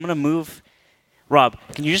I'm going to move. Rob,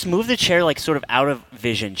 can you just move the chair like sort of out of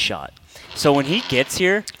vision shot? So when he gets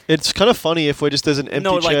here, it's kind of funny if there's an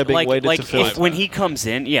empty chair being waited to fill. When he comes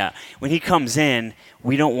in,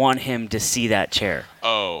 we don't want him to see that chair.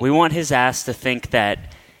 Oh. We want his ass to think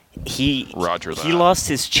that he lost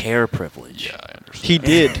his chair privilege. Yeah, I understand. He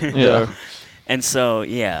did. Yeah. And so,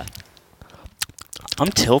 yeah. I'm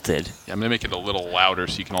tilted. Yeah, I'm going to make it a little louder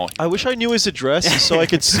so you can all... I wish I knew his address so I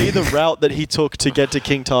could see the route that he took to get to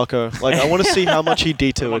King Taco. Like, I want to see how much he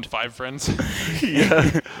detoured. 5 friends?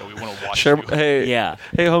 Yeah. We want to watch Share, you. hey, Yeah.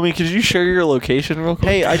 Hey, homie, could you share your location real quick?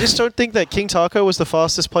 Hey, I just don't think that King Taco was the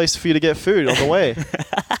fastest place for you to get food on the way.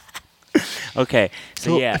 Okay,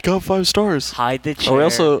 so I got 5 stars. hide the chair. Are we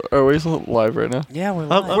also live right now? Yeah, we're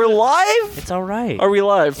live. We're live? It's all right. Are we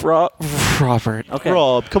live, Robert? Okay.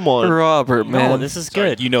 Rob, come on. Robert, man. No, this is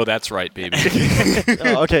good. You know that's right, baby.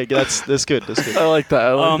 Oh, okay, that's good. That's good. I like that.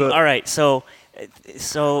 I like that. All right, so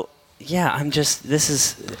yeah, I'm just this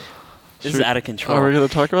is out of control. Are we going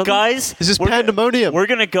to talk about Guys, This is we're- pandemonium. We're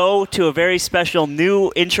gonna go to a very special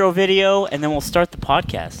new intro video, and then we'll start the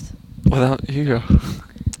podcast. Without you go.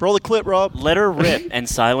 Roll the clip, Rob. Let her rip and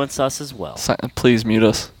silence us as well. Please mute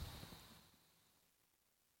us.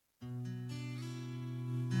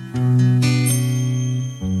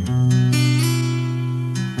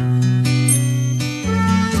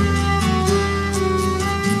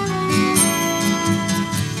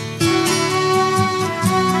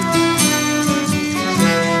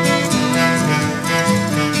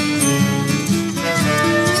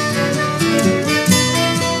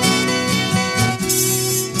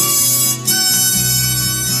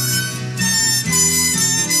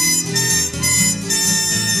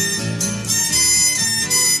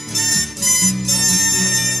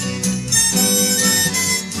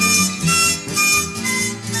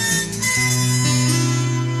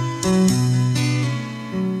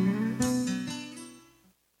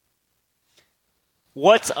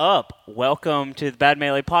 What's up? Welcome to the Bad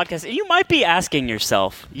Melee Podcast. You might be asking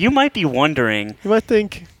yourself, you might be wondering, You might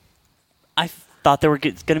think. I thought there were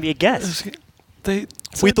going to be a guest.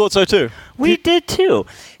 We thought so too. We did too.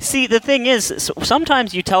 See, the thing is,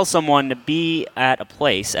 sometimes you tell someone to be at a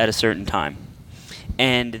place at a certain time,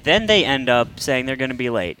 and then they end up saying they're going to be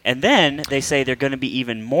late. And then they say they're going to be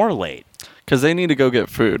even more late. Because they need to go get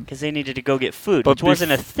food. Because they needed to go get food, But which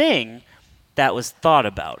wasn't a thing that was thought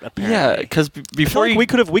about, apparently. Yeah, because I feel before like we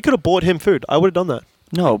could have bought him food. I would have done that.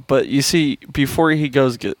 No, but you see, before he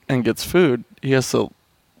goes and gets food, he has to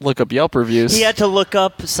look up Yelp reviews. He had to look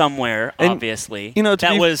up somewhere, And, obviously. you know,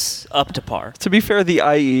 that was up to par. To be fair, the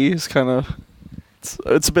IE is kind of...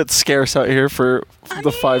 It's a bit scarce out here for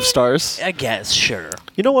the 5 stars. I guess, sure.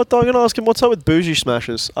 You know what, though? I'm going to ask him what's up with bougie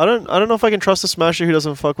smashers. I don't know if I can trust a smasher who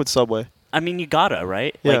doesn't fuck with Subway. I mean, you gotta,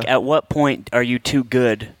 right? Yeah. Like, at what point are you too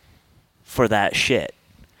good for that shit?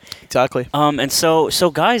 Exactly. And so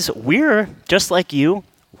guys, we're just like you,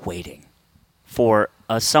 waiting for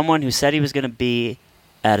someone who said he was going to be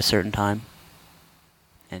at a certain time,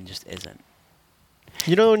 and just isn't.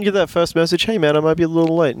 You know when you get that first message, hey man, I might be a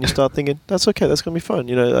little late, and you start thinking, that's okay, that's gonna be fun.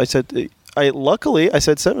 You know, luckily I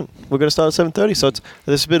said 7. We're gonna start at 7:30, so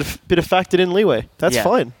there's a bit of factored in leeway. That's Yeah.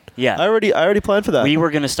 fine. Yeah. I already planned for that. We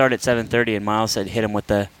were going to start at 7:30, and Miles said hit him with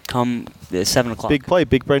the 7 o'clock. Big play,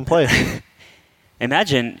 big brain play.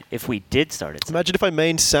 Imagine if we did start at 7. Imagine if I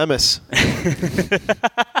mained Samus.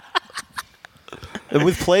 And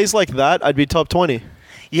with plays like that, I'd be top 20.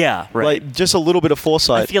 Yeah, right. Like, just a little bit of I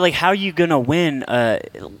foresight. feel like how are you gonna win?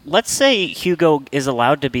 Let's say Hugo isn't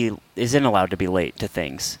allowed to be late to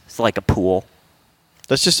things. It's like a pool,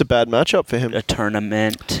 That's just a bad matchup for him. a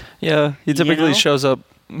tournament. Yeah, he typically know? shows up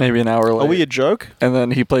maybe an hour late. Are we a joke? And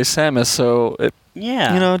then he plays Samus, so it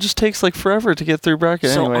Yeah, it just takes like forever to get through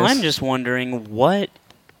bracket So anyways. I'm just wondering where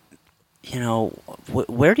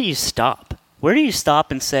do you stop? Where do you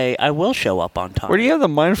stop and say, I will show up on time? Where do you have the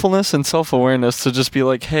mindfulness and self-awareness to just be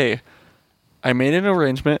like, hey, I made an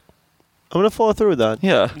arrangement. I'm going to follow through with that.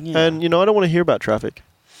 Yeah. Yeah. And, I don't want to hear about traffic.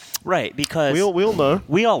 Right, because We all know.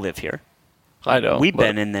 we all live here. I know. We've but-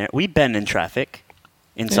 been in there. We've been in traffic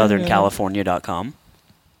in SouthernCalifornia.com.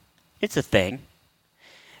 It's a thing.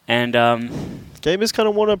 And Gamers kind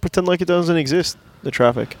of want to pretend like it doesn't exist, the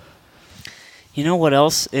traffic. you know what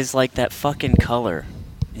else is like that fucking color,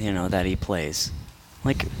 that he plays?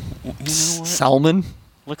 Like, you know what? Salmon?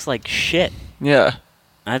 Looks like shit. Yeah.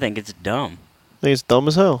 I think it's dumb. I think it's dumb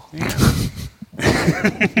as hell.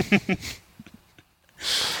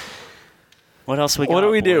 What else we got? What do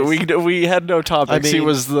we do? boys? We had no topics. He mean,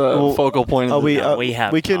 was the well, focal point are of we- the We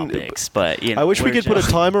have we can- topics, but I wish we we're could put a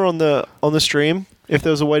just- timer on the stream. If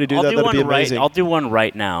there was a way to do I'll that, do that'd one be amazing. I'll do one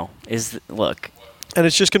right now. Look, and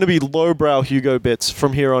it's just going to be lowbrow Hugo bits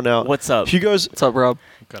from here on out. What's up? Hugo's. What's up, Rob?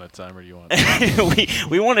 What kind of timer do you want?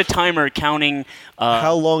 we want a timer counting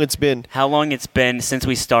How long it's been. how long it's been since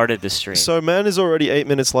we started the stream. So man is already 8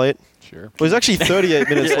 minutes late. Sure. Well, he's actually 38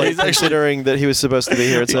 minutes Yeah, late, he's actually- considering that he was supposed to be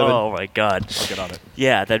here at 7. oh my god. I'll get on it.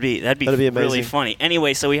 Yeah, that'd be That'd be really amazing. funny.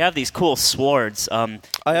 Anyway, so we have these cool swords. I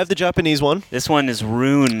have the Japanese one. This one is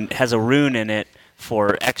has a rune in it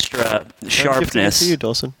for extra Gift sharpness, to you,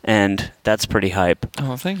 Dawson. and that's pretty hype.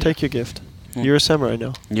 Oh, thank you. Take your gift. Hmm. You're a samurai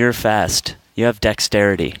now. You're fast. You have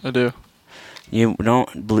dexterity. I do. You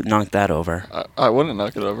don't knock that over. I wouldn't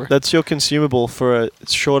knock it over. That's your consumable for a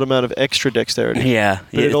short amount of extra dexterity. Yeah,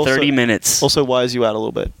 But it also- 30 minutes. Also wires you out a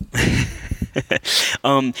little bit.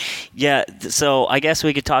 So I guess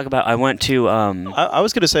we could talk about. I went to I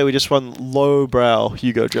was going to say we just run lowbrow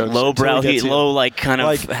Hugo jokes. lowbrow, until he gets here. low, like kind of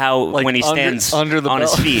Like- how like when he under- stands under the on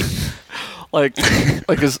his belt. feet.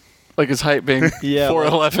 like his height being Yeah,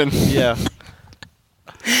 4'11". Yeah.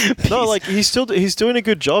 No, like he's doing a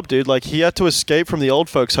good job, dude. Like he had to escape from the old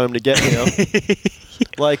folks' home to get here.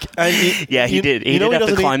 Like, and Yeah, he did. He you know did have to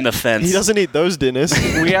doesn't climb eat- the fence. He doesn't eat those dinners.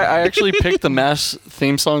 I actually picked the Mass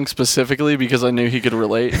theme song specifically because I knew he could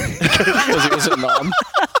relate because he was at Nam.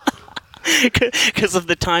 because of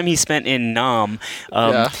the time he spent in Nam.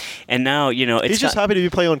 Yeah. And now, it's He's just got- happy to be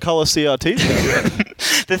playing on color CRTs now.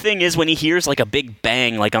 the thing is, when he hears like a big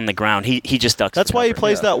bang like on the ground, he just ducks. That's for why he cover.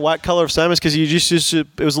 plays that whack color of Samus, because he just it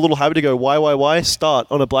was a little habit to go why start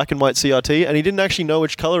on a black and white CRT, and he didn't actually know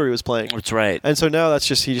which color he was playing. That's right. And so now he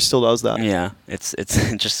just still does that. Yeah, it's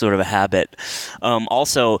just sort of a habit.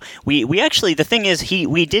 Also, we actually, the thing is,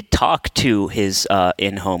 we did talk to his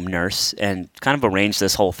in-home nurse and kind of arranged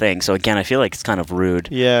this whole thing. So again, I feel like it's kind of rude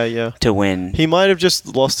Yeah. to win. He might have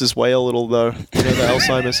just lost his way a little though. You know, the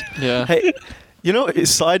Alzheimer's. Yeah. Hey,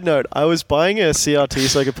 side note, I was buying a CRT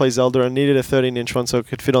so I could play Zelda and needed a 13-inch one so it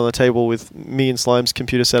could fit on the table with me and Slime's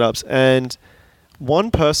computer setups. And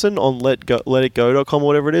one person on letitgo.com or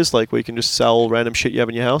whatever it is, like where you can just sell random shit you have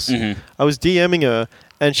in your house, Mhm. I was DMing her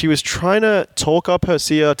and she was trying to talk up her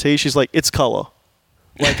CRT. She's like, it's color.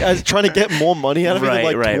 Like, as trying to get more money out of me than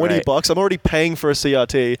like Right, $20. right. I'm already paying for a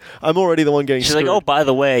CRT. I'm already the one getting She's screwed. like, oh, by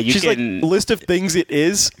the way, you She's can. like, list of things it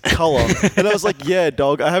is, color. And I was like, yeah,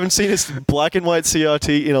 dog, I haven't seen this black and white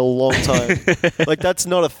CRT in a long time. Like, that's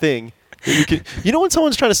not a thing. You know when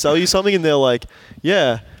someone's trying to sell you something and they're like,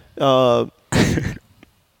 yeah,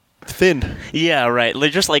 thin. Yeah, right. They're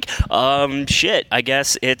just like, shit. I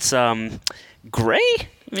guess it's gray.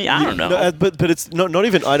 I mean, I don't know. No, but it's not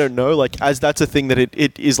even, I don't know, like, as that's a thing that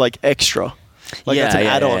it is like extra. Like, Yeah, that's an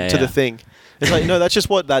yeah, add-on yeah, to yeah. the thing. It's like, no, that's just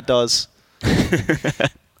what that does.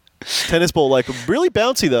 Tennis ball, like, really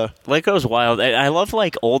bouncy though. Lego's wild. I love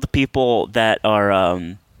like old people that are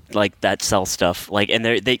like that sell stuff. Like, and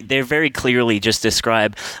they're very clearly just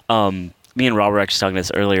describe. Me and Rob were actually talking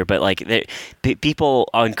this earlier, but like people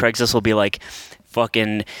on Craigslist will be like,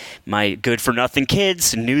 fucking my good for nothing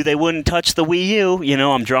kids knew they wouldn't touch the Wii U. You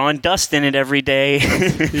know, I'm drawing dust in it every day.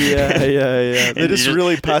 Yeah. They're And just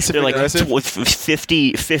really passive They're like aggressive.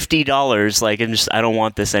 $50, like, and just I don't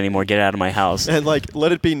want this anymore. Get out of my house. And like,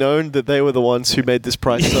 let it be known that they were the ones who made this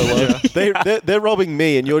price so low. They're robbing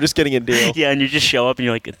me, and you're just getting a deal. Yeah, and you just show up and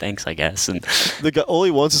you're like, thanks, I guess. And The guy, all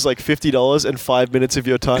he wants is like $50 and 5 minutes of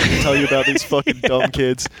your time to tell you about these fucking dumb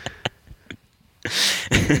kids.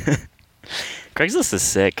 Craigslist is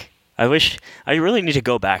sick. I really need to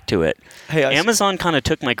go back to it. Hey, Amazon kind of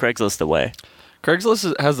took my Craigslist away.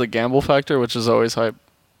 Craigslist has the gamble factor, which is always hype.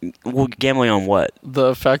 Well, gambling on what?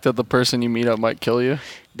 The fact that the person you meet up might kill you.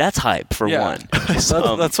 That's hype for Yeah. one. That's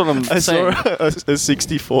what I'm I saying. saw a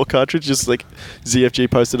 64 cartridge, just like ZFG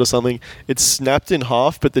posted or something. It's snapped in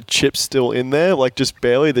half, but the chip's still in there, like just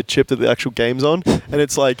barely the chip that the actual game's on. And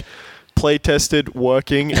it's like play tested,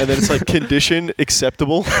 working, and then it's like condition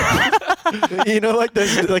acceptable. You know, like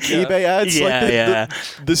those like Yeah. eBay ads. Yeah, like yeah.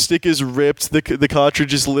 The sticker's ripped. The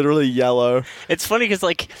cartridge is literally yellow. It's funny because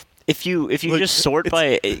like if you Like, just sort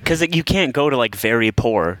by because you can't go to like very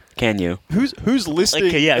poor, can you? Who's listing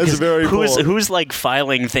Like, yeah, as 'cause very who's poor? who's like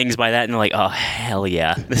filing things by that and they're like, oh hell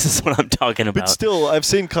yeah, this is what I'm talking about. But still, I've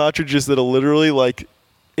seen cartridges that are literally like,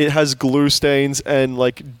 it has glue stains and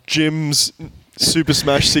like Jim's Super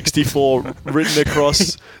Smash 64 written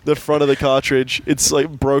across the front of the cartridge. It's like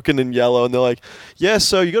broken and yellow, and they're like, yeah,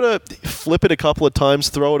 so you gotta flip it a couple of times,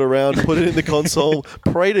 throw it around, put it in the console,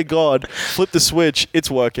 pray to God, flip the switch, it's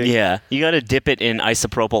working. Yeah, you got to dip it in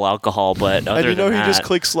isopropyl alcohol, but other And you know than he just that-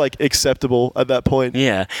 clicks like acceptable at that point.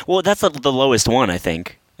 Yeah, well, that's the lowest one, I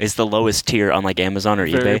think. is the lowest tier on like Amazon or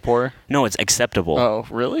Very eBay. poor. No, it's acceptable. Oh,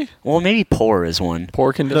 really? Well, maybe poor is one.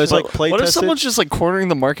 Poor condition. No, it's like play what if tested? someone's just like cornering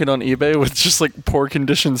the market on eBay with just like poor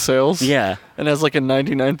condition sales? Yeah, And has like a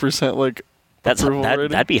 99% like approval rating?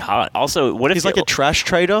 that'd be hot. Also, what if He's like a trash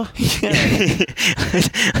trader. He's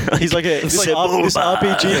like this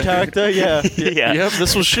RPG character. Yeah. yeah. Yep,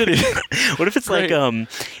 this was shitty. What if it's like Great.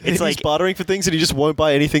 it's He's like bartering for things and he just won't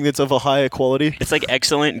buy anything that's of a higher quality. it's like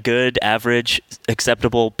excellent, good, average,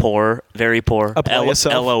 acceptable, poor, very poor. Apply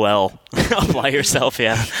yourself. LOL. Apply yourself.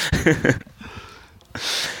 Yeah.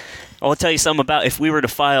 I'll tell you something about if we were to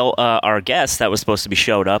file our guest that was supposed to be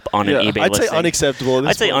showed up on an Yeah. eBay I'd say listing. unacceptable. at this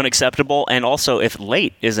I'd say point. unacceptable, and also if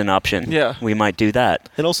late is an option, Yeah. we might do that.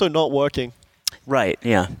 And also not working. Right?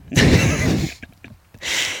 Yeah.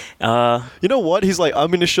 You know what? He's like, I'm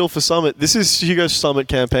going to shill for Summit. This is Hugo's Summit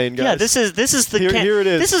campaign, guys. Yeah. This is the Here it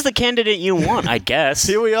is. This is the candidate you want, I guess.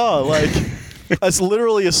 Here we are. Like, it's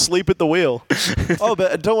literally asleep at the wheel. Oh,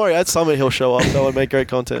 but don't worry. At Summit, he'll show up. That would make great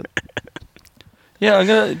content. Yeah, I'm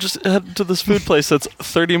gonna just head to this food place that's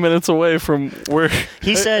 30 minutes away from where.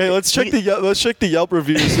 He said. Hey, let's check the Yelp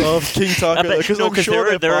reviews of King Taco because I'm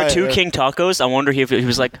sure there are two fire. King Tacos. I wonder if he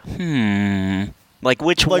was like, like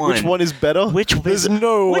which Like, one? which one is better? is- There's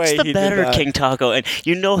no way What's the he better did that. King Taco? And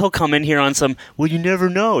you know he'll come in here on some well you never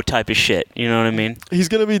know type of shit. You know what I mean? He's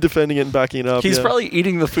going to be defending it and backing it up. He's yeah. probably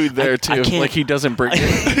eating the food there I too. can't- Like he doesn't bring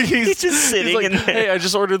it. He's just sitting like, in there. Hey, I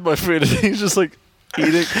just ordered my food, and he's just like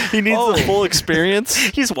eating. He needs the full experience.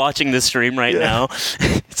 He's watching the stream right Yeah. now.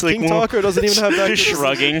 It's like King Taco doesn't even have that. just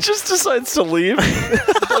shrugging. Just decides to leave.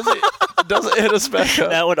 doesn't hit us back up.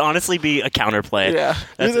 That would honestly be a counterplay. Yeah.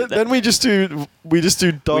 That's Then we just do dumb we just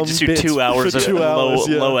do bits 2 hours for of 2 hours,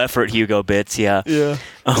 yeah. low effort Hugo bits. Yeah. Yeah,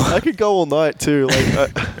 I could go all night too.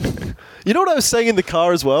 Like, you know what I was saying in the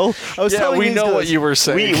car as well? I was Yeah, telling we these know guys, what you were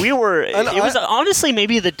saying. We were. And It was honestly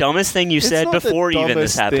maybe the dumbest thing you It's said not the before even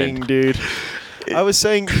this dumbest happened. thing, dude. I was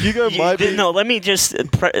saying Hugo might be. No, let me just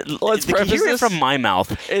Let's preface hear it this. from my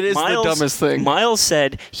mouth. It is the dumbest thing. Miles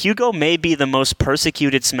said Hugo may be the most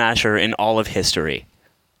persecuted smasher in all of history.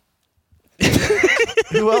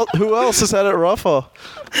 Who else has had it rougher?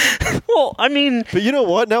 Well, I mean, But you know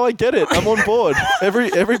what? Now I get it. I'm on board.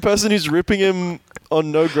 Every person who's ripping him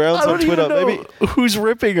on no grounds I don't on Twitter. even know Maybe who's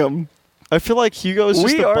ripping him. I feel like Hugo is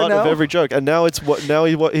just We the are butt of now. every joke, and now it's what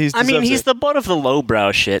he's. I mean, deserves he's it. the butt of the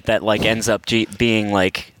lowbrow shit that like ends up being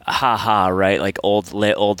like, haha, right? Like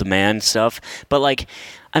old man stuff. But like,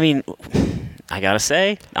 I mean, I gotta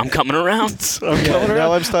say, I'm coming around. Yeah,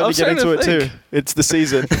 now I'm starting to get into it too. It's the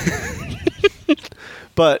season.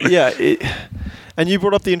 But yeah, and you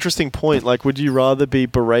brought up the interesting point. Like, would you rather be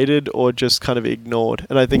berated or just kind of ignored?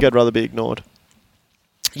 And I think I'd rather be ignored.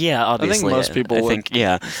 Yeah, obviously. most people I would. think,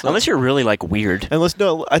 yeah. Unless you're really like weird. Unless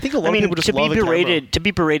no, I think a lot I mean, of people just to be love a camera. berated. To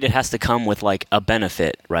be berated has to come with like a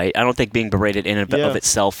benefit, right? I don't think being berated in and Yeah. of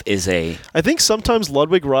itself is a. I think sometimes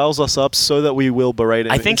Ludwig riles us up so that we will berate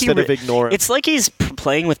him I think instead of ignore him. It's like he's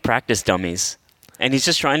playing with practice dummies, and he's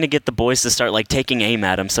just trying to get the boys to start like taking aim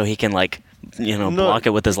at him so he can like, block it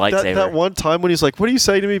with his lightsaber. That one time when he's like, "What do you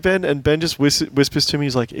say to me, Ben?" and Ben just whispers to me,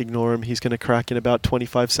 he's like, "Ignore him. He's going to crack in about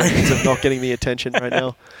 25 seconds of not getting the attention right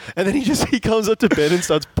now." And then he comes up to Ben and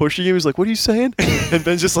starts pushing him. He's like, "What are you saying?" And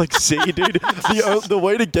Ben's just like, "See, dude, the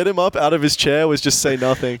way to get him up out of his chair was just say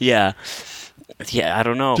nothing. Yeah, I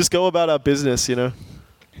don't know. Just go about our business, you know."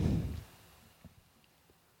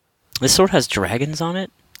 This sword has dragons on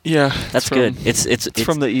it. Yeah, That's good. It's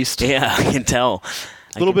from the east. Yeah, I can tell.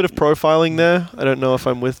 A little bit of profiling there. I don't know if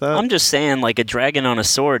I'm with that. I'm just saying, like a dragon on a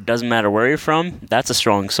sword doesn't matter where you're from. That's a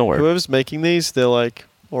strong sword. Whoever's making these, they're like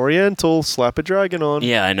Oriental, slap a dragon on.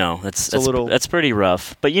 Yeah, I know. That's a little- that's pretty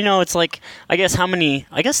rough. But it's like I guess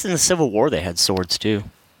in the Civil War they had swords too.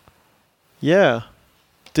 Yeah.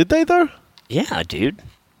 Did they though? Yeah, dude.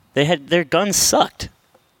 They had their guns sucked.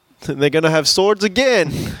 They're gonna have swords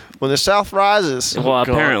again when the South rises. Well, God.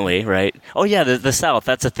 apparently, right? Oh yeah, the South.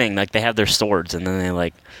 That's a thing. Like they have their swords, and then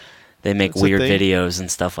they make That's a weird thing? videos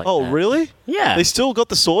and stuff like that. Oh, really? Yeah. They still got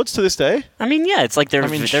the swords to this day? I mean, yeah. It's like they're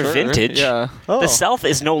Sure, vintage. Yeah. Oh. The South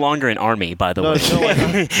is no longer an army, by the No, way.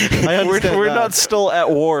 no, I understand We're that. not still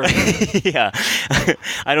at war. Yeah,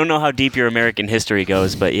 I don't know how deep your American history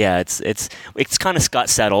goes, but yeah, it's kind of got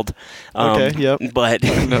settled. Okay, yep. But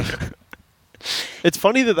It's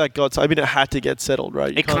funny that got. I mean, it had to get settled,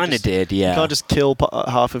 right? You it can't kind of just- did. Yeah, You can't just kill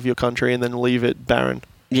half of your country and then leave it barren.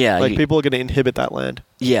 yeah, Like people are going to inhabit that land.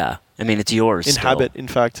 yeah. I mean, it's yours. still. Inhabit, in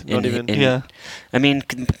fact, not even. Yeah. I mean,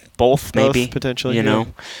 both maybe potentially, You yeah.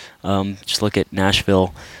 know, just look at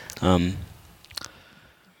Nashville. When's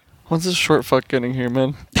this short fuck getting here,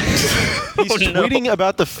 man? He's tweeting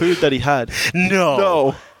about the food that he had. No.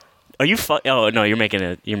 No. Are you Oh no, you're making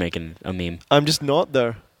a meme. I'm just not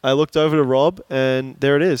though. I looked over to Rob, and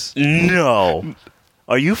there it is. No.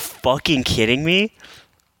 Are you fucking kidding me?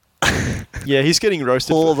 Yeah, he's getting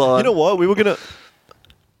roasted. Hold on. You know what? We were gonna.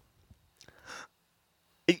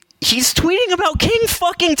 He's tweeting about King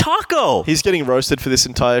fucking Taco. He's getting roasted for this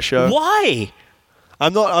entire show. Why?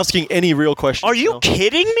 I'm not asking any real questions. Are you now.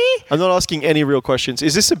 kidding me? I'm not asking any real questions.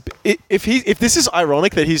 Is this if this is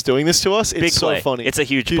ironic that he's doing this to us? It's Big so play. funny. It's a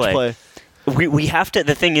huge play. We have to.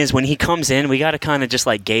 The thing is, when he comes in, we got to kind of just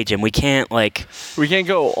like gauge him. We can't We can't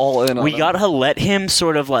go all in on We him. got to let him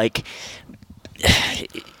sort of like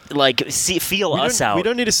feel us out. We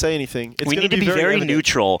don't need to say anything. It's We gonna need to be very evident.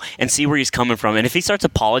 neutral and see where he's coming from. And if he starts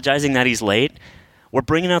apologizing that he's late, we're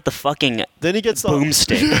bringing out the fucking Then he gets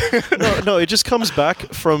boomstick. No, it just comes back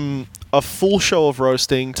from a full show of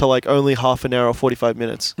roasting to like only half an hour or 45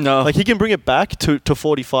 minutes. No. Like he can bring it back to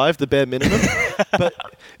 45, the bare minimum. But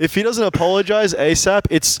if he doesn't apologize ASAP,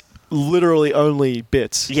 it's literally only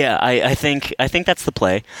bits. Yeah, I think that's the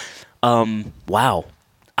play. Wow.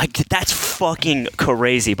 That's fucking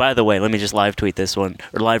crazy. By the way, let me just live tweet this one,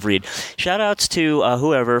 or live read. Shout-outs to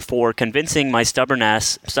whoever for convincing my stubborn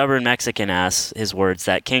Mexican ass, his words,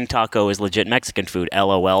 that King Taco is legit Mexican food.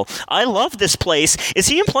 LOL. I love this place. Is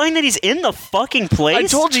he implying that he's in the fucking place? I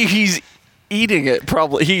told you he's eating it.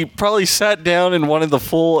 Probably he probably sat down and wanted the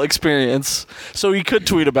full experience, so he could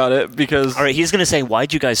tweet about it because. All right, he's gonna say,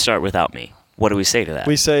 "Why'd you guys start without me?" What do we say to that?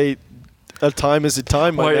 We say, a time is a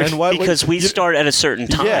time, my man. Because we start at a certain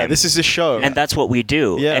time. Yeah, this is a show. And that's what we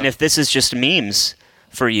do. Yeah. And if this is just memes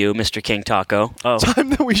for you, Mr. King Taco. Oh, time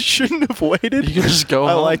that we shouldn't have waited. You can just go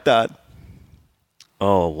I home. like that.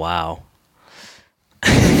 oh wow.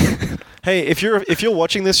 Hey, if you're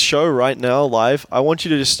watching this show right now live, I want you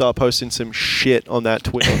to just start posting some shit on that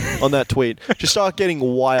tweet. Just start getting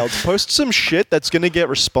wild. Post some shit that's gonna get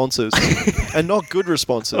responses, and not good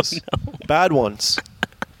responses. Bad ones.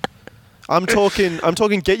 I'm talking.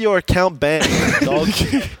 Get your account banned, dog.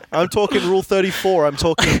 I'm talking Rule 34. I'm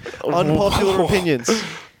talking unpopular opinions.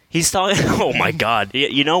 He's talking. Oh my God!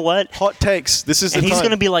 You know what? Hot takes. This is the And he's time.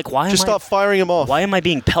 gonna be like, "Why Just am I? start firing them off. Why am I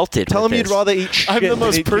being pelted?" Tell with him you'd this? rather eat shit. I'm the than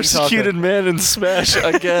most eat King Taco. persecuted man in Smash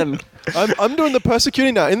again. I'm doing the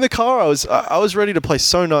persecuting now. In the car, I was ready to play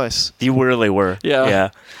so nice. You really were. Yeah. Yeah.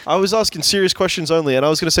 I was asking serious questions only, and I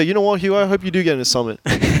was going to say, you know what, Hugh, I hope you do get into Summit.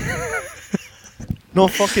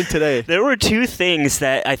 Not fucking today. There were two things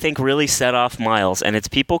that I think really set off Miles, and it's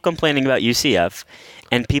people complaining about UCF,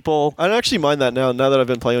 and people I don't actually mind that now that I've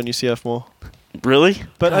been playing on UCF more. really.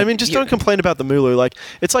 But I mean, just don't complain about the Mulu. Like,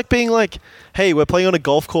 it's like being like, hey, we're playing on a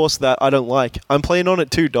golf course that I don't like. I'm playing on it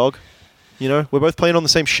too, dog. You know, we're both playing on the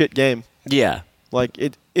same shit game. Yeah. Like,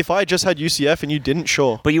 if I just had UCF and you didn't,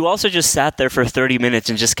 sure. But you also just sat there for 30 minutes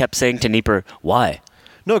and just kept saying to Nieper, "Why?"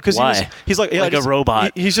 No, because Why? he's like, yeah, Like a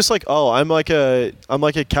robot. He's just like, oh, I'm like a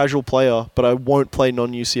casual player, but I won't play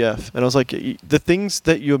non-UCF. And I was like, the things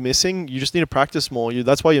that you're missing, you just need to practice more.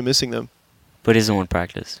 That's why you're missing them. But isn't one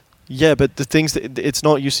practice? Yeah, but the things that it's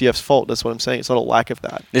not UCF's fault. That's what I'm saying. It's not a lack of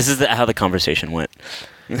that. This is how the conversation went.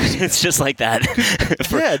 It's just like that.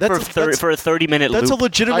 Yeah, that's- for a 30-minute That's loop. a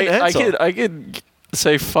legitimate answer. I could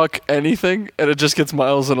say fuck anything and it just gets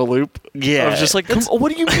Miles in a loop. Yeah. I was just like, What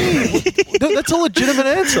do you mean? No, that's a legitimate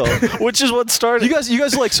answer. which is what started. You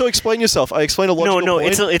guys are like, so explain yourself. I explain a logical No, point,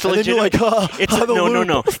 it's a and then you're legitimate. like, It's a, the no,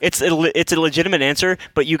 loop. It's a legitimate answer.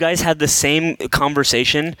 But you guys had the same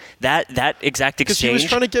conversation. That exact Because he exchange. was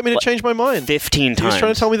trying to get me to change my mind. 15 He times. was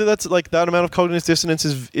trying to tell me that that amount of cognitive dissonance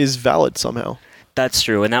is valid somehow. That's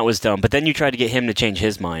true, and that was dumb. But then you tried to get him to change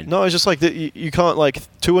his mind. No, it's just like that. You can't like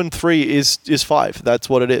 2 and 3 is 5. That's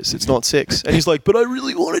what it is. It's not 6. And he's like, but I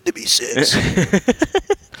really want it to be 6.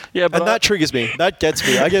 Yeah, but And that triggers me. That gets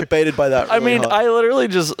me. I get baited by that. I really mean, hard. I literally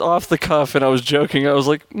just off the cuff, and I was joking. I was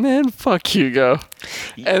like, "Man, fuck Hugo,"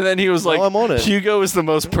 and then he was like, I'm on it. "Hugo is the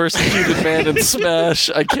most persecuted man in Smash.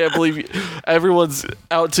 I can't believe everyone's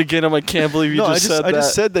out to get him. I can't believe you no, just said I that."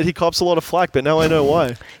 just said that he cops a lot of flack, but now I know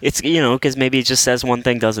why. It's because maybe it just says one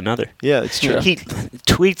thing, does another. Yeah, it's true. Yeah. He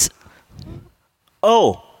tweets.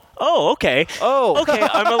 Oh, okay. Oh. Okay,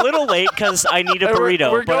 I'm a little late because I need a And we're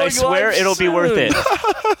burrito, but I going swear live it'll be worth soon. it.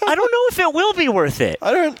 I don't know if it will be worth it.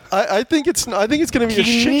 I think it's going to be a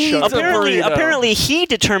He shit show. needs a burrito. Apparently, he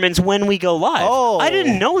determines when we go live. Oh. I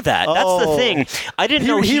didn't know that. That's the Oh. thing. I didn't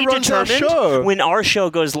know He he runs our determined show. when our show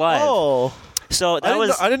goes live. Oh. So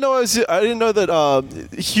that I didn't know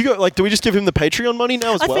that Hugo. Like, do we just give him the Patreon money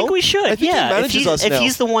now as I well? think we should. I think yeah, he manages us if now.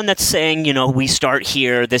 he's the one that's saying, we start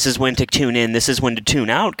here. This is when to tune in. This is when to tune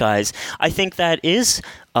out, guys. I think that is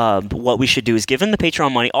what we should do is give him the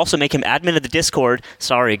Patreon money. Also, make him admin of the Discord.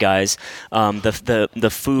 Sorry, guys. The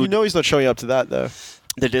food. You know he's not showing up to that though.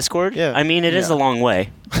 The Discord. Yeah. I mean, it is a long way.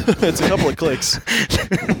 It's a couple of clicks.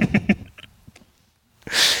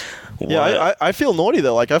 Yeah, I feel naughty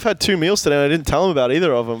though. Like I've had 2 meals today and I didn't tell him about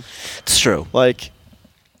either of them. It's true. Like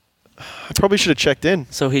I probably should have checked in.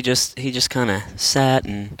 So he just kind of sat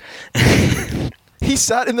and He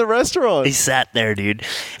sat in the restaurant. he sat there, dude.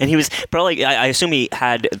 And he was probably, I assume he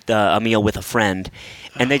had a meal with a friend,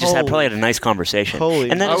 and they just probably had a nice conversation.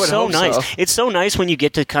 Holy- and then I it's would so hope nice. so. It's so nice when you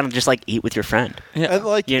get to kind of just like eat with your friend. Yeah. And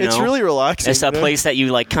like You it's know? really relaxing. It's a you know? place that you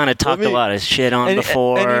like kind of talked me- a lot of shit on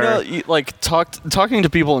before. And like talking to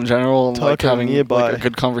people in general, and like Talking having nearby. like a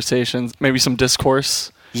good conversation, maybe some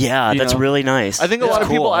discourse. yeah, you that's know? really nice. I think a That's lot of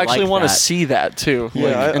cool. people I actually like want to that. see that too.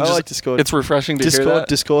 Yeah, and I just- like Discord. It's refreshing to hear Discord that.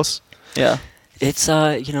 discourse. Yeah. It's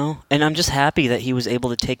and I'm just happy that he was able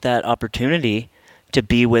to take that opportunity to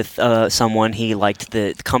be with someone he liked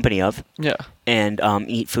the company of. Yeah. And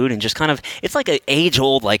eat food and just kind of, it's like an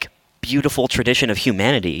age-old like beautiful tradition of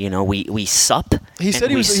humanity. You know, we sup. He and said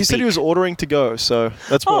he we was. He said he speak. was ordering to go. So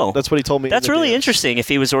that's what he told me. in That's the really DMs. interesting. If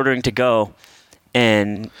he was ordering to go,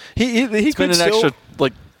 and He It's been could an still, extra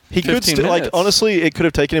like He could 15 still like minutes. honestly, it could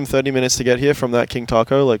have taken him 30 minutes to get here from that King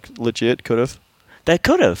Taco. Like legit, could have. that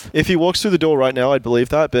could have. If he walks through the door right now, I'd believe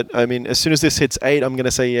that. But I mean, as soon as this hits 8, I'm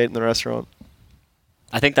gonna say he ate in the restaurant.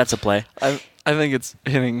 I think that's a play. I think it's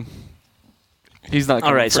hitting. He's not. All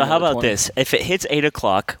coming right. for So how another about 20. this? If it hits 8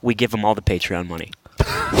 o'clock, we give him all the Patreon money.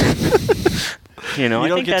 You know, You I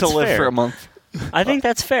don't think get to that's live fair. for a month. I think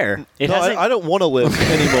that's fair. It No, hasn't. I don't want to live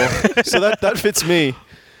anymore. So that fits me.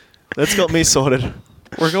 That's got me sorted.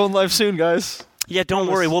 We're going live soon, guys. Yeah, don't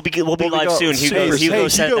worry. We'll be live go soon. super Hugo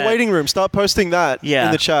said Hugo that. waiting room. Start posting that Yeah.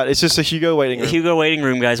 in the chat. It's just a Hugo waiting room. Hugo waiting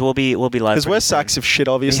room, guys. We'll be live. Because we're pretty soon. sacks of shit,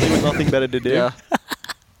 obviously, with nothing better to do. Yeah.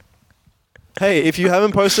 Hey, if you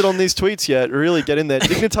haven't posted on these tweets yet, really get in there.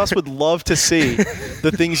 Dignitas would love to see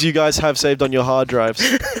the things you guys have saved on your hard drives.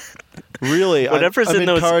 Really, Whatever's I'm in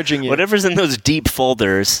those, encouraging you. whatever's in those deep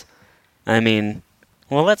folders. I mean,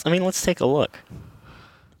 well, let's take a look.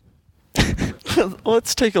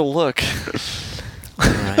 Let's take a look. All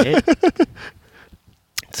right.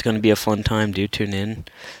 It's going to be a fun time. Do tune in.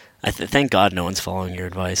 Thank God no one's following your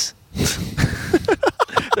advice.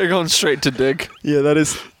 They're going straight to dig. Yeah, that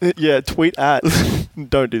is. Yeah, tweet at.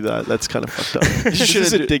 Don't do that. That's kind of fucked up. This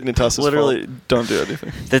is a Dignitas' Literally, fault. don't do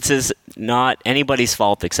anything. This is not anybody's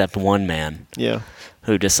fault except one man Yeah.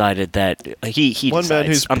 who decided that he One man decides-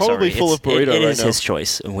 who's I'm probably sorry, full it's- of burrito It right is now. his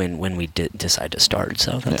choice when we decide to start,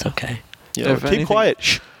 so that's Yeah. okay. Yeah. If Keep anything- quiet.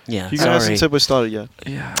 Shh. Yeah, You guys sorry. hasn't said we started yet.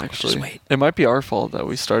 Yeah, actually, wait. it might be our fault that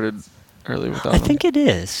we started early without I him. think it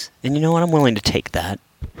is. And you know what? I'm willing to take that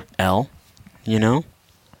L, you know?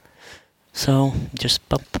 So, just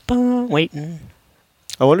waiting.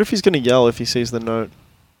 I wonder if he's going to yell if he sees the note.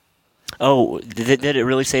 Oh, did it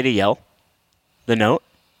really say to yell? The note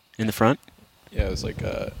in the front? Yeah, it was like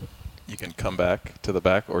you can come back to the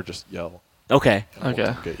back or just yell. Okay. And we'll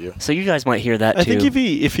Okay. come get you. So you guys might hear that I too. think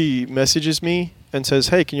if he messages me and says,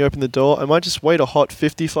 "Hey, can you open the door?" I might just wait a hot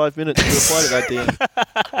 55 minutes to reply to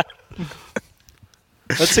that DM.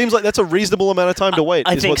 That seems like that's a reasonable amount of time to wait.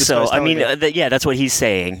 I is think what this so. guy's I telling mean, me. yeah, that's what he's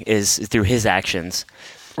saying is through his actions.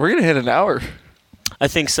 We're gonna hit an hour, I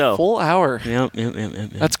think so. full hour. Yep.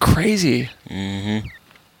 That's crazy. Mm-hmm.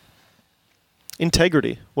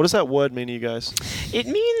 Integrity. What does that word mean to you guys? It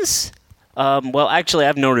means, well, actually, I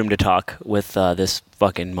have no room to talk with this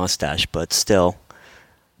fucking mustache, but still,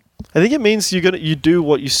 I think it means you do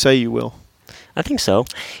what you say you will. I think so.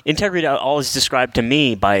 Integrity, always described to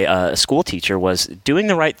me by a school teacher, was doing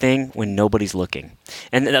the right thing when nobody's looking.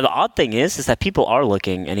 And the odd thing is that people are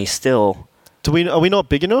looking, and he's still. Are we not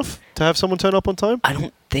big enough to have someone turn up on time? I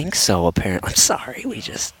don't think so. Apparently, I'm sorry.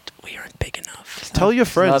 We aren't big enough. Tell your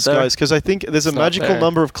friends, there. guys, because I think there's a It's not magical there.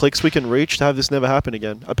 number of clicks we can reach to have this never happen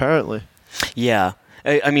again. Apparently. Yeah.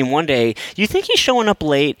 I mean, one day, you think he's showing up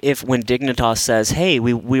late when Dignitas says, "Hey,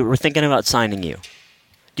 we were thinking about signing you."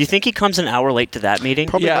 Do you think he comes an hour late to that meeting?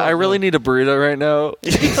 Probably Yeah, not, I really no. need a burrito right now. Do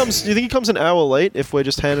you think he comes an hour late if we're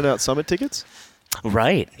just handing out summit tickets?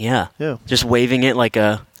 Right. Yeah. Yeah. Just waving it like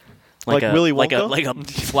a Like Willy like a Wonka? like a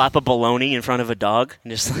flap of bologna in front of a dog,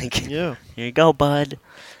 and just like, Yeah. here you go, bud.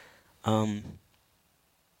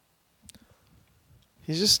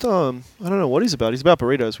 He's just I don't know what he's about. He's about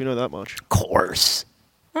burritos. We know that much. Of course.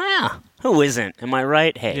 Yeah. Who isn't? Am I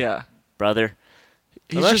right? Hey, Yeah, brother,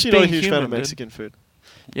 he's I'm just actually not a being huge fan human, of dude. Mexican food.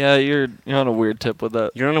 Yeah, you're on a weird tip with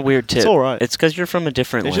that. you're on a weird tip. It's all right. It's because you're from a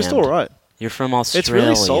different It's land. just all right. You're from Australia. It's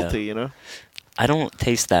really salty, you know. I don't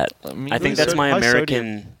taste that. Me I think neither. that's my High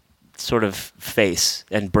American sort of face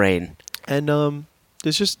and brain. And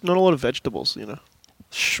there's just not a lot of vegetables, you know.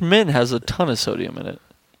 Schmin has a ton of sodium in it.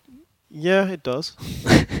 Yeah, it does.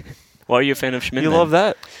 Why are you a fan of Schmin? You then? love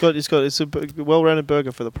that? It's a well-rounded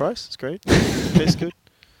burger for the price. It's great. Tastes good.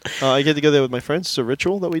 I get to go there with my friends. It's a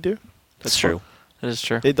ritual that we do. That's true. That is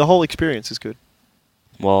true. The whole experience is good.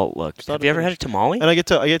 Well, look, Start have to you ever had finish. a tamale? And I get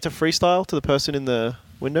to freestyle to the person in the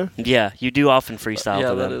window. Yeah, you do often freestyle Yeah,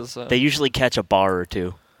 to that them. is, They usually catch a bar or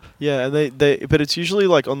two. Yeah, and but it's usually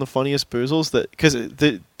like on the funniest boozles that because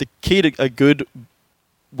the key to a good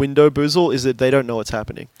window boozle is that they don't know what's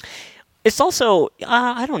happening. It's also,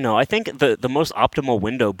 I don't know. I think the most optimal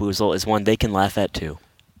window boozle is one they can laugh at too.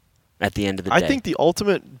 At the end of the day, I think the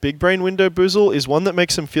ultimate big brain window boozle is one that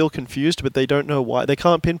makes them feel confused, but they don't know why. They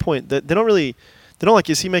can't pinpoint. They're not like,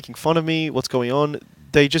 is he making fun of me? What's going on?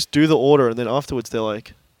 They just do the order, and then afterwards they're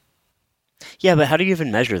like, Yeah, but how do you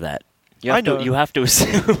even measure that? You have I know. To, you have to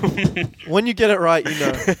assume. when you get it right, you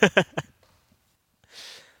know.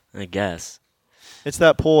 I guess. It's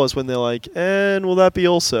that pause when they're like, and will that be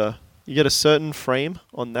all, sir? You get a certain frame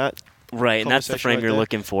on that. Right, and that's the Conversation frame right you're there.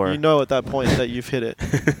 looking for. You know at that point that you've hit it.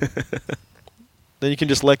 Then you can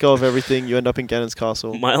just let go of everything. You end up in Ganon's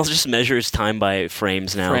castle. Miles just measures time by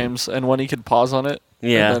frames now. Frames, and when he could pause on it.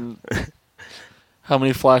 Yeah. And then how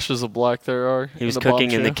many flashes of black there are. He was in the bomb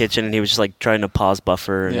cooking in the too. kitchen, and he was just like trying to pause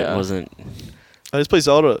buffer, and Yeah. it wasn't. I just play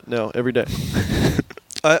Zelda now every day.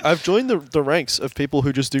 I've joined the ranks of people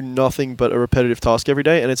who just do nothing but a repetitive task every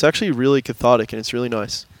day, and it's actually really cathartic, and it's really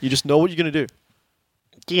nice. You just know what you're going to do.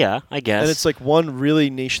 Yeah, I guess. And it's like one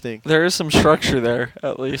really niche thing. There is some structure there,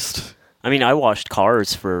 at least. I mean, I washed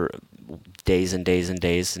cars for days and days and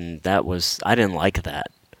days, and I didn't like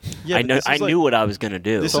that. Yeah, I but know. this is I like- knew what I was gonna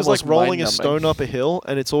do. This It's is like almost rolling a mind-numbing. stone up a hill,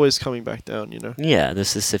 and it's always coming back down, you know? Yeah, the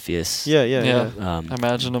Sisyphus. Yeah. Yeah.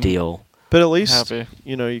 Imagine him Deal. But at least, happy.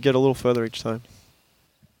 you know, you get a little further each time.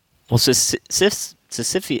 Well, Sisyphus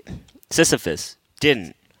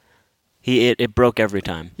didn't. It broke every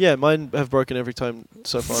time. Yeah, mine have broken every time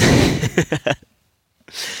so far.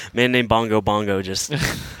 Man named Bongo Bongo just.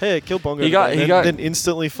 Hey, I killed Bongo. He got- today, he then, got- then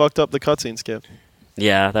instantly fucked up the cutscene skip.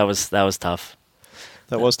 Yeah, that was tough.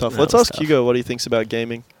 That was tough. That Let's was ask tough. Hugo what he thinks about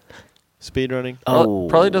gaming. Speedrunning. Oh,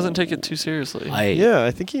 Probably doesn't take it too seriously. Yeah,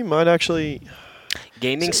 I think he might actually.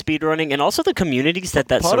 Gaming, speedrunning, and also the communities that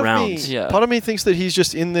part surrounds. Of me, Yeah. Part of me thinks that he's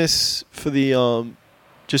just in this for the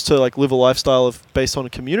just to like live a lifestyle of based on a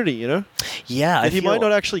community, you know. Yeah, I And he feel, might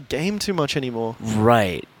not actually game too much anymore.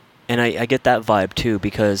 Right. And I get that vibe too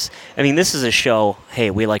because, I mean, this is a show, hey,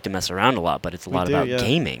 we like to mess around a lot, but it's a We lot do, about yeah.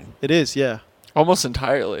 gaming. It is, yeah. Almost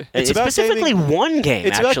entirely. It's about specifically gaming- one game,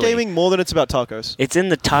 It's actually. about gaming more than it's about tacos. It's in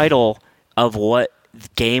the title of what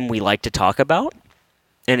game we like to talk about,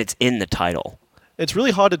 and it's in the title. It's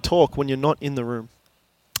really hard to talk when you're not in the room.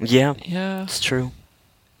 Yeah, Yeah. it's true.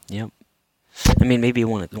 Yep. I mean, maybe you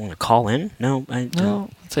want to call in? No, I don't. No,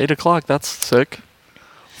 it's 8 o'clock. That's sick.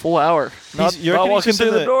 Full hour. Not, You not reckon he's walking just in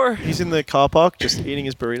through the door. He's in the car park just eating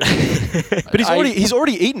his burrito. But he's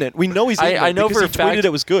already eaten it. We know he's eaten it I know because for he a fact tweeted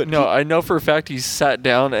it was good. No, I know for a fact he sat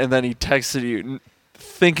down and then he texted you,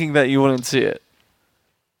 thinking that you wouldn't see it.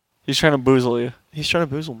 He's trying to boozle you. He's trying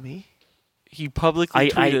to boozle me. He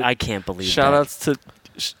publicly I tweeted. can't believe shout that.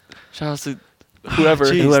 outs to whoever.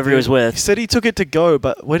 Jeez, Whoever he was dude. with. He said he took it to go,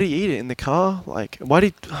 but where did he eat it? In the car? Like, why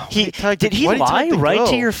did Did he lie right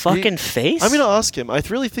to your fucking He- face? I'm gonna ask him. I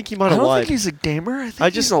really think he might I have don't lied. think he's a gamer. I think I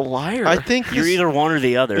he's just- a liar. I think You're this- either one or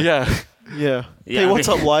the other. Yeah. Yeah. Yeah, Hey, I what's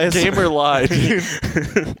mean- up, liars? Gamer lied.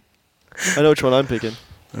 I know which one I'm picking.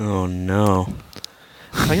 Oh no.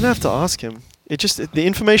 I'm gonna have to ask him. It just the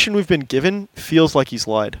information we've been given feels like he's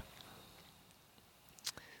lied.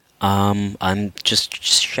 I'm just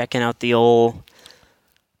checking out the old.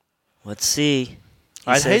 Let's see. He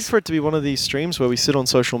I'd hate says- for it to be one of these streams where we sit on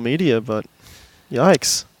social media, but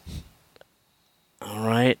yikes. All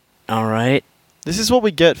right. All right. This is what we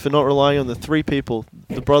get for not relying on the three people,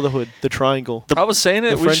 the brotherhood, the triangle. I was saying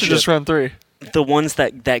it. The We should just friendship. run 3. The ones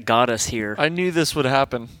that got us here. I knew this would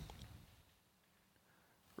happen.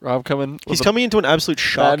 Rob coming. with He's a coming into an absolute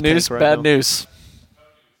shark bad news. tank right Bad now. news.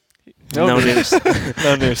 No news.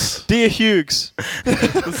 No news. Dear Hughes,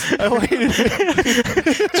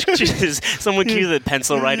 Jesus, someone cue the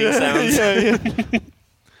pencil writing sounds. Yeah.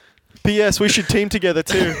 P.S. We should team together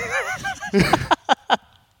too.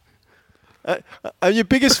 I'm your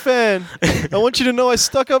biggest fan. I want you to know I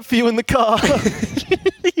stuck up for you in the car.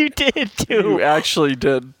 You did You too. actually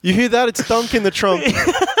did. You hear that? It's Dunk in the trunk.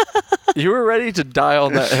 You were ready to die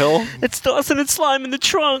on that hill. It's Dawson and Slime in the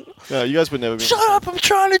trunk. No, you guys would never be. Shut up! I'm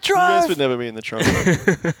trying to You guys drive. would never be in the trunk.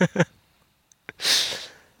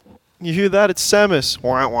 You hear that? It's Samus.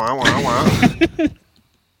 Wah, wah, wah, wah.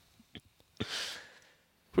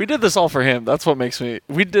 We did this all for him. That's what makes me.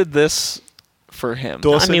 We did this for him.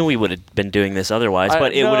 Dawson. I mean, we would have been doing this otherwise,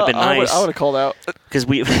 but it would have been nice. I would have called out. Because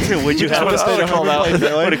we would you have I would've stayed would've called home and out. played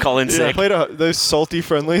Melee. would have called in Yeah, sick. played those salty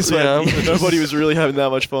friendlies Yeah. where nobody was really having that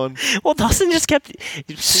much fun. Well, Dawson just kept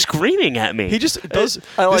screaming at me. He just does.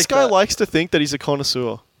 I like this guy that. likes to think that he's a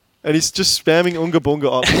connoisseur, and he's just spamming Unga Bunga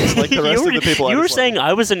options like the rest of the people. You at were his saying level.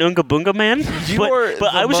 I was an Unga Bunga man, You were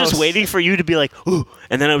but the I was just most- waiting for you to be like, ooh,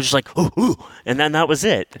 and then I was just like, ooh, ooh, and then that was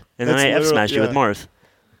it. And then That's I F smashed you with yeah. Marth.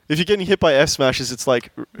 If you're getting hit by F smashes, it's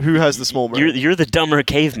like who has the small brain? You're the dumber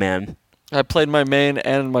caveman. I played my main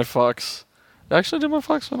and my fox. I actually did my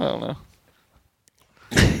fox one. I don't know.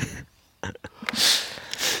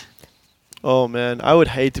 Oh man, I would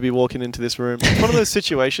hate to be walking into this room. It's one of those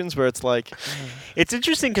situations where it's like, It's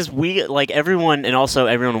interesting because we, like everyone, and also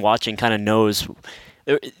everyone watching, kind of knows.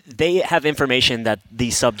 They have information that the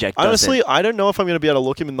subject doesn't. honestly, I don't know if I'm going to be able to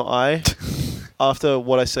look him in the eye after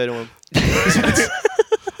what I say to him.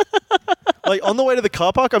 Like on the way to the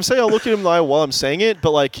car park, I'm saying I'll look at him in the eye while I'm saying it, but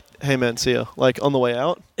like, hey man, see ya. Like on the way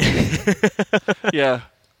out, Yeah.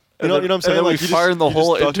 You know what I'm saying? And then Like, we you just- fire in the you just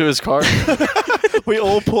hole duck- into his car. we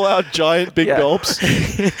all pull out giant big Yeah. gulps.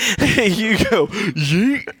 You go,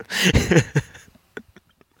 yeet.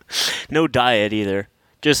 No diet either.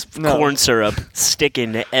 Just No. corn syrup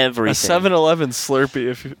sticking to everything. A 7-Eleven Slurpee.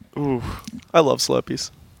 If you, ooh. I love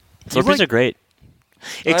Slurpees. Slurpees like- are great.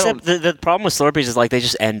 Except the problem with Slurpees is like they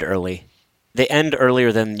just end early. They end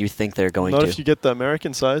earlier than you think they're going Not to. if you get the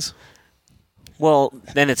American size. Well,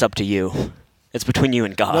 then it's up to you. It's between you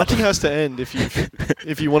and God. Nothing has to end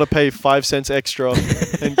if you want to pay 5 cents extra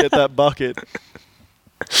and get that bucket.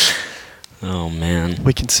 Oh man.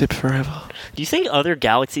 We can sip forever. Do you think other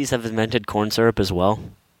galaxies have invented corn syrup as well?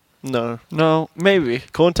 No. No, maybe.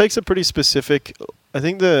 Corn takes a pretty specific... I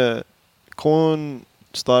think the corn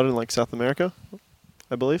started in like South America,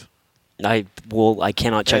 I believe. I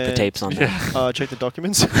cannot check the And- tapes on that. Check the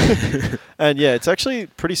documents. And yeah, it's actually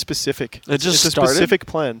pretty specific. It just it's a started? specific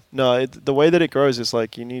plan. No, the way that it grows is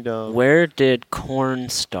like you need... Where did corn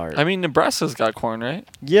start? I mean, Nebraska's got corn, right?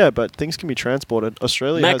 Yeah, but things can be transported.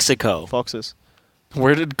 Australia Mexico. has foxes.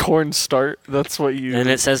 Where did corn start? That's what you. And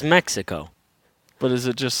it says Mexico. But is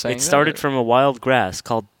it just saying It started that, or- from a wild grass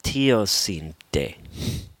called teosinte.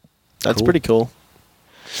 That's Cool. pretty cool.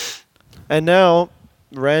 And now,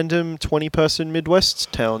 random 20-person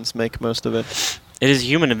Midwest towns make most of it. It is a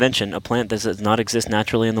human invention, a plant that does not exist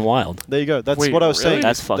naturally in the wild. There you go. That's Wait, what I was really? saying.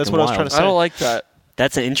 That's fucking what I was wild. trying to I say. don't like that.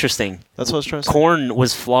 That's an interesting. That's what I was trying to say. Corn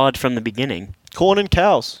was flawed from the beginning. Corn and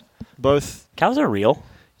cows. Both. Cows are real.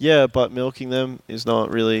 Yeah, but milking them is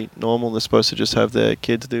not really normal. They're supposed to just have their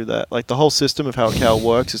kids do that. Like the whole system of how a cow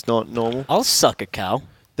works is not normal. I'll suck a cow.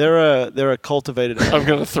 They're a cultivated animal. I'm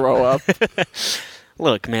gonna throw up.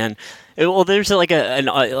 Look, man. There's like an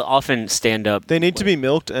often stand-up. They need to be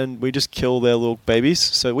milked, and we just kill their little babies,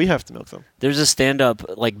 so we have to milk them. There's a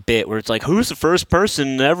stand-up like bit where it's like, who's the first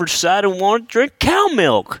person that ever decided to want to drink cow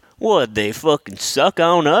milk? What, they fucking suck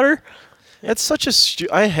on udder? It's such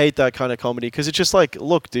a I hate that kind of comedy because it's just like,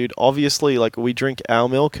 look, dude, obviously, like we drink our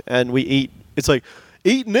milk and we eat. It's like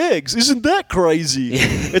eating eggs. Isn't that crazy?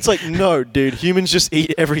 It's like, no, dude. Humans just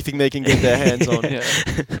eat everything they can get their hands on. Yeah.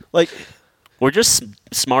 Like, We're just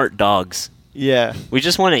smart dogs. yeah. We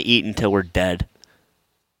just want to eat until we're dead.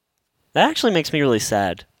 That actually makes me really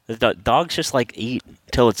sad. The dogs just like eat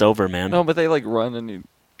till it's over, man. No, but they like run and you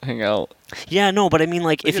hang out. Yeah, no, but I mean,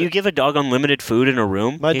 like, if you give a dog unlimited food in a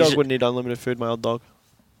room, My he's dog ju- wouldn't eat unlimited food. My old dog.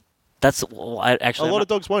 That's well, I, actually. A lot of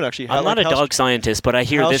dogs won't actually. I'm not a house- dog scientist, but I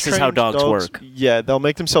hear this is how house-trained dogs work. Yeah, they'll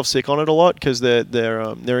make themselves sick on it a lot because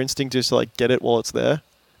their instinct is to like get it while it's there,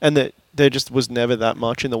 and that there just was never that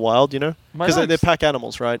much in the wild, you know, My because they're dog's- pack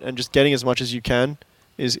animals, right? And just getting as much as you can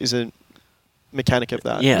is a mechanic of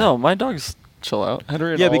that. Yeah. No, my dogs chill out.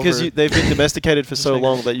 Henry and Yeah, because Oliver- they've been domesticated for so Just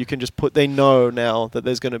long that you can just put. They know now that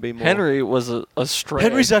there's going to be more. Henry was a stray.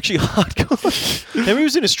 Henry's actually hardcore. Henry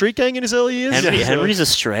was in a street gang in his early years. Henry's a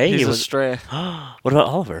stray. He's He a was. stray. What about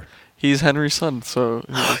Oliver? He's Henry's son, so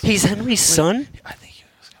he was- He's Henry's son. I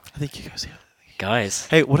think he goes. Yeah. Guys,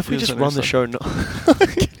 Hey, what if we He was just Henry's run the show? No.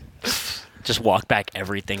 just walk back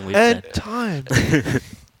everything we've and said. time.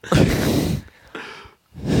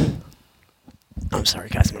 I'm sorry,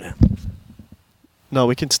 guys. I'm gonna. No,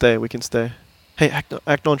 we can stay. We can stay. Hey,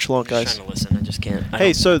 act nonchalant, I'm guys. trying to listen. I just can't.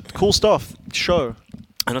 Hey, so cool stuff. Show.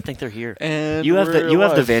 I don't think they're here. and You have we're the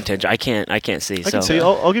live. vantage. I can't see. I so can see.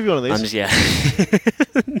 I'll give you one of these. I'm just yeah.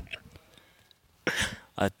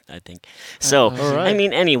 I think so. All right. I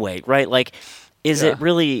mean, anyway, right? Like, is Yeah. it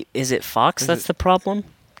really? Is it Fox Is that's it- the problem?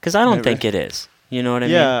 Because I don't Maybe. think it is. You know what I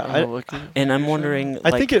Yeah, mean? I- Look at- And I'm wondering. I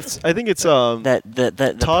like, think it's that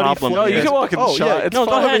the Tardy problem. No, you Yes. can walk in the Oh, shot. yeah. It's No,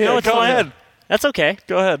 go fine ahead. over No, here. it's Go fine. ahead. That's okay.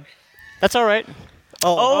 Go ahead. That's all right.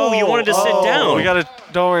 Oh, you wanted to sit down. We gotta.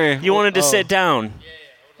 Don't worry. You wanted to sit down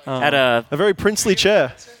at a. a very princely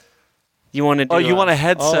chair. You wanted to. Oh, you want a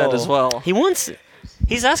headset Oh. as well? He wants.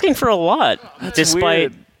 He's asking for a lot,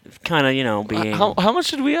 despite weird. kind of being. How much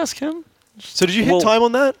did we ask him? So did you hit Well- time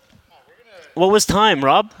on that? What was time,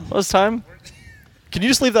 Rob? What was time? Can you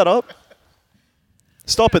just leave that up?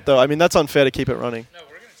 Stop it though. I mean, that's unfair to keep it running.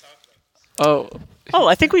 Oh, Oh,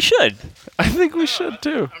 I think we should. I think we should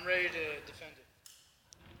too. I'm ready to defend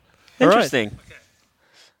it. All right. Interesting.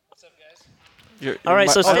 What's up, guys? All right,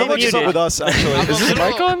 so Oh, stay how much is up muted. with us actually? I'm Is a this little-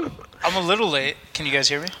 mic on? I'm a little late. Can you guys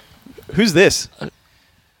hear me? Who's this?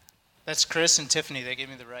 That's Chris and Tiffany. They gave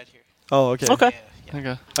me the ride here. Oh, okay. Okay. Yeah.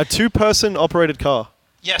 Okay. A two-person operated car.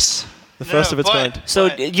 Yes. The first of its but- kind. So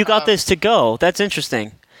but, you got this to go. That's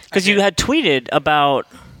interesting. Because you did. had tweeted about.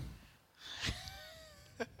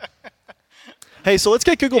 Hey, so let's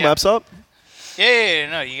get Google Yeah. Maps up. Yeah.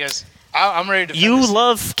 No, you guys. I'm ready to. defend You this.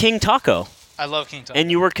 love King Taco, I love King Taco.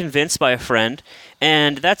 and you were convinced by a friend,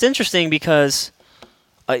 and that's interesting because.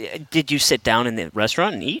 Did you sit down in the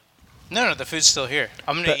restaurant and eat? No, the food's still here.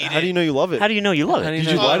 I'm gonna But eat it. how do you know you love it? How do you know you love How do it? you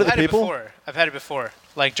Did you know- lie to I've the had people? It before. I've had it before,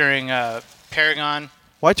 like during Paragon.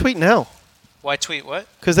 Why tweet now? Why tweet what?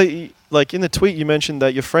 Because they like in the tweet you mentioned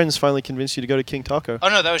that your friends finally convinced you to go to King Taco. Oh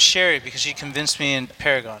no, that was Sherry because she convinced me in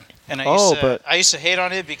Paragon, and Oh, but- I used to hate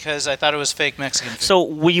on it because I thought it was fake Mexican food. So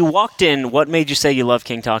when you walked in, what made you say you love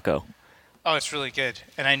King Taco? Oh, it's really good.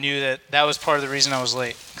 And I knew that was part of the reason I was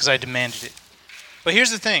late, because I demanded it. But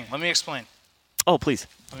here's the thing. Let me explain. Oh, please.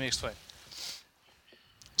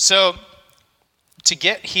 So, to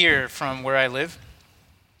get here from where I live,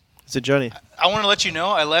 It's a journey. I want to let you know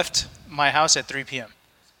I left my house at 3 p.m.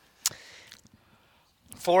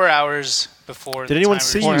 4 hours before Did the anyone timer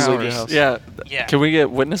see was- you leave your house? Yeah. Yeah. Can we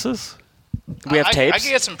get witnesses? Do we have I tapes?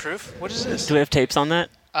 can get some proof. What is this? Do we have tapes on that?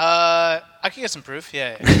 I can get some proof.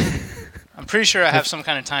 Yeah. I'm pretty sure I have some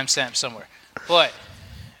kind of timestamp somewhere. But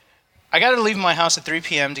I got to leave my house at 3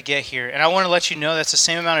 p.m. to get here, and I want to let you know that's the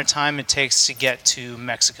same amount of time it takes to get to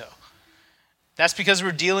Mexico. That's because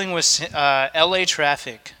we're dealing with LA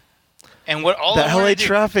traffic, and what all The I wanna LA do-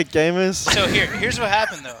 traffic gamers. So here's what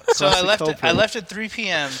happened though. So I Classic left culprit. at 3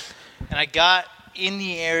 p.m. and I got in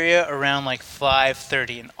the area around like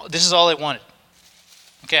 5:30, and this is all I wanted.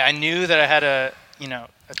 Okay, I knew that I had a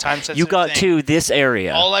time sensitive. You got thing. to this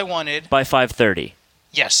area All I wanted, by 5:30.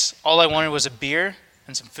 yes, all I wanted was a beer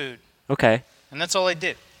and some food, Okay. and that's all I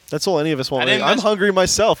did. That's all any of us want. I didn't I'm mess- hungry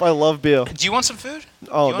myself. I love beer. Do you want some food?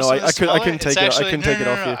 Oh You want no, some of this I Tamale? couldn't take It's it. I actually- couldn't no, take it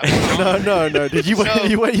no, off no, you. No. Did you? So-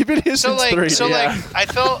 You've been here So since like, 3. I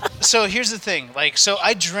felt. So here's the thing. Like, so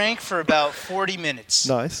I drank for about 40 minutes,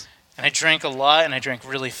 Nice. and I drank a lot, and I drank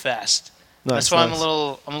really fast. Nice. That's why nice.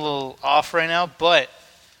 I'm a little off right now. But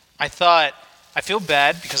I thought I feel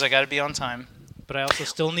bad because I got to be on time, but I also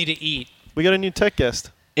still need to eat. We got a new tech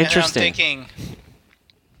guest. Interesting. And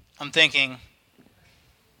I'm thinking,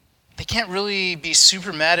 they can't really be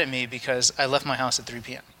super mad at me because I left my house at 3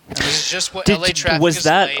 p.m. And this is just what LA traffic was is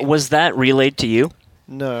that like. was that relayed to you?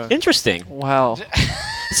 No. Interesting. Wow.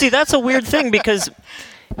 See, that's a weird thing because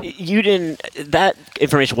you didn't. That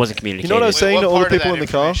information wasn't communicated. You know what I was saying What to all the part of people that in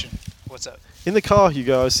the car? information? What's up? In the car,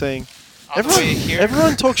 Hugo, I was saying. On the way here?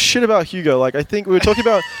 Everyone talks shit about Hugo. Like I think we were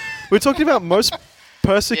talking about most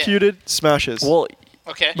persecuted smashers. Well,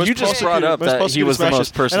 Okay. Most you just prosecuted- brought up most that he prosecuted was the smashers.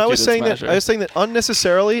 most persecuted And I was saying smasher. that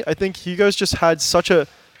unnecessarily. I think Hugo's just had such a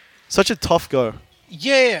tough go.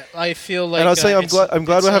 Yeah, I feel like. And I was saying I'm it's- glad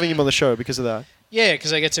it's, we're having him on the show because of that. Yeah,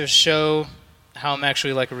 because I get to show how I'm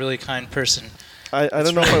actually like a really kind person. I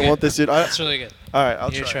don't know if really I want this, dude. It's really good. All right,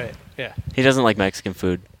 I'll You try. try it. Yeah. He doesn't like Mexican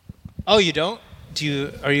food. Oh, you don't?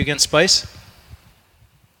 Are you against spice?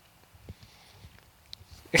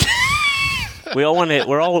 We all want it.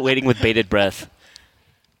 We're all waiting with bated breath.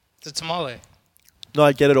 It's a tamale. No,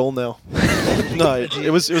 I get it all now. No, it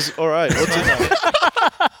was all right. What's it?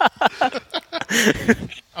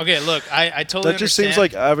 Okay, look, I totally That just understand. seems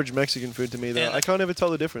like average Mexican food to me, though. And- I can't ever tell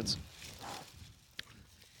the difference.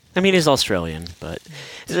 I mean, he's Australian, but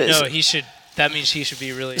No, he should. That means he should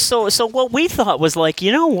be really. So what we thought was like,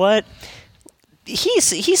 you know what? He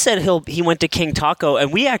said he went to King Taco,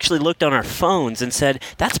 and we actually looked on our phones and said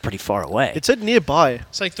that's pretty far away. It said nearby.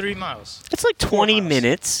 It's like 3 miles. It's like 20 miles.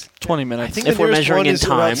 minutes. 20 I minutes. think If the we're nearest measuring one in is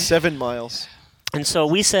time. about 7 miles. And so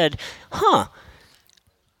we said,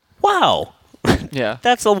 wow, Yeah.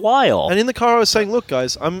 That's a while. And in the car, I was saying, look,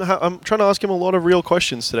 guys, I'm trying to ask him a lot of real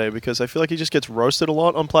questions today because I feel like he just gets roasted a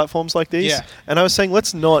lot on platforms like these. Yeah. And I was saying,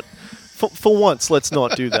 let's not, for once, let's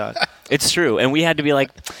not do that. It's true, and we had to be like.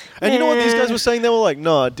 And you know what these guys "Eh." were saying? They were like,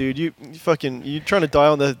 nah, dude, you trying to die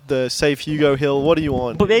on the safe Hugo Hill. What do you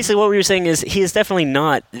want? But basically, what we were saying is he is definitely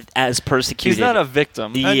not as persecuted. He's not a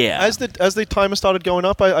victim. And Yeah. As the timer started going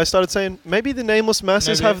up, I started saying, maybe the nameless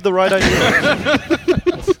masses Maybe. have the right idea.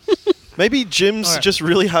 Maybe gyms Alright. just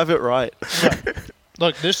really have it right.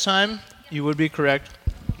 Look, this time you would be correct.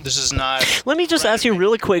 This is not. Let me just ask you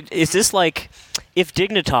really quick: is this like if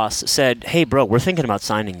Dignitas said, "Hey, bro, we're thinking about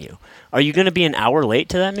signing you"? Are you going to be an hour late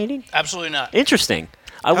to that meeting? Absolutely not. Interesting.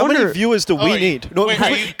 I How wonder. many viewers do we Oh, need? No, Wait,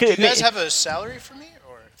 we- do you guys have a salary for me?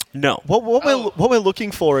 Or No. what Oh. we're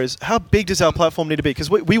looking for is how big does our platform need to be? Because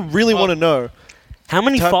we really Well, want to know. How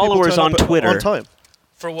many to have people followers turn on up Twitter on time?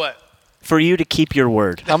 for what? for you to keep your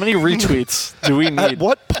word? How many retweets do we At need?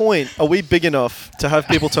 what point are we big enough to have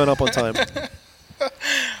people turn up on time?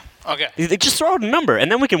 Okay. They just throw out a number,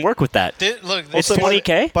 and then we can work with that. Look, It's this,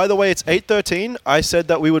 20K? By the way, it's 8:13. I said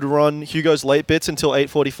that we would run Hugo's late bits until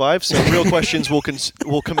 8:45. So real questions will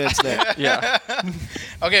commence now. Yeah.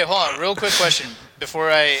 okay, hold on. Real quick question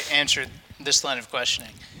before I answer this line of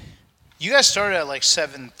questioning. You guys started at like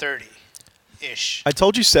 7:30 ish. I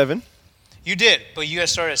told you 7. You did, but you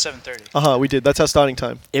guys started at 7:30. We did. That's our starting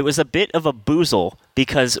time. It was a bit of a boozle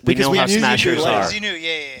because we Because know we how knew you'd be smashers late. are. Because you knew,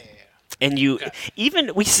 yeah. And you Okay.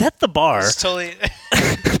 even we set the bar. It's totally.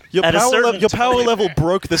 Your At a power, certain- your power totally level fair.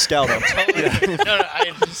 broke the scouter. no,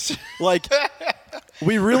 Like,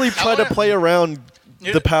 we really try to wanna- play around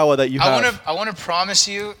the power that you have. I want to promise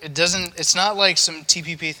you, it doesn't. It's not like some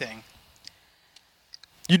TPP thing.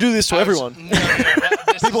 You do this to everyone.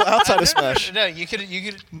 People outside of Smash. No, you could.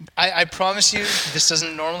 I promise you, this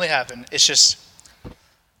doesn't normally happen. It's just.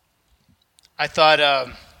 I thought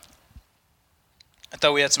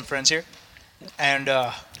we had some friends here, and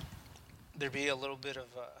there'd be a little bit of.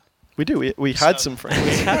 We do. We had So- some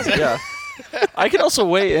friends. Yeah. I can also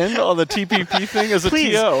weigh in on the TPP thing as a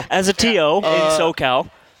Please, TO. as a TO in SoCal.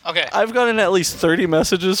 Okay, I've gotten at least 30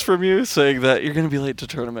 messages from you saying that you're going to be late to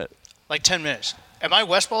tournament. like 10 minutes. Am I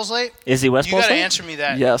West Balls late? Is he West You Ball got to State? answer me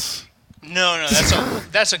that. Yes. No,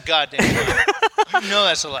 that's a goddamn lie. You know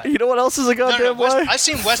that's a lie. You know what else is a goddamn West- lie? I've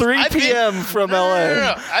seen West. 3 I've been- p.m. from No, LA.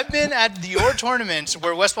 No. I've been at your tournaments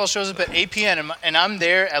where West Ball shows up at 8 p.m. and I'm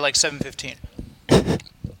there at like 7:15.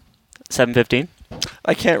 7:15.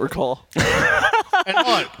 I can't recall. And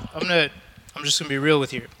hold on, I'm just gonna be real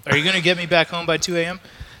with you. Are you gonna get me back home by 2 a.m.?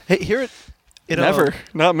 Hey, here it. Never.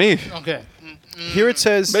 Not me. Okay. Here it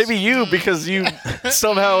says. Maybe you, because you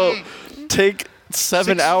somehow take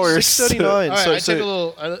 7 hours. 6:39. All right, So- I so take a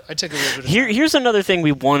little. I take a little bit. Of Here's another thing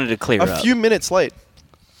we wanted to clear a up. few minutes late.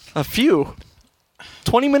 A few.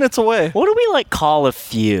 20 minutes away. What do we like call a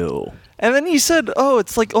few? And then you said, oh,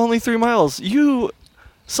 it's like only 3 miles. You,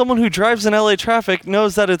 someone who drives in LA traffic,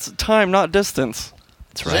 knows that it's time, not distance.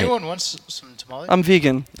 That's Does right. anyone want some tamale? I'm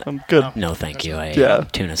vegan. I'm good. No. No, thank you. I ate Yeah. a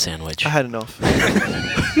tuna sandwich. I had enough.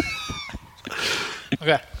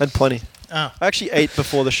 Okay. I had plenty. Oh. I actually ate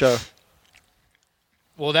before the show.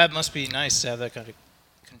 Well, that must be nice to have that kind of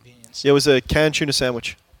convenience. Yeah, it was a canned tuna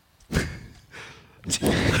sandwich.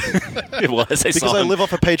 It was. Because I live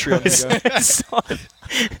off a Patreon.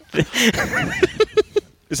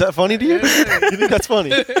 Is that funny to you? You think that's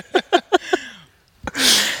funny?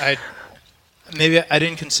 Maybe I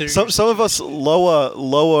didn't consider. Some of us lower.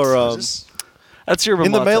 That's your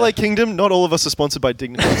In the mamata. Melee Kingdom, not all of us are sponsored by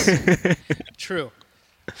Dignitas. True.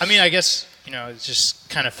 I mean, I guess it just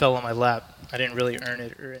kind of fell on my lap. I didn't really earn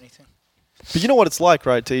it or anything. But you know what it's like,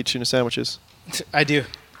 right, to eat tuna sandwiches? I do.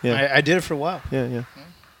 Yeah. I did it for a while. Yeah, yeah.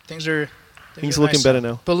 Things are Looking nice. better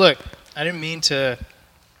now. But look, I didn't mean to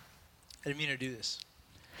do this.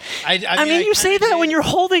 I mean, you say that when you're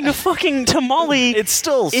holding a fucking tamale It's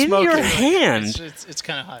still in smoking. your hand. It's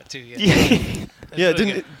kind of hot too. Yeah. That's Yeah, really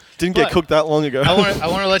it good. didn't get But cooked that long ago. I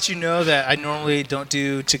want to let you know that I normally don't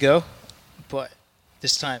do to go, but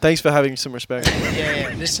this time, Thanks for having some respect.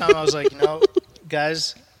 yeah. This time I was like,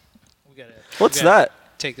 guys, we gotta. What's we gotta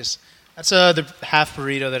that? Take this. That's the half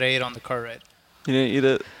burrito that I ate on the car ride. You didn't eat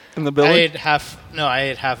it in the I building? ate half. No, I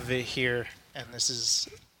ate half of it here, and this is.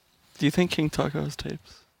 Do you think King Taco has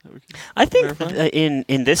tapes? That we could I think verify?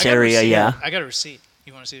 in this I got a area, receipt. yeah. I got a receipt.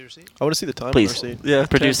 You want to see the receipt? I want to see the time Please. on the receipt. Yeah,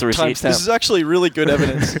 Produce the receipt. timestamp. This is actually really good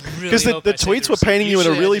evidence. Really Because hope the I saved tweets were receipt. painting you in a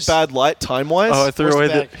Usually I really just- bad light time-wise. Oh, I threw Where's away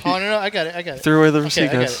the the. bag? Oh no, I got it. Threw away the Okay, receipt,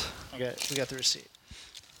 I got guys. it. We got the receipt.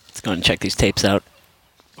 Let's go and check these tapes out.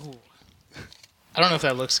 Ooh. I don't know if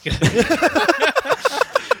that looks good.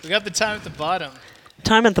 We got the time at the bottom.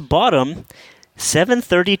 Time at the bottom,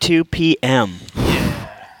 7:32 p.m.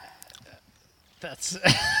 That's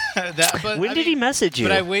that. But When did he message you?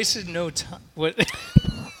 But I wasted no time. What?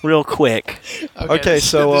 Real quick. Okay,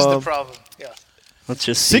 so, this is the problem. Yeah. Let's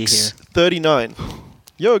just see here. 6:39.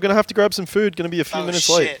 Yo, gonna have to grab some food. Gonna be a few Oh, minutes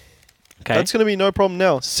shit. late. Okay. That's gonna be no problem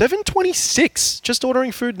now. 7:26. Just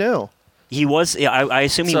ordering food now. He was. Yeah, I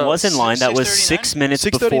assume he So, was in line. That was 6:39? 6 minutes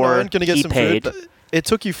 6:39. before Gonna get he some paid. food. It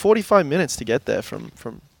took you 45 minutes to get there from.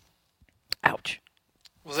 Ouch.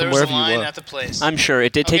 Well, there was a wherever you line were. at the place. I'm sure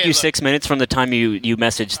it did take Okay, you look. 6 minutes from the time you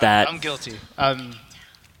messaged that. I'm guilty. I'm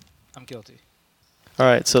guilty. All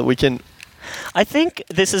right, so we can. I think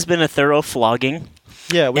this has been a thorough flogging.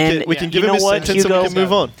 Yeah, we And can you give him know his what, sentence and we Hugo? can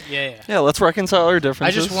move on. Yeah. Yeah, let's reconcile our I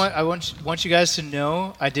differences. just want you guys to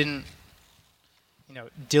know I didn't,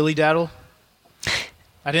 dilly daddle.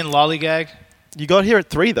 I didn't lollygag, You got here at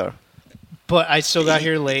 3 though. but I still got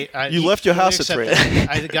here late. You left your house at 3.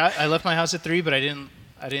 I left my house at 3, but I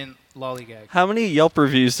didn't lollygag. How many Yelp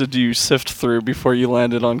reviews did you sift through before you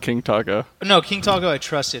landed on King Taco? No, King Taco I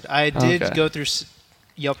trusted. I did Okay. go through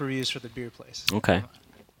Yelp reviews for the beer place. Okay.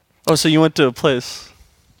 Oh, so you went to a place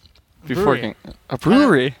before Brewery. a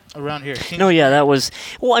brewery? Around here. No, yeah, that was.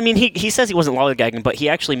 Well, I mean, he says he wasn't lollygagging, but he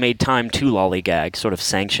actually made time to lollygag, sort of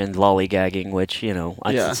sanctioned lollygagging, which Yeah.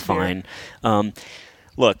 it's fine.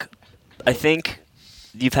 Look, I think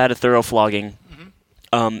you've had a thorough flogging,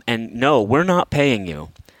 and no, we're not paying you,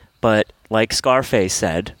 but like Scarface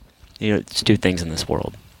said, it's two things in this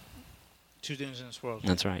world. Two things in this world.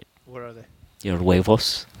 That's right. What are they? Your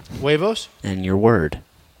huevos Huevos? and your word.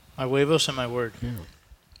 My huevos and my word.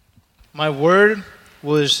 My word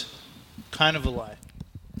was kind of a lie.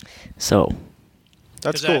 So,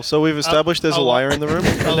 That's Is cool. that- So we've established there's a liar in the room,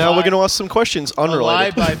 and now we're lie- going to ask some questions A lie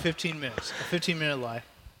unrelated. by 15 minutes. A 15-minute lie.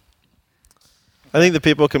 I think the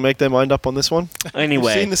people can make their mind up on this one.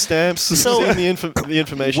 anyway. You've seen the stamps, So- you've seen the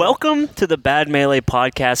information. Welcome to the Bad Melee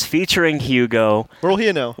podcast featuring Hugo. We're all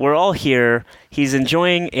here now. We're all here. He's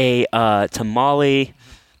enjoying a tamale,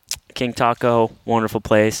 King Taco, wonderful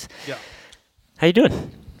place. Yeah. How you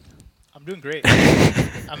doing? I'm doing great.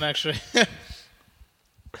 I'm actually...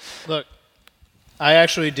 Look, I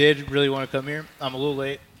actually did really want to come here. I'm a little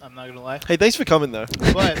late. I'm not going to lie. Hey, thanks for coming though.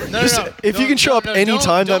 But no, Just- if you can show up any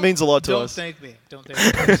time, that don't- means a lot to don't us. Thank me. Don't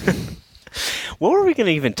thank me. What were we going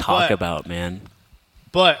to even talk But- about, man?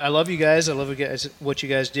 But I love you guys. I love what you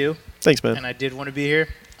guys do. Thanks, man. And I did want to be here.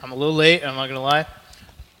 I'm a little late. I'm not going to lie.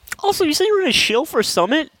 Also, you said you were going to shill for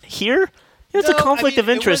Summit here? It's a No, I conflict mean, of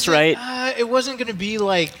interest, right? It wasn't going to be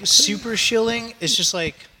like super shilling. It's just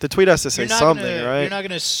like The tweet has to say you're not something, gonna, right? You're not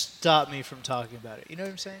going to stop me from talking about it. You know what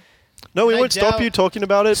I'm saying? No, we I won't stop doubt- you talking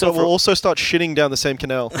about it, So but we'll for- also start shitting down the same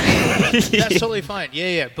canal. That's totally fine.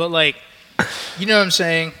 Yeah. But like, you know what I'm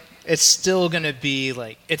saying? It's still going to be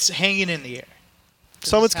like it's hanging in the air.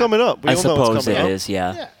 Summit's coming up. We I all know suppose it's it coming up. is,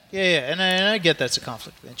 yeah. Yeah. And I get that's a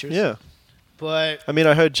conflict of interest. Yeah. But I mean,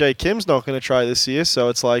 I heard Jay Kim's not going to try this year, so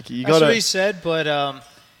it's like you that's got what he to. said. But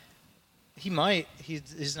he might.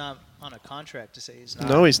 He's not on a contract to say he's not.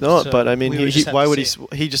 No, he's not. So But I mean, we would he just have why to would he? see.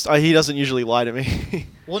 He just he doesn't usually lie to me.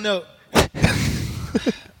 Well, no.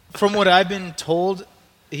 From what I've been told,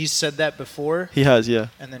 he said that before, He has, yeah.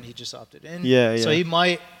 and then he just opted in. Yeah, So yeah. he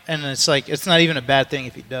might, and it's like it's not even a bad thing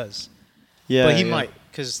if he does. Yeah. But he yeah. might,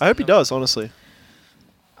 because I hope he does, honestly.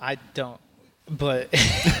 I don't. But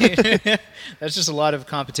that's just a lot of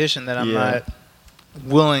competition that I'm Yeah. not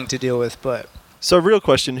willing to deal with. But So, real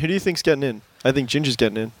question: who do you think's getting in? I think Ginger's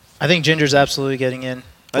getting in. I think Ginger's absolutely getting in.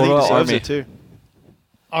 I What think he about deserves Army? it too.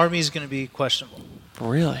 Army's going to be questionable.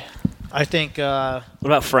 Really? I think. What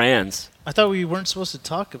about Franz? I thought we weren't supposed to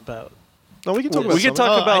talk about. No, we can talk about. We could Summit. talk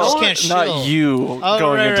Oh, I about just can't not chill. you Oh,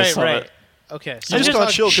 going right, into right, Summit. right. Okay. So I just we'll can't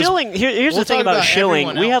talk- chill 'cause- Shilling. Here's We'll the thing talk about about shilling.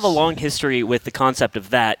 everyone We have a else. long history with the concept of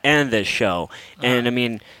that and this show. And I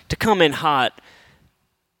mean, to come in hot,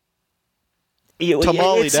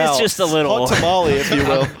 Tamalied it's out. just a little. Hot tamale, if you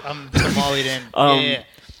will. I'm tamalied in. Yeah.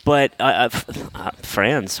 But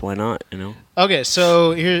Franz, why not? Okay,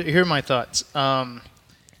 so here are my thoughts.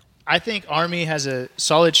 I think Army has a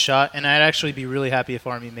solid shot, and I'd actually be really happy if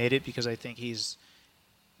Army made it because I think he's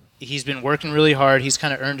been working really hard. He's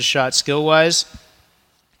kind of earned a shot skill wise,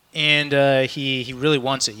 and he really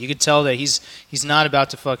wants it. You could tell that he's not about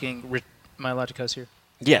to fucking. Am I allowed to cuss here?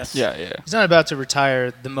 Yes. Yeah, yeah. He's not about to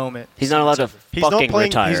retire the moment. He's not allowed to He's not fucking playing.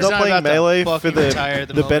 retire. He's He's not not playing about to melee for fucking the retire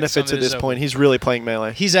the moment benefits Summit at this is point. over. He's really playing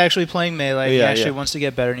melee. He's actually playing melee. He Yeah, actually yeah. wants to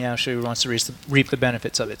get better, and he actually wants to reap the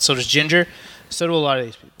benefits of it. So does Ginger. So do a lot of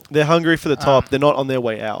these people. They're hungry for the top. They're not on their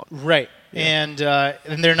way out. Right. And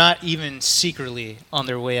they're not even secretly on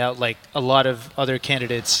their way out like a lot of other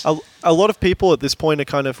candidates. A lot of people at this point are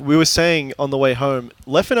kind of. We were saying on the way home.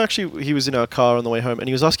 Leffen actually, he was in our car on the way home, and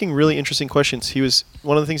he was asking really interesting questions. He was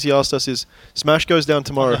one of the things he asked us is, Smash goes down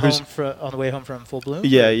tomorrow. On the way home from Full Bloom?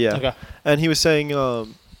 Yeah, yeah. Okay. And he was saying,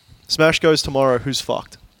 Smash goes tomorrow. Who's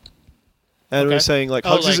fucked? And we were saying, like,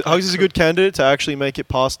 Hugs is a good candidate to actually make it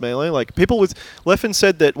past Melee. Like, Leffen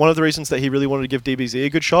said that one of the reasons that he really wanted to give DBZ a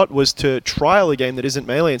good shot was to trial a game that isn't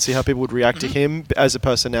Melee and see how people would react to him as a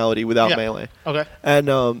personality without Melee. Okay.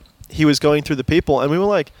 And he was going through the people, and we were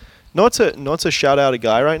like, not to shout out a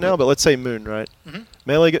guy right now, but let's say Moon, right? Mm-hmm.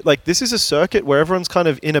 Melee, like, this is a circuit where everyone's kind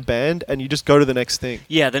of in a band, and you just go to the next thing.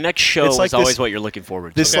 Yeah, the next show It's like is always this- what you're looking forward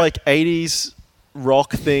to. This, like, 80s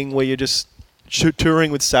rock thing where you're just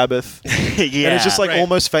touring with Sabbath. yeah. And it's just like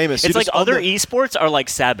almost famous. It's You're like just on other the- esports are like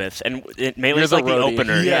Sabbath, and Melee's the like the roadie.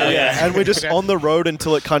 opener. Yeah. And we're just on the road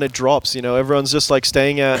until it kind of drops. You know, everyone's just like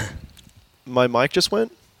staying at. My mic just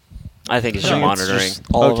went. I think it's No, your it's monitoring. Just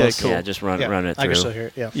all of Okay, us. cool. Yeah, just run it I through. can still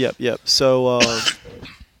hear it. Yeah. Yep. So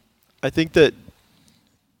I think that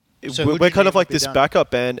So who do we're you kind think of like would be this done? backup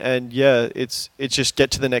band, and it's just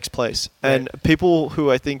get to the next place. And people who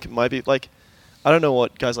I think might be like, I don't know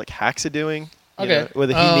what guys like Hacks are doing. you Okay. know,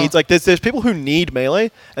 whether he needs like there's people who need Melee,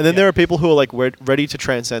 and then there are people who are like ready to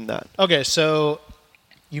transcend that. Okay, so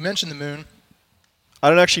you mentioned the Moon. I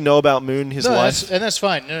don't actually know about Moon, his life. That's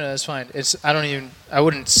fine. No, that's fine. I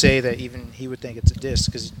wouldn't say that even he would think it's a diss,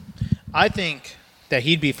 because I think that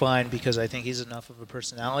he'd be fine, because I think he's enough of a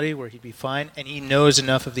personality where he'd be fine, and he knows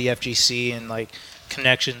enough of the FGC and like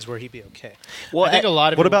connections where he'd be okay. Well, I think a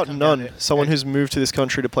lot of What it will about come down None? to- Someone who's moved to this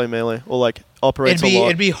country to play Melee, or like operates it'd a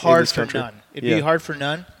lot. be in hard this for country. None. It'd be hard for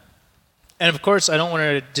None. And of course, I don't want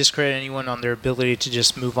to discredit anyone on their ability to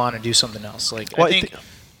just move on and do something else. Like Well,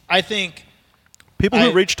 I think People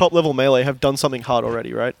who reach top level Melee have done something hard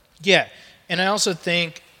already, right? yeah, and I also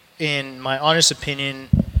think, in my honest opinion,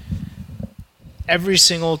 every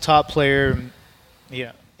single top player,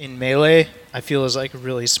 in Melee, I feel is like a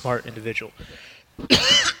really smart individual.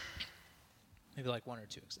 Maybe like one or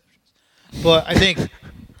two exceptions, but I think.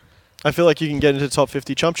 I feel like you can get into top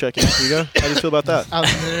 50 chump checking. Here you go. How do you feel about that? No,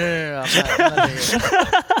 I'm not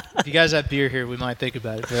thinking. If you guys have beer here, we might think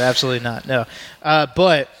about it, but absolutely not. No,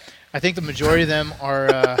 but I think the majority of them are.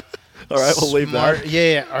 All right, we'll leave that. smart-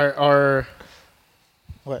 Yeah, are.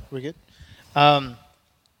 What? We're good.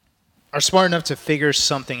 Are smart enough to figure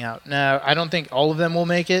something out. Now, I don't think all of them will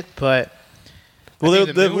make it, but. Well, I they're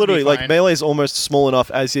think the Moon would literally be like fine. Melee's almost small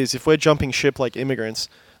enough as is. If we're jumping ship like immigrants,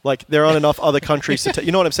 like there aren't enough other countries to.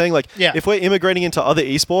 You know what I'm saying? Like, Yeah. if we're immigrating into other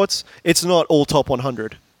esports, it's not all top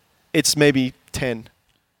 100. It's maybe 10.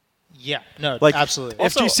 Yeah, no, Like absolutely.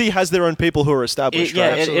 FGC has their own people who are established. Yeah,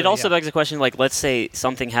 right? it Absolutely, also yeah. begs the question, like, let's say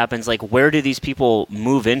something happens, like, where do these people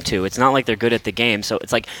move into? It's not like they're good at the game, so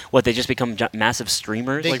it's like, what, they just become massive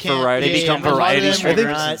streamers? They like, can't- variety. They become a lot of variety them will streamers.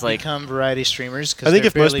 not It's like, become variety streamers I because think they're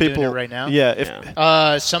if most barely people doing it right now. yeah, if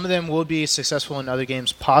Yeah. Some of them will be successful in other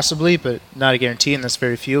games, possibly, but not a guarantee, and that's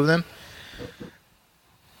very few of them.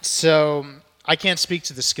 So I can't speak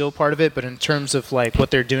to the skill part of it, but in terms of like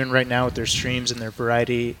what they're doing right now with their streams and their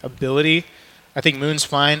variety ability, I think Moon's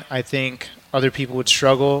fine. I think other people would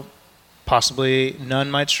struggle. Possibly None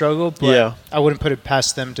might struggle, but Yeah. I wouldn't put it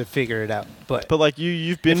past them to figure it out. But But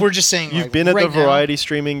you've been if we're just saying you've like, been at right the now- variety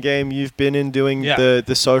streaming game, you've been in doing Yeah.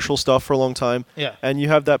 the social stuff for a long time. Yeah. And you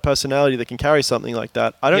have that personality that can carry something like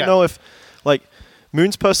that. I don't Yeah. know if like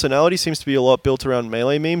Moon's personality seems to be a lot built around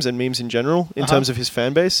Melee memes and memes in general in terms of his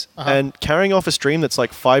fan base. And carrying off a stream that's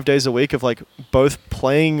like 5 days a week of like both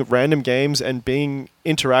playing random games and being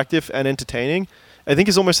interactive and entertaining, I think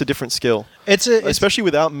is almost a different skill. it's Especially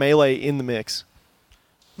without Melee in the mix.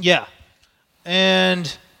 Yeah.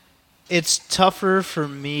 And it's tougher for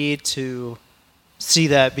me to see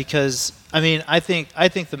that because I mean, I think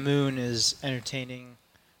the Moon is entertaining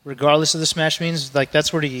regardless of the Smash memes. Like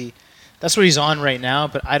that's what he's on right now,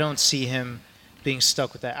 but I don't see him being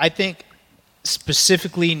stuck with that. I think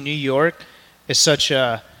specifically New York is such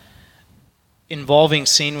a involving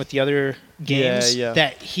scene with the other games Yeah.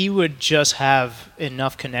 that he would just have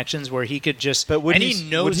enough connections where he could just But would and he, he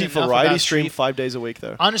knows would he enough variety about stream Street 5 days a week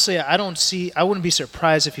though? Honestly, I wouldn't be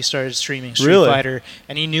surprised if he started streaming Street Really? Fighter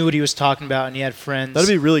and he knew what he was talking about and he had friends That'd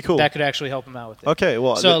be really cool. that could actually help him out with it. Okay,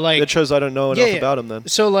 well, So, like- that shows I don't know enough about him then.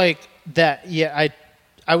 So like that, yeah,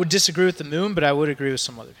 I would disagree with the Moon, but I would agree with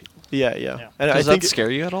some other people. Yeah. Yeah. And I Does think that scare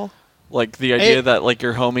you at all? Like the idea It- that like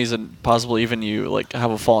your homies and possibly even you like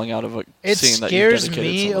have a falling out of a It scene that you've scares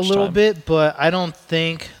dedicated me so a much little time. bit, but I don't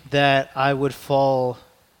think that I would fall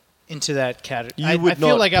into that category. You I would feel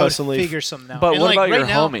not like I would personally figure something out. But And, what like, about your right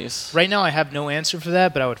now, homies? Right now, I have no answer for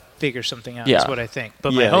that, but I would figure something out. Yeah. Is what I think.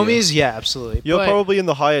 But Yeah, my homies, yeah, absolutely. You're But, probably in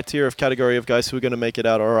the higher tier of category of guys who are going to make it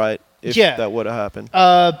out all right if Yeah. that were to happen.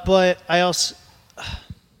 But I also,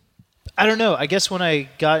 I don't know. I guess when I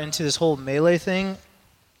got into this whole Melee thing,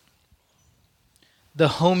 the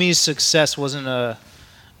homies' success wasn't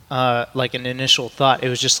like an initial thought. It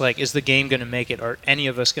was just like, is the game going to make it? Are any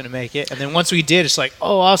of us going to make it? And then once we did, it's like,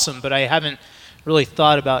 oh, awesome. But I haven't really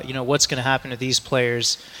thought about, what's going to happen to these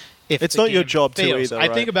players if It's the not your game job to fails. either, I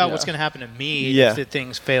right? think about Yeah. what's going to happen to me Yeah. if the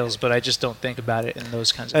thing fails, but I just don't think about it in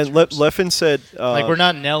those kinds of And terms. Leffen said, Like, we're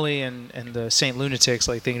not Nelly and the Saint Lunatics,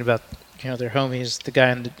 like, thinking about, their homies, the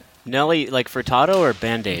guy in the... Nelly, like Furtado or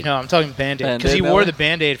Band-Aid? No, I'm talking Band-Aid. Because he Band-Aid wore Nelly? the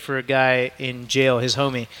Band-Aid for a guy in jail, his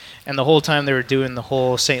homie. And the whole time they were doing the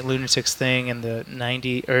whole Saint Lunatics thing and the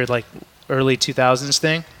early 2000s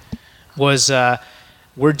thing was,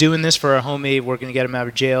 we're doing this for our homie, we're going to get him out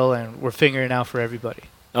of jail, and we're figuring it out for everybody.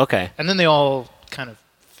 Okay. And then they all kind of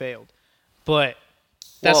failed. But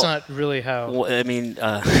that's Well- not really how... Well, I mean,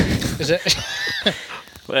 Is it?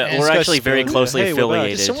 And we're this actually guy's very spoon. closely Hey, we're back.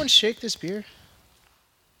 affiliated. Did someone shake this beer?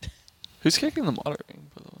 Who's kicking the moderating,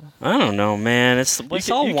 by the way? I don't know, man. It's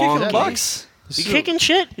all you wonky. kicking the box? You kicking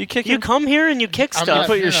shit? You kicking? You come here and you kick I'm stuff. not-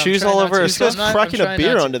 put your no, I'm shoes trying all not over to. a this guy's I'm not- I'm cracking a trying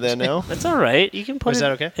beer not to. under there now. That's all right. You can put Was it.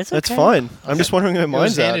 that okay? It's That's okay. fine. I'm just wondering where It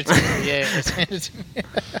was mine's at. handed to me. Yeah, it was handed to me.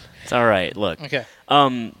 It's all right. Look. Okay.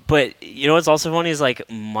 But you know what's also funny is like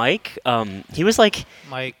Mike. He was like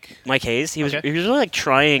Mike Hayes. He was Okay. he was really like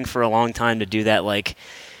trying for a long time to do that like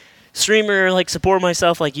streamer, like support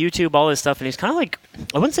myself, like YouTube, all this stuff, and he's kind of like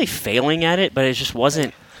I wouldn't say failing at it, but it just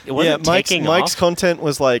wasn't. It Yeah, wasn't taking Mike's off. content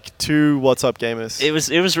was like two What's Up Gamers. It was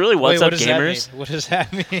really Wait, what's what up does gamers. That mean? What does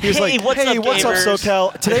that mean? He was Hey, like, what's hey, up, what's up, gamers?"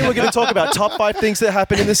 SoCal? Today we're going to talk about top 5 things that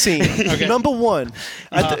happen in the scene. Okay. Number 1.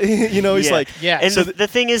 He's Yeah. like, Yeah. And so the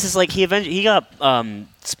thing is like he eventually he got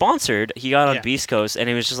sponsored. He got on Yeah. Beast Coast, and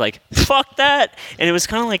he was just like, "Fuck that!" And it was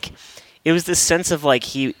kind of like, it was this sense of like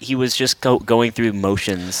he was just going through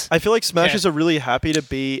motions. I feel like Smashers Yeah. are really happy to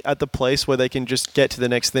be at the place where they can just get to the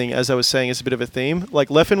next thing. As I was saying, it's a bit of a theme. Like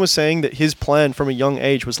Leffen was saying that his plan from a young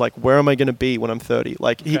age was like, where am I going to be when I'm 30?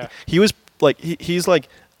 Like Okay. he was like he's like,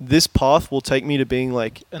 this path will take me to being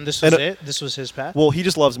like. And this was and, it? This was his path? Well, he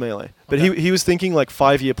just loves Melee, but Okay. he was thinking like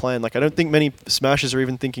 5-year plan. Like I don't think many Smashers are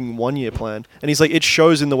even thinking 1-year plan. And he's like, it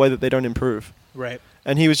shows in the way that they don't improve. Right.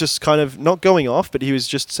 And he was just kind of not going off, but he was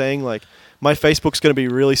just saying like, my Facebook's going to be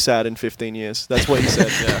really sad in 15 years. That's what he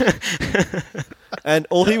said. And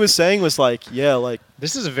all he was saying was like, yeah, like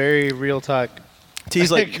This is a very real talk.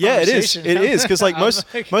 he's like, yeah, it is, Conversation. it is, because like I'm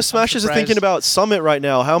most like- most I'm Smashers are thinking surprised. about Summit right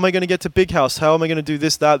now. How am I going to get to Big House? How am I going to do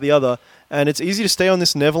this, that, the other? And it's easy to stay on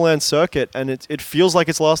this Neverland circuit, and it feels like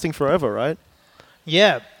it's lasting forever, right?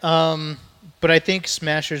 Yeah. But I think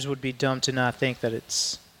Smashers would be dumb to not think that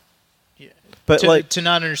it's... But like to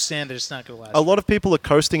not understand that it's not going to last. a lot of people are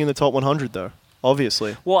coasting in the top 100, though.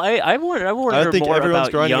 Obviously, Well, I wonder I don't think more everyone's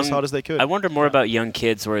about grinding young, as hard as they could. I wonder more about young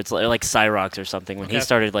kids where it's like Cyrox or something when he Okay.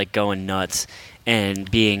 started like going nuts and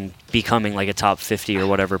becoming like a top 50 or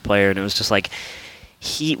whatever player, and it was just like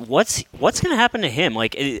what's going to happen to him?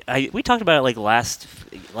 Like we talked about it like last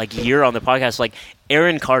year on the podcast. Like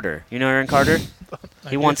Aaron Carter, you know Aaron Carter?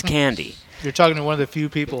 He wants candy. You're talking to one of the few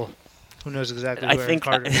people who knows exactly who I Aaron think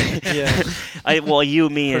Carter is. yeah. well, you,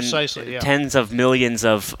 me, and Precisely, yeah. tens of millions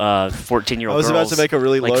of 14-year-old I was girls. about to make a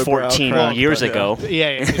really like lowbrow 14 crack, years but, ago. Yeah,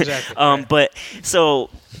 exactly. But so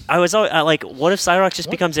I was like, what if Cyrox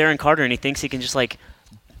just becomes Aaron Carter and he thinks he can just like,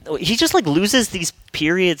 he just like loses these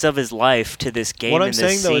periods of his life to this game. What I'm and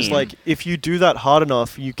saying this though is scene. like if you do that hard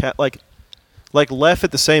enough, you can't like Lef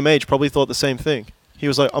at the same age probably thought the same thing. He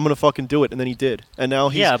was like, I'm gonna fucking do it, and then he did, and now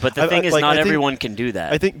he's yeah, but the thing is, not everyone can do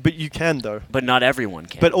that. I think, but you can though. but not everyone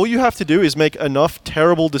can. But all you have to do is make enough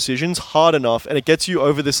terrible decisions hard enough, and it gets you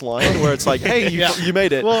over this line where it's like, hey, you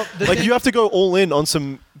made it. Well, the like thing- you have to go all in on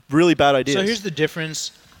some really bad ideas. So here's the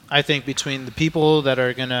difference, I think, between the people that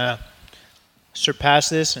are going to surpass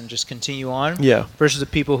this and just continue on yeah, versus the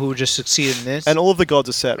people who just succeed in this. and all of the gods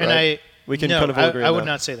are set, And right? We can no, kind of all agree I on would that.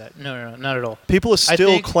 not say that. No, not at all. People are I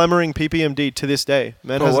still think- clamoring PPMD to this day.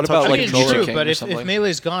 Man, But hasn't what about, touched I like, mean, a it's Troller controller. true, King but or if something?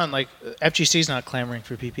 Melee's gone, like FGC's not clamoring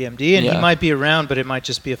for PPMD, and Yeah. he might be around, but it might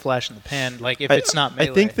just be a flash in the pan. Like if it's not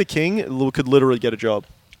Melee. I think the king could literally get a job.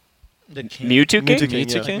 the king, Mewtwo King? Mewtwo King,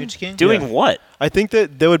 Mewtwo yeah. King? Mewtwo King? Doing Yeah. what? I think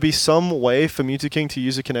that there would be some way for Mewtwo King to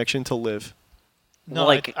use a connection to live. No,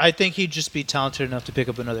 like I think he'd just be talented enough to pick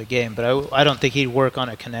up another game, but I don't think he'd work on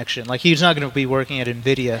a connection. Like he's not going to be working at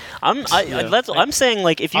Nvidia. I'm saying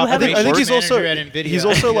like if you I have think- a I think work- he's also manager at Nvidia. he's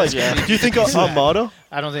also like. Yeah. Do you think Armada?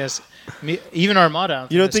 I don't think that's even Armada. I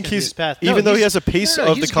don't You don't that's think gonna be he's his path. No, even though he he's- has a piece no, of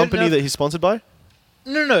the he's good company enough- that he's sponsored by?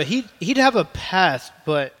 No. He'd have a path,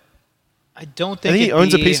 but I don't I think think he it'd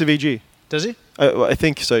owns a be- piece of EG. Does he? I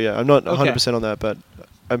think so. Yeah, I'm not Okay. 100% on that, but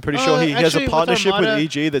I'm pretty sure he has Actually, a partnership with, Armada,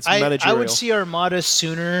 EG that's I managerial. would see Armada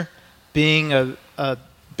sooner being a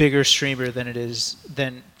bigger streamer than it is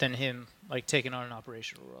than him like taking on an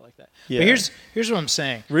operational role like that. Yeah. But here's what I'm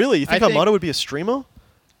saying. Really, you I think think- Armada would be a streamer?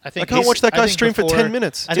 I think I can't he's- watch that I guy think stream for before- 10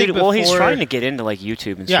 minutes. I think Dude, well, he's before- trying to get into like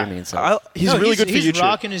YouTube and Yeah. streaming and stuff. He's No, really good for he's YouTube.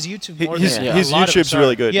 rocking his YouTube more His- than his a lot of YouTube's us are.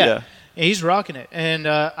 really good, yeah. He's rocking it, and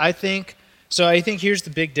I think so. I think here's the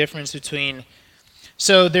big difference between.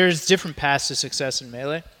 So there's different paths to success in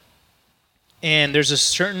Melee, and there's a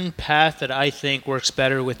certain path that I think works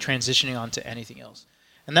better with transitioning onto anything else,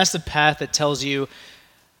 and that's the path that tells you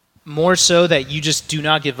more so that you just do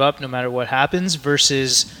not give up no matter what happens.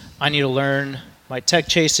 Versus I need to learn my tech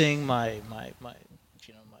chasing, my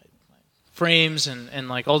frames and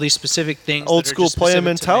like all these specific things. Old that are school just player specific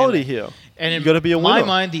to mentality Melee. here. And in You gotta be a my winner.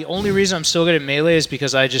 mind, the only reason I'm still good at Melee is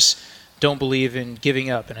because I just don't believe in giving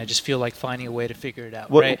up, and I just feel like finding a way to figure it out.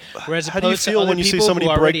 What- Right? Whereas how do you opposed to feel other when you see people somebody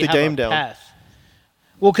who break already the have a game down? path.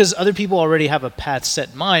 Well, because other people already have a path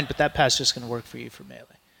set in mind, but that path's just going to work for you for Melee.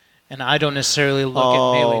 And I don't necessarily look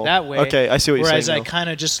at Melee that way. Okay, I see what you're Whereas saying I now. kind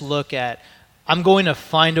of just look at, I'm going to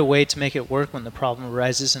find a way to make it work when the problem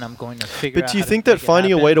arises, and I'm going to figure out But do you how think to that make it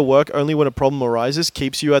finding a happen. way to work only when a problem arises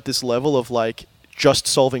keeps you at this level of like just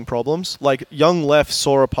solving problems? Like Young Left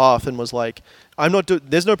saw a path and was like, "I'm not.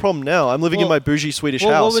 There's no problem now. I'm living in Well- my bougie Swedish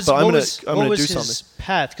Well, house, but I'm gonna do his something."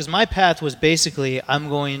 path? Because my path was basically I'm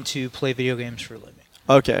going to play video games for a living.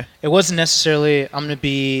 Okay. It wasn't necessarily I'm going to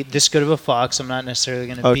be this good of a fox. I'm not necessarily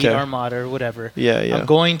going to be Okay. Armada or whatever. Yeah, yeah. I'm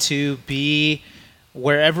going to be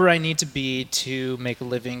wherever I need to be to make a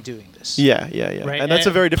living doing this. Yeah. Right? And that's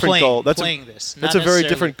a very different playing, goal. That's playing this. That's not a very necessarily-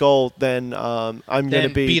 different goal than I'm going to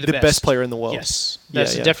than be the best player in the world. Yes,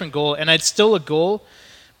 that's Yeah. a different goal, and it's still a goal.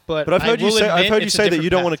 But But I've heard you say that you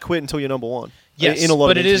don't want to. to quit until you're number one. Yes, in a lot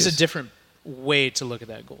but of it is a interviews. different way to look at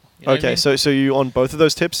that goal. You know what I Okay, mean? so you on both of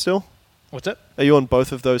those tips still? What's up? Are you on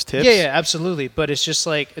both of those tips? Yeah, absolutely. But it's just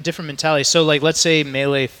like a different mentality. So, like, let's say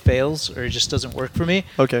Melee fails or it just doesn't work for me.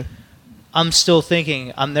 Okay. I'm still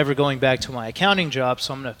thinking I'm never going back to my accounting job,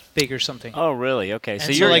 so I'm gonna figure something. Oh, really? Okay, And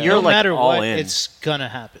so you're like, you're no like matter all what, in. it's gonna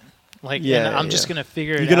happen. Like, Yeah, and I'm just yeah. gonna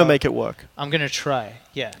figure it out. You're gonna make it work. I'm gonna try.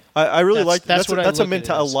 Yeah. I really That's- like that's what I that's a look at it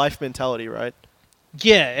a as. life mentality, right?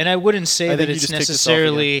 Yeah, and I wouldn't say I that think you it's just ticked this off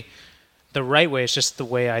necessarily the right way. It's just the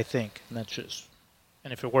way I think, and that's just.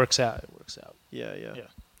 And if it works out, it works out. Yeah. Yeah.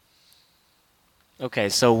 Okay,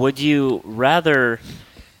 so would you rather?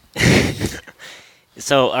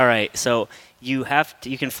 So all right, so you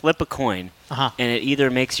can flip a coin, Uh-huh. and it either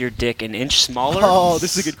makes your dick an inch smaller, Oh,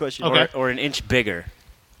 this is a good question. Okay. or an inch bigger.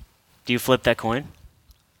 Do you flip that coin?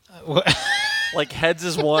 Like heads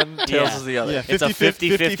is one, tails Yeah. is the other. Yeah. It's a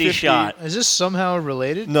 50-50 shot. Is this somehow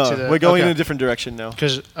related? No, to the, we're going in a different direction now.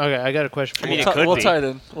 Because okay, I got a question for I mean, you. it could We'll be. tie it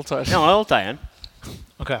in. We'll tie it in. No, I'll tie in.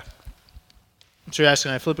 Okay. So you're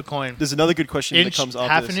asking, I flip a coin. There's another good question Inch, that comes after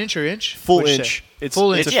half this. an inch or inch? Full What'd you inch. say? It's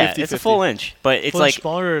Full it's inch. a Yeah, 50-50. it's a full inch, but it's Full like inch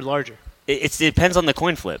smaller or larger? it depends on the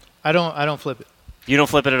coin flip. I don't flip it. You don't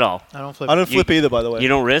flip it at all. I don't flip I it. don't flip either, by the way. You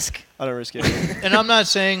don't risk. I don't risk it. And I'm not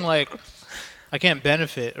saying like I can't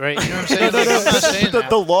benefit, right? You know what I'm saying? Like, I'm not saying the, that.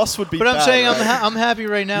 the loss would be But I'm bad, saying right? I'm happy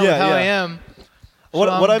right now Yeah, with how I yeah. am. What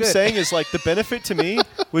so I'm good. saying is like the benefit to me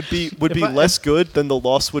would be If I- less good than the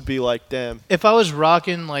loss would be like, damn. If I was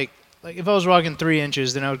rocking like if I was rocking 3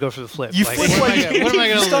 inches, then I would go for the flip. You like, flip what like am I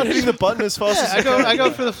you gonna start lose? hitting the button as fast as Yeah, you can. I go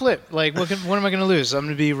for the flip. Like what am I gonna lose? I'm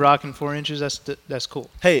gonna be rocking 4 inches. That's cool.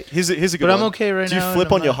 Hey, here's a good But one. I'm okay right Do you now, flip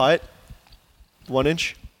and I'm on your not- height? 1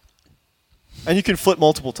 inch? And you can flip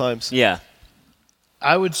multiple times. Yeah.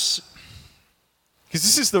 I would Because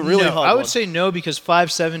this is the really no, hard I would one. say no because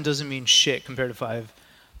 5'7" doesn't mean shit compared to 5.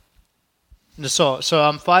 So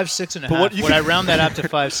I'm 5'6" and a But half. what- you Would could- I round that up to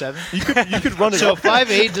 5'7"? you could run it So up.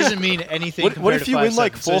 5'8" doesn't mean anything. What compared if to you win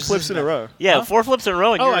like 5'7", 4 so this flips doesn't in a matter. row? Yeah, Huh? 4 flips in a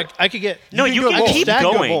row. And Oh, you're, I could get. no, can you go can more. keep Stack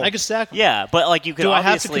go going. more. I could stack. them. Yeah, but like you could Do I have to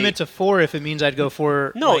obviously. commit to 4 if it means I'd go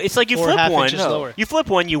for? No, it's like you 4 flip half one. inches lower. You flip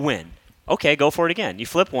one, you win. Okay, go for it again. You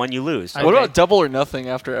flip one, you lose. I- What Okay. about double or nothing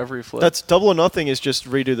after every flip? That's double or nothing is just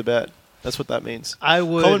redo the bet. That's what that means. I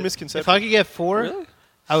would. Common misconception. If I could get 4, Really?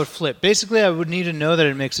 I would flip. Basically, I would need to know that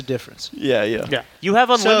it makes a difference. Yeah, yeah. Yeah. You have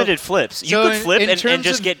unlimited flips. You so could flip in and terms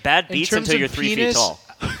just of- get bad in beats terms until of you're 3 feet penis, tall.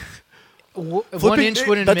 1 Flipping- inch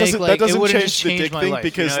wouldn't that make doesn't- that like it doesn't wouldn't change just the change dick my thing life.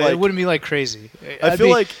 because, it like- wouldn't be like crazy. I feel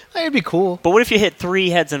like it'd be cool But what if you hit 3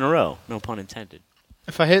 heads in a row? No pun intended.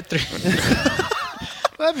 if I hit 3.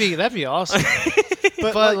 that'd be awesome.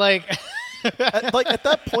 but, But like, like, at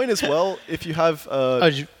that point as well, if you have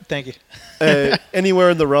thank you. anywhere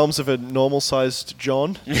in the realms of a normal-sized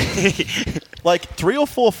John, like 3 or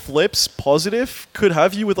 4 flips positive could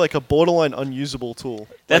have you with like a borderline unusable tool.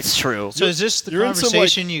 That's true. So is this the you're in some, like-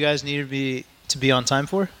 conversation you guys need to be on time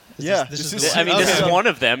for? Is Yeah, this this is is- the I mean, this is okay. one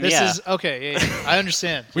of them. This yeah. is okay. Yeah, I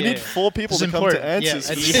understand. We Yeah, need yeah. 4 people This to is come to important. Yeah, answers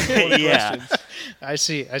for I these see. 4 Yeah.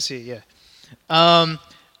 questions. I see. Yeah.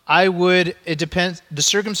 I would. It depends. The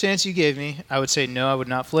circumstance you gave me, I would say no. I would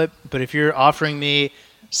not flip. But if you're offering me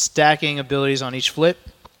stacking abilities on each flip,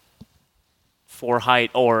 For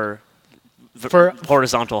height or For-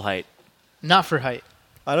 horizontal height. not for height,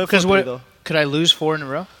 I don't because flip what either. could I lose 4 in a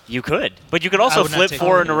row? You could. But you could also would not flip take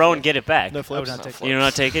 4 it. in a row and get it back. No I would flips. not take it. You do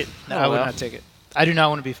not take it? No, Oh, I would well. not take it. I do not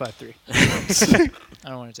want to be 5'3". I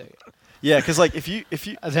don't want to take it. Yeah, because like if you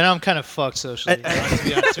Then I'm kind of fucked socially, to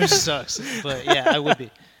be honest, which sucks. But yeah, I would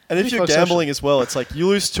be. and if Pretty you're fuck gambling as well, it's like you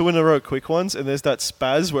lose 2 in a row quick ones, and there's that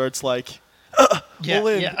spaz where it's like Yeah, all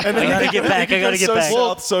in, yeah. and then I gotta you get back, you I gotta go get back.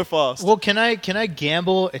 south so fast. Well, can I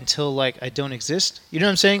gamble until like I don't exist? You know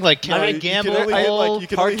what I'm saying? Like, can No, I you can gamble only hit, like, all you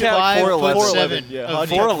can only hit, like, 5'7"? yeah, of hard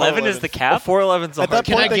cap 411 is the cap? 411's a At that hard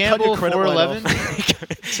Can point, I they cut your gamble credit line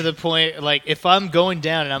 411 to the point like if I'm going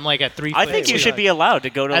down and I'm like at 3 I foot think you two, should be allowed to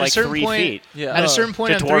go to at a like certain 3 point, feet. Yeah. At a certain point,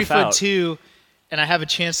 To I'm 3 dwarf out. foot 2, and I have a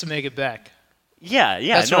chance to make it back. Yeah,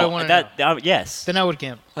 That's no, what I wanna that yes. Then I would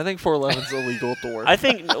gamble. I think 411's illegal at the work. I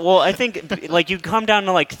think like you come down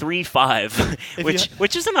to like 3'5",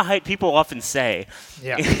 which isn't a height people often say.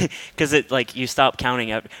 Yeah. Because it like you stop counting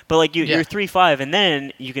out, but like Yeah. you're 3'5", and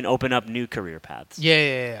then you can open up new career paths.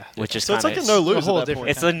 Yeah. Which is So it's kinda, like a no lose a whole at that different point.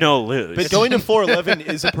 It's a no lose. But going to 411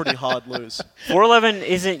 is a pretty hard lose. 411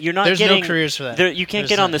 isn't. You're not There's no getting careers for that. You can't There's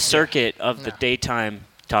get on not, the circuit of the No. daytime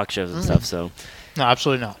talk shows and stuff. So No,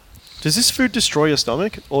 absolutely not. Does this food destroy your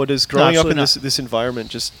stomach, or does growing up in absolutely this environment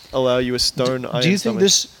just allow you a stone iron Do you stomach? think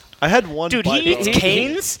this? I had one. dude, bite, he eats though.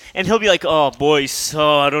 canes, and he'll be like, "Oh boy,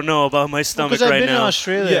 so I don't know about my stomach Because I've right been in now."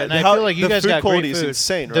 Australia, Yeah, and I how- feel like you the guys food got quality great is food.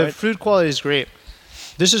 insane, The right? food quality is great.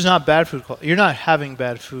 This is not bad food quality. You're not having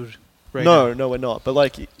bad food right now. No, we're not. But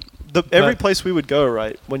like, every But- place we would go,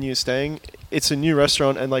 right, when you're staying, it's a new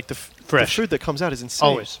restaurant, and like the Fresh. food that comes out is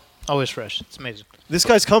insane. Always fresh. It's amazing. This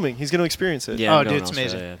guy's coming. He's going to experience it. Yeah, oh, I'm dude, going it's to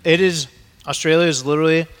amazing. Australia. It is. Australia is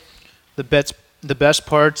literally the best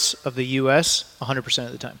parts of the U.S. 100%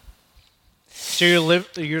 of the time. So you're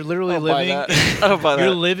literally I don't buy living. that. I don't buy You're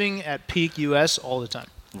that. living at peak U.S. all the time.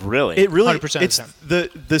 Really? It really 100% of the it's time.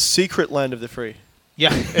 the secret land of the free.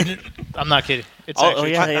 Yeah, and I'm not kidding. It's oh,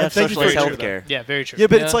 actually yeah, true. they I have think socialized it's very true, healthcare. Yeah, very true. Yeah,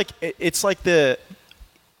 but Yeah. it's like the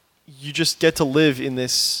you just get to live in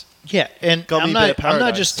this Yeah, and Gummy I'm bear not. I'm not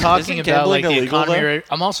paradise. just talking Isn't about like gambling the illegal, economy. though? Right?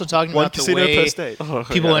 I'm also talking one about the casino per way state.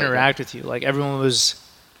 people Yeah. interact with you. Like everyone was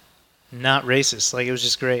not racist. Like it was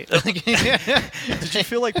just great. Did you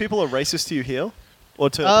feel like people are racist to you here, or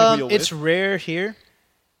to people you're It's with? rare here.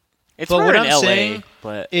 It's But rare what in I'm LA, saying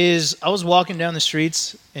but Is I was walking down the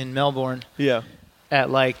streets in Melbourne Yeah, at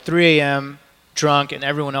like 3 a.m. drunk, and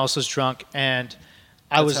everyone else was drunk, and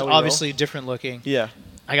I That's was how we obviously different looking. yeah.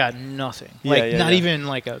 I got nothing. Yeah, Like yeah, not yeah. even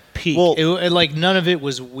like a peak. Well- Like none of it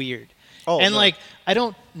was weird. Oh, and no. like I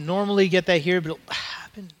don't normally get that here, but it'll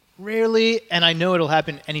happen rarely, and I know it'll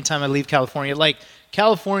happen anytime I leave California. Like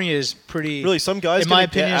California is pretty. Really, some guys in my gonna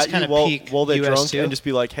get opinion, it's at you kind of while, peak while they're US drunk too. and just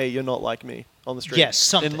be like, "Hey, you're not like me" on the street. Yes,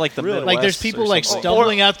 something. In like the Really? Midwest. Like there's or people like something.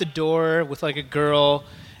 stumbling out the door with like a girl,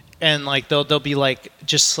 and like they'll be like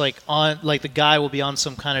just like on like the guy will be on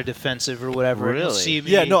some kind of defensive or whatever. And he'll Really? see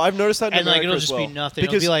me, Yeah, no, I've noticed that in and like America it'll as just well. be nothing.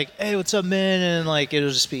 Because It'll be like, hey, what's up, man? And like it'll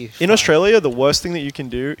just be in fine. Australia, the worst thing that you can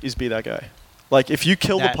do is be that guy. Like if you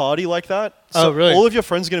kill the That- party like that, Oh, really? all of your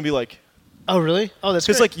friends are gonna be like, Oh really? Oh, that's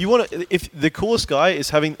because great. like you want to. If the coolest guy is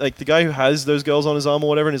having like the guy who has those girls on his arm or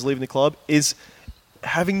whatever and is leaving the club is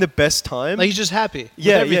having the best time. Like he's just happy. with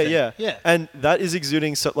yeah, everything. yeah. Yeah. And that is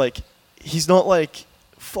exuding. So like, he's not like,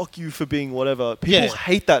 fuck you for being whatever. People Yeah.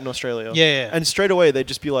 hate that in Australia. Yeah. And straight away they'd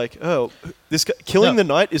just be like, oh, this guy, killing No. the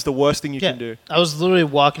night is the worst thing you Yeah. can do. I was literally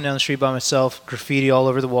walking down the street by myself, graffiti all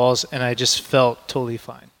over the walls, and I just felt totally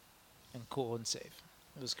fine and cool and safe.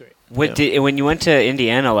 It was great. when you went to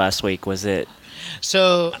Indiana last week, was it?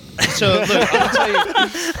 So look, I'm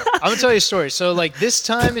gonna tell you a story. So like this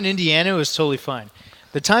time in Indiana it was totally fine.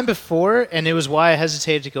 The time before, and it was why I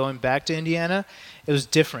hesitated to going back to Indiana, it was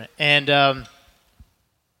different. And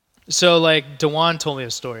so like Dewan told me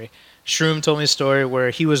a story. Shroom told me a story where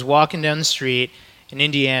he was walking down the street in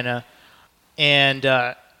Indiana, and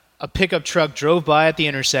a pickup truck drove by at the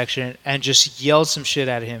intersection and just yelled some shit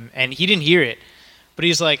at him, and he didn't hear it. But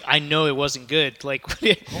he's like, I know it wasn't good. Like,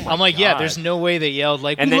 I'm like, yeah, there's no way they yelled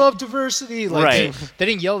like, we love diversity. Like, Right. they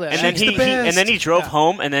didn't yell that. And then he drove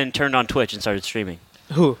home and then turned on Twitch and started streaming.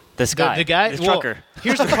 Who? This guy. The guy? The Well, trucker.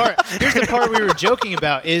 Here's the part we were joking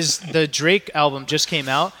about is the Drake album just came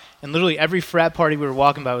out, and literally every frat party we were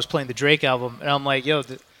walking by was playing the Drake album, and I'm like, yo,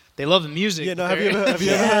 they love the music. Yeah, no, have you ever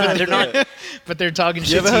heard they're not, but they're talking you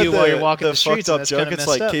shit ever to heard you while you're walking the the streets, fucked and up that's joke? kind of It's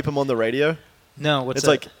messed like up. keep them on the radio. No, what's It's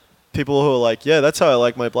that? like people who are like, yeah, that's how I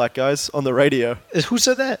like my black guys on the radio. Who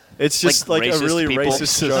said that? It's just Like like a racist really people.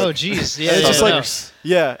 racist joke. Oh, jeez. Yeah, It's yeah, just no. like,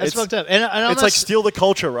 yeah, That's it's fucked up. And I'm it's not like steal the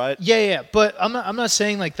culture, right? Yeah. But I'm not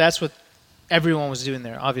saying like that's what everyone was doing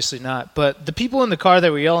there. Obviously not. But the people in the car that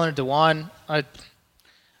were yelling at Dewan,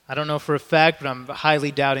 I don't know for a fact, but I'm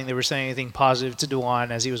highly doubting they were saying anything positive to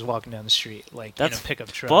Dewan as he was walking down the street, like in a That's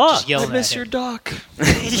pickup truck, fucked. just yelling I miss at your him. doc.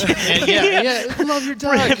 And yeah, love your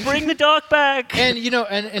dog. Bring the dog back. And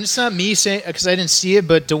and it's not me saying because I didn't see it,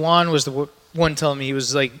 but Dewan was the one telling me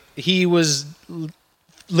he was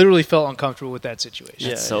literally felt uncomfortable with that situation.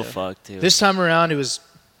 That's so fucked, dude. This time around,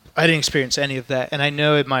 I didn't experience any of that, and I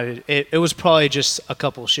know it was probably just a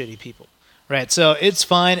couple shitty people, right? So it's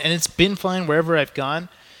fine, and it's been fine wherever I've gone,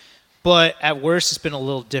 but at worst, it's been a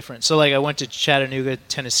little different. So like I went to Chattanooga,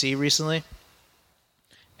 Tennessee recently,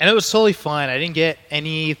 and it was totally fine. I didn't get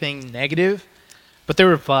anything negative, but there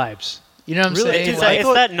were vibes. You know what I'm Really? saying? it's, Like,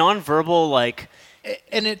 it's that nonverbal, like,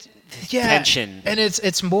 And it, yeah, tension. and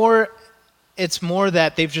it's more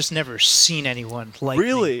that they've just never seen anyone like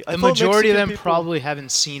Really? me. I The thought majority of Mexican them people- probably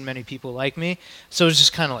haven't seen many people like me, so it's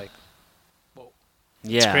just kind of like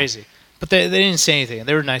yeah. it's crazy. But they didn't say anything.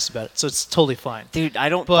 They were nice about it, so it's totally fine. Dude, I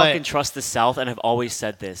don't But- fucking trust the South, and I've always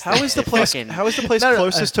said this. How is the place? Fucking- How is the place No, no,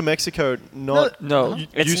 closest to Mexico? Not No,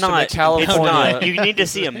 It's used to not. Mexico? It's California. not. You need to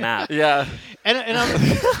see a map. yeah. And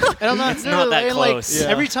I'm not. It's not that and, like, close. Yeah.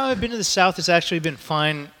 Every time I've been to the South, it's actually been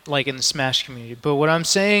fine, like in the Smash community. But what I'm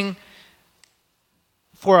saying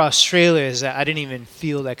for Australia is that I didn't even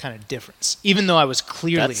feel that kind of difference, even though I was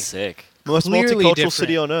clearly That's sick. most Clearly multicultural different.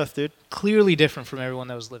 city on earth, dude. clearly different from everyone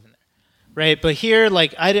that was living there, right? But here,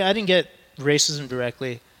 like, I didn't get racism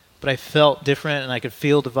directly, but I felt different and I could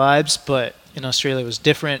feel the vibes. But in Australia, it was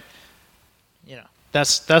different.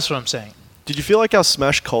 That's what I'm saying. Did you feel like our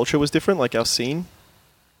Smash culture was different, like our scene?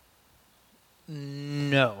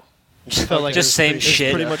 No. Felt like it Just was same pretty-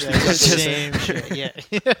 shit. pretty much Yeah, it was the Just- same shit.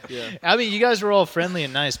 Yeah. Yeah. I mean, you guys were all friendly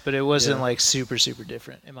and nice, but it wasn't Yeah. like super, super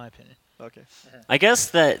different, in my opinion. Okay. I guess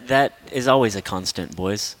that is always a constant,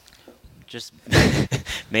 boys. Just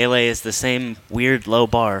Melee is the same weird low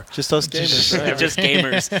bar. Just us gamers, right? Just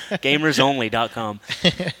gamers. Gamersonly.com.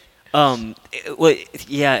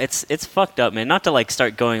 Yeah, it's fucked up, man. Not to like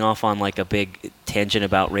start going off on like a big tangent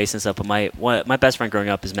about race and stuff, but my best friend growing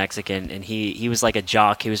up is Mexican, and he was like a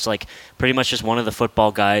jock. He was like pretty much just one of the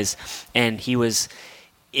football guys, and he was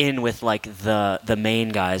in with like the main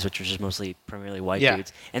guys, which were just primarily white Yeah.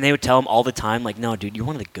 dudes, and they would tell him all the time, like, "No, dude, you're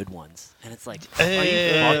one of the good ones," and it's like, "Are you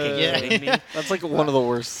fucking yeah. kidding me?" That's like one of the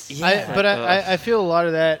worst. Yeah. I feel a lot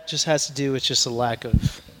of that just has to do with just a lack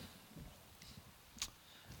of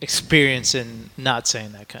experience in not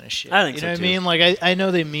saying that kind of shit. I think you so, know what too. I mean? Like, I know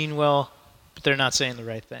they mean well, but they're not saying the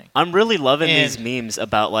right thing. I'm really loving these And- memes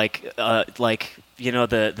about like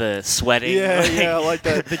the sweating. Yeah, like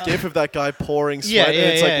the gif of that guy pouring sweat. Yeah, and yeah,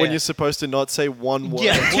 it's like yeah, when yeah. you're supposed to not say one word.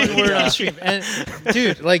 Yeah, one word on stream. And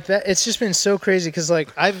dude, like that, it's just been so crazy because like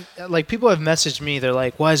people have messaged me. They're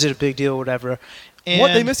like, "Why is it a big deal?" Whatever. And,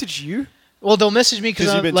 What, they message you? Well, they'll message me 'Cause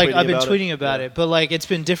because you've been I've tweeting been about it. tweeting about Yeah. it, but like it's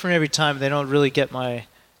been different every time. They don't really get my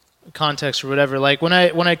context or whatever. Like when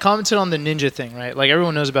I commented on the ninja thing, right? Like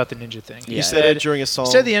everyone knows about the ninja thing. Yeah. You said it during a song.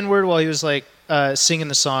 He said the N word while he was like singing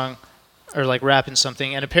the song or like rapping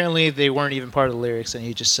something, and apparently they weren't even part of the lyrics, and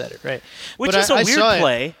he just said it, right? Which But is I a weird saw it.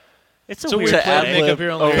 play. It's a It's a weird weird play to play. make up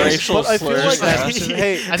your own a lyrics. racial But I feel slur. like, Yeah.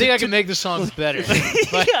 hey, I think I can make the songs better.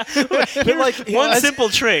 But but like One as, simple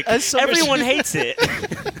trick. as somebody- Everyone hates it.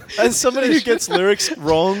 as somebody who gets lyrics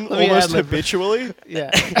wrong Let me almost ad-lib. habitually, yeah.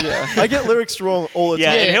 I get lyrics wrong all the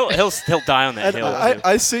Yeah, time. and he'll die on that And hill. too.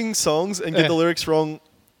 I sing songs and get Yeah. the lyrics wrong.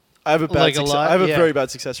 I have a bad Like a success. lot? I have a Yeah. very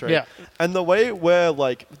bad success rate. Yeah. And the way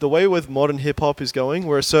with modern hip hop is going,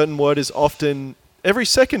 where a certain word is often every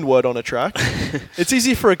second word on a track, it's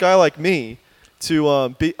easy for a guy like me to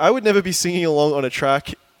be. I would never be singing along on a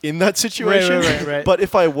track in that situation. right. But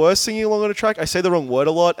if I were singing along on a track, I say the wrong word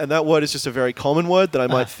a lot, and that word is just a very common word that I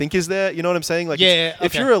might think is there. You know what I'm saying? Like, Yeah,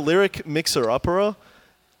 if okay. you're a lyric mixer-upperer,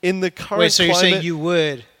 in the current Wait, so you're climate, saying you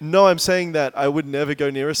would? No, I'm saying that I would never go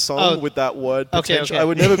near a song Oh. with that word Okay, potential. okay. I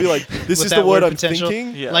would never be like, this With is that the word word I'm potential?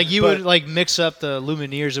 thinking. Yeah. Like you But- would like mix up the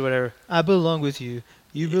Lumineers or whatever. I belong with you.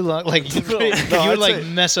 You belong. Like you would I'd like say-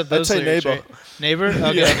 mess up I'd those say lyrics, neighbor. right? Neighbor.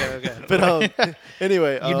 Okay, Yeah. okay. But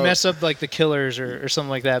anyway, You'd mess up like the Killers or something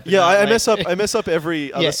like that. but Yeah, not I like- mess up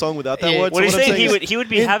every other Yeah. song without that Yeah. word. What So he's I'm saying, is he would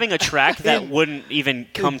be in- having a track that wouldn't even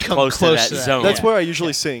come close to that that. zone. That's Yeah. where I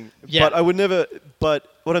usually sing. Yeah. But I would never. But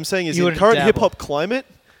what I'm saying is, You in wouldn't current dabble. hip hop climate,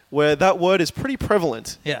 where that word is pretty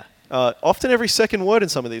prevalent, Yeah. often every second word in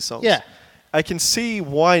some of these songs. Yeah. I can see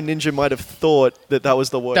why Ninja might have thought that was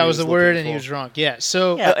the word. That he was the looking word, and for. he was wrong. Yeah.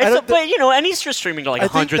 So Yeah, I don't but and he's just streaming to like I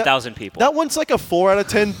think 100,000 people. That one's like a 4 out of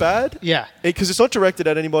 10 bad. yeah. Because it's not directed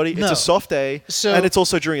at anybody. No. It's a soft A, So- and it's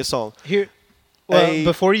also during a song. Here. Well, A-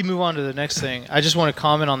 before you move on to the next thing, I just want to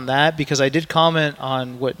comment on that because I did comment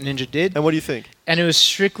on what Ninja did, And what do you think? and it was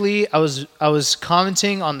strictly I was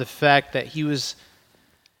commenting on the fact that he was.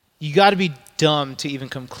 You got to be dumb to even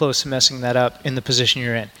come close to messing that up in the position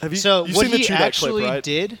you're in. Have you- so you've what seen the he Chew That clip, actually right?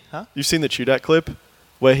 did, huh? You've seen the Chew Dat clip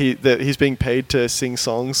where he's being paid to sing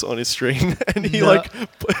songs on his stream, and he No.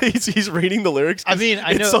 he's reading the lyrics. 'cause I mean,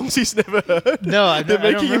 I it's know- songs he's never heard. No, I They're don't,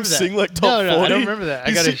 I don't making him remember that. sing like top no, 40. I don't remember that.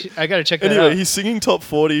 I He's gotta check that Anyway, out. he's singing top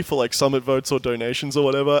 40 for like summit votes or donations or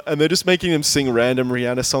whatever, and they're just making him sing random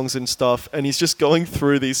Rihanna songs and stuff, and he's just going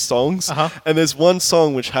through these songs, Uh-huh. and there's one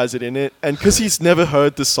song which has it in it, and because he's never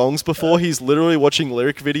heard the songs before, he's literally watching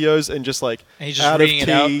lyric videos and just like And he's just out reading of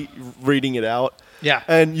it out? key reading it out, Yeah.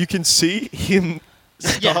 and you can see him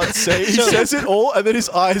start saying, he So- says it all, and then his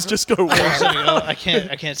eyes just go wild. Oh, I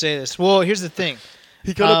can't say this. Well, here's the thing.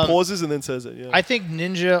 He kind of Um, pauses and then says it. Yeah. I think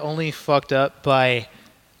Ninja only fucked up by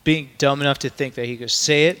being dumb enough to think that he could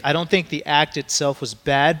say it. I don't think the act itself was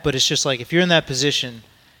bad, but it's just like if you're in that position,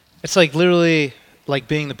 it's like literally like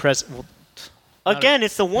being the president. Well, Again,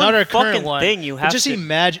 it's the not one our current fucking one. thing you but have just to.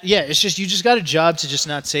 imagine. Yeah, it's just you just got a job to just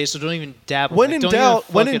not say. So don't even dabble. when Like, in don't even doubt,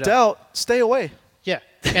 fuck it up. stay away. Yeah,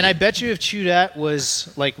 and I bet you if Chew Dat was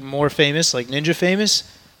like more famous, like Ninja famous,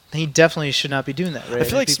 then he definitely should not be doing that. Right? I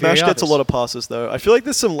feel like Smash gets a lot of passes though. I feel like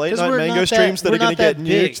there's some late 'Cause night we're Mango not that- streams that we're are going not to get that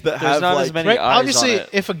big. nuked that There's have not as like. many right. eyes Obviously, on it.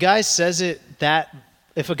 if a guy says it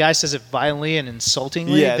if a guy says it violently and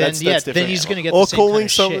insultingly, Yeah, then that's different. then he's gonna get or the same calling kind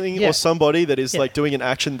of something shit. Yeah. or somebody that is Yeah. like doing an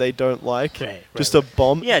action they don't like, Right, just right. a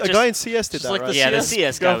bomb. Yeah, a just- guy in CS did just that, like right? the Yeah, the CS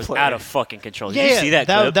CS guy was gunplay. out of fucking control. Did Yeah, you see that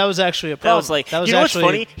clip? That was actually a That problem. was like, that was you know what's actually,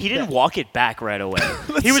 funny? He didn't walk it back right away.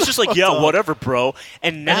 He was so just like, fucked yeah, up. whatever, bro.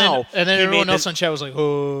 And now, and then he everyone made else the- on chat was like,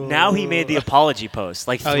 oh. now he made the apology post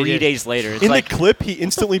like Oh, he 3 did. days later. It's In like, the clip, he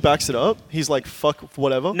instantly backs it up. He's like, "Fuck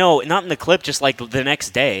whatever." no, not in the clip. Just like the next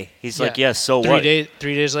day, he's like, yeah, so what?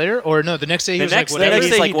 3 days later, or no, the next day he The was next like, day whatever. next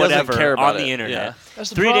he's day like, he doesn't whatever, care about on the it. internet. Yeah. That's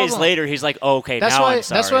the 3 days problem. later, he's like, okay, That's now why. I'm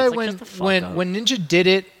sorry. That's why It's like, when shut the fuck when up. when Ninja did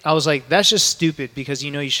it, I was like, that's just stupid because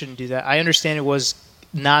you shouldn't do that. I understand it was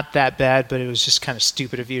not that bad, but it was just kind of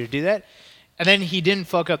stupid of you to do that. And then he didn't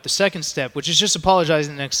fuck up the second step, which is just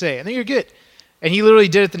apologizing the next day, and then you're good. And he literally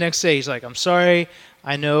did it the next day. He's like, I'm sorry.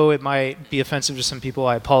 I know it might be offensive to some people.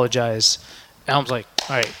 I apologize. And I was like,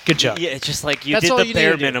 all right, good job. Yeah, it's just like you That's did all the you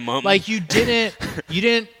bare need to do. minimum. Like you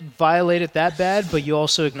didn't violate it that bad, but you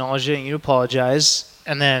also acknowledged it and you apologize,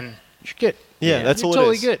 and then you're good. Yeah, that's You're all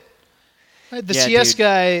totally it is. good. Right, the Yeah, CS dude.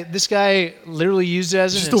 guy, this guy literally used it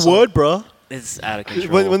as It's an just a insult. word, bro. it's out of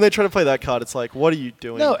control. When they try to play that card, it's like, what are you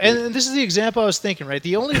doing? No, dude? and this is the example I was thinking. Right,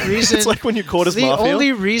 the only reason it's like when you caught his the mafia.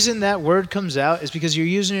 only reason that word comes out is because you're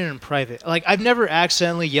using it in private. Like I've never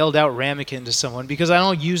accidentally yelled out ramekin to someone because I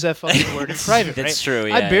don't use that fucking word in private. That's right?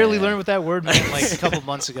 true, I yeah, barely yeah. learned what that word meant like a couple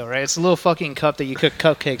months ago. Right, it's a little fucking cup that you cook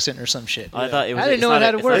cupcakes in or some shit. I thought it was. I didn't it's know not it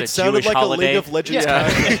had a it's word. not it sounded Jewish like holiday. a League of Legends Yeah.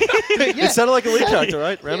 character. yeah. It sounded like a League character,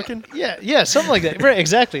 right? Ramekin? Yeah, something like that. Right,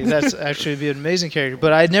 exactly. That's actually be an amazing character.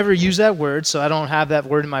 But I never use that word, so I don't have that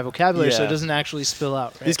word in my vocabulary, so it Yeah. doesn't actually spill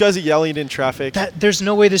out. Right? These guys are yelling it in traffic. There's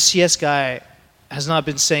no way the CS guy has not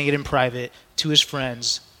been saying it in private to his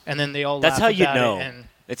friends, and then they all That's laugh how you about know. it. And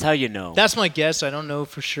It's how you know. that's my guess. I don't know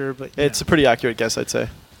for sure, but It's a pretty accurate guess, I'd say.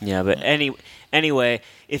 Yeah, but anyway,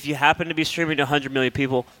 if you happen to be streaming to 100 million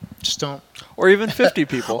people, just don't. Or even 50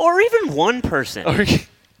 people. or even one person,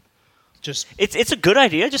 Just it's a good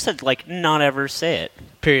idea. Just to like not ever say it.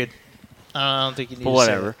 period. I don't think you need But to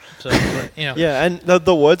whatever. say it. So, but, you know. Yeah, and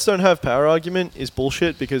the words don't have power argument is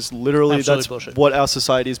bullshit because literally Absolutely that's bullshit. what our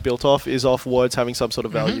society is built off is off words having some sort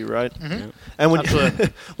of value, right? Mhm. And when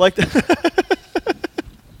Absolutely. like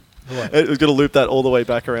What? it was going to loop that all the way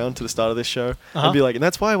back around to the start of this show Uh-huh. and be like, and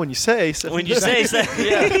that's why when you say When you say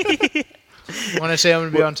When I say I'm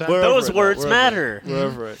gonna be on time, We're over those it now, words we're over matter. We're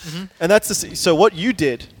over it. And that's so what you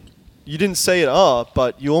did, you didn't say it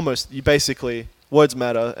but you basically words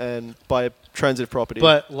matter, and by transitive property.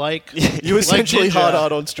 But like you essentially Ninja- hard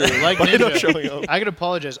out on stream like by not Ninja, showing up. I could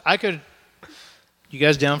apologize. I could. You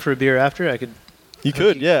guys down for a beer after? I could You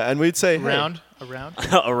could, yeah, and we'd say, hey, around.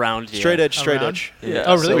 Around yeah. straight edge, straight Around? edge. Yeah.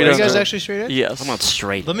 Oh, really? so Are we you don't guys know. actually straight edge? Yes. I'm not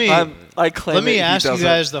straight. Let me I claim let me it, he ask you doesn't.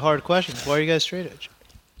 guys the hard questions. Why are you guys straight edge?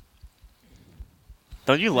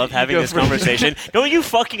 Don't you love having go this first. conversation? Don't you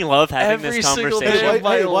fucking love having Every this single day conversation? of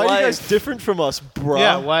my Why are you guys life. different from us, bruh?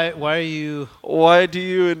 Yeah. Why are you? Why do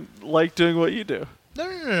you like doing what you do?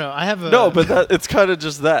 No. I have a No, but it's kind of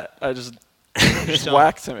just that. I just just don't.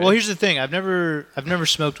 whacked him. Well, here's the thing. I've never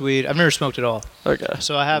smoked weed. I've never smoked at all. Okay.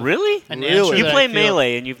 So I have Really? an Really? answer You that play I feel-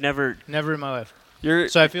 Melee and you've never. Never in my life. You're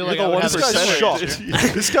So I feel like you're I the would have This a guy's similar shocked.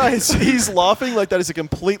 answer. This guy he's laughing like that is a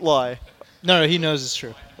complete lie. No, he knows it's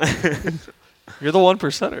true. You're the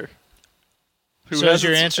 1%er. Who So is hasn't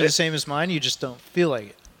your s- answer the same as mine? You just don't feel like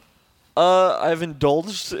it. I've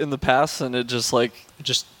indulged in the past, and it just It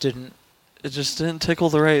just didn't. tickle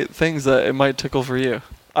the right things that it might tickle for you.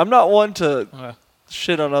 I'm not one to Okay.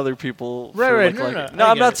 shit on other people. Right, for right, like no, liking no, it.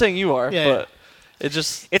 I I'm get not it. saying you are, Yeah, but it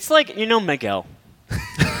just It's like Miguel.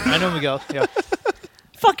 I know Miguel. Yeah.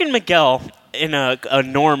 Fucking Miguel in a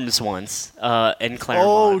Norms once in Claremont.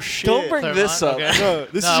 Oh shit! don't bring Claremont, this up. okay. No,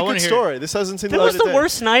 this No, I is a wanna good hear story. This hasn't seen That the was light the of day.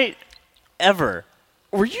 worst night ever,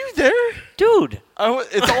 Were you there? dude.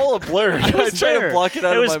 It's all a blur. I was try there. to block it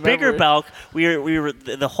out It of was my bigger memory. bulk. We were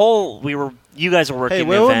the whole. You guys were working. Hey, the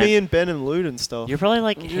where were event. me and Ben and Lude and stuff? You're probably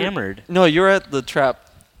like hammered. No, you're at the trap.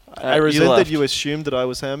 I resent that left. you assumed that I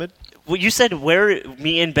was hammered. Well, you said where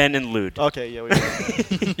me and Ben and Lude Okay, yeah, we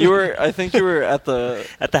were. You were. I think you were at the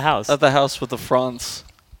at the house. house with the Franz.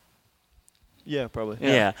 Yeah, probably.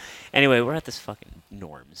 yeah. Anyway, we're at this fucking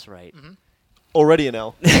Norms, right? Already an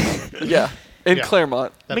L. Yeah, in Yeah.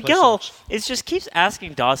 Claremont. That place Miguel sucks. is just keeps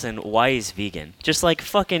asking Dawson why he's vegan. Just like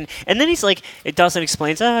fucking, and then he's like, Dawson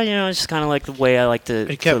explains, it's just kind of like the way I like to,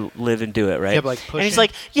 He kept- to live and do it, right? kept, like, and he's pushing.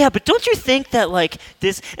 like, yeah, but don't you think that like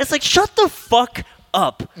this? It's like, shut the fuck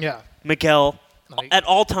up, Yeah. Miguel, Like- at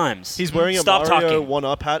all times. He's wearing Stop a Mario talking.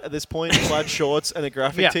 1-up hat at this point, plaid shorts and a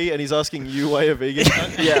graphic Yeah. tee, and he's asking you why you're vegan.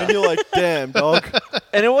 Yeah. And you're like, damn, dog.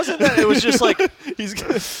 And it wasn't that. It was just like He's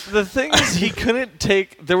the thing is he couldn't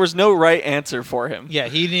take. There was no right answer for him. Yeah.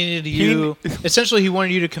 He needed you. Essentially, he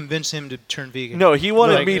wanted you to convince him to turn vegan. No, he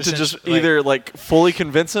wanted Like, me to just essentially, either like fully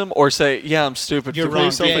convince him or say, "Yeah, I'm stupid." You're for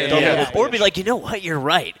wrong. being Yeah, dumb." yeah. Or be like, you know what? You're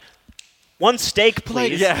right. One steak, But like,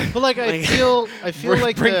 please. Yeah. But like, I feel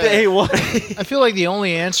like Bring the A1. I feel like the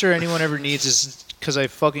only answer anyone ever needs is because I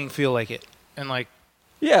fucking feel like it, and like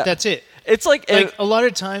Yeah, that's it. it's like, Like a lot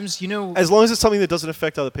of times, as long as it's something that doesn't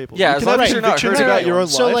affect other people. Yeah, you as can long have as you're not convictions hurting about your own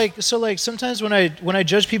anyone. life. So like sometimes when I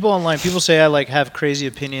judge people online, people say I like have crazy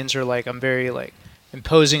opinions or like I'm very like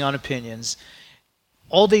imposing on opinions.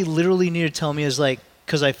 All they literally need to tell me is like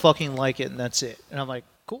because I fucking like it and that's it. And I'm like,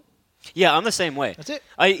 cool, Yeah, I'm the same way. that's it.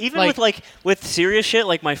 I even Like- with serious shit,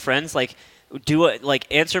 like my friends, like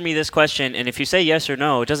answer me this question, and if you say yes or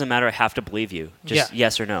no, it doesn't matter. I have to believe you. Just Yeah.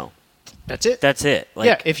 yes or no. That's it. That's it. Like,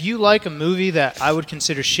 Yeah, if you like a movie that I would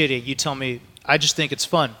consider shitty, you tell me I just think it's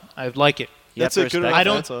fun. I like it. you That's have a to good respect enough I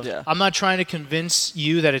don't- answer. yeah. I'm not trying to convince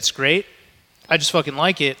you that it's great. I just fucking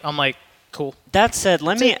like it. I'm like, cool. That said,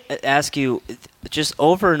 let me ask you, just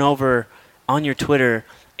over and over on your Twitter,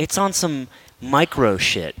 it's on some micro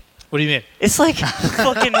shit. What do you mean? It's like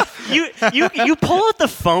fucking you pull out the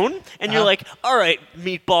phone and you're like, all right,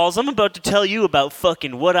 meatballs, I'm about to tell you about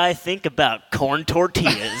fucking what I think about corn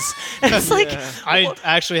tortillas. And it's like, I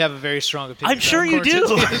actually have a very strong opinion. I'm sure about you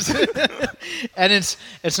corn do. tortillas. And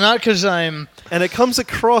it's not because I'm. And it comes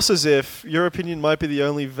across as if your opinion might be the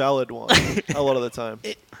only valid one a lot of the time.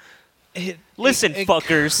 listen,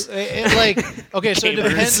 fuckers. Like, okay, so it Gamers.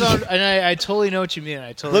 depends on, and I totally know what you mean.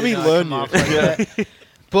 I totally Let me know I learn come you. off like that.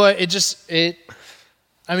 But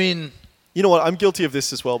I mean, You know what? I'm guilty of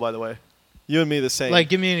this as well, by the way. You and me are the same. like,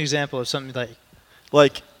 give me an example of something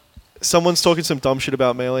Like, someone's talking some dumb shit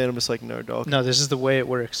about Melee, and I'm just like, no, dog. no, this is the way it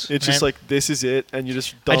works. It's just right? like, this is it, and you're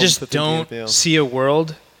just dumb I just for thinking don't anything else. see a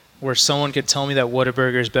world where someone could tell me that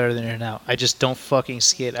Whataburger is better than In-N-Out. I just don't fucking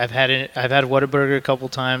see it. I've had Whataburger a couple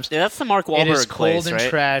times. Yeah, that's the Mark It is Wahlberg cold place, and right?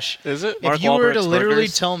 trash. Is it? If Mark you were to Wahlberg's literally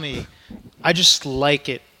burgers? tell me, I just like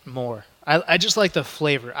it more. I just like the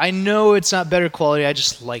flavor. I know it's not better quality. I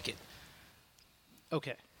just like it.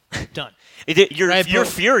 Okay, done. You're Right, you're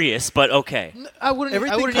but- furious, but okay. I wouldn't. I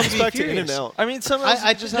Everything wouldn't comes even be back to furious. In-N-Out. I mean, some of us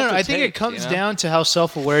I just no, have to I think take, it comes you know? down to how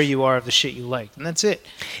self-aware you are of the shit you like, and that's it.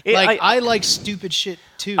 It- Like I- I like stupid shit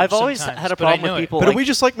too. I've always sometimes, had a but I problem know with it. people. But like, are we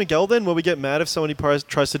just like Miguel then, where we get mad if somebody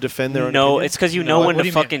tries to defend their own no, opinion? it's because you No, know what when do to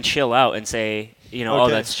you mean? fucking chill out and say you know, oh,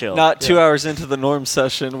 Okay. that's chill. Not 2 hours into the norm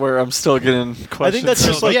session where I'm still getting questions. I think that's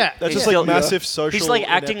just like Yeah, that's just yeah. like massive social. He's like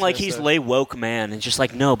acting like he's ineptness lay woke man, and just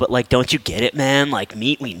like, no, but like, don't you get it, man? Like,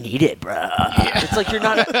 meat, we need it, bro. It's like you're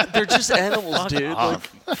not. They're just animals, dude. Like,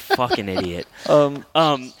 Fucking idiot. um,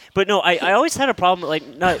 But no, I always had a problem. Like,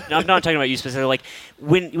 I'm not talking about you specifically. Like,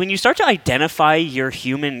 when you start to identify your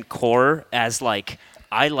human core as like,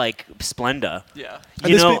 I like Splenda. yeah. And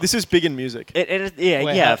You this, know, this is big in music. yeah,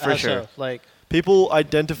 Wait, yeah, how- for how sure. so? Like, People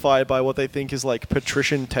identify by what they think is like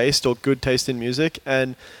patrician taste or good taste in music.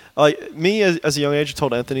 And like me, as a young age, I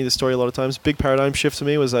told Anthony this story a lot of times. Big paradigm shift for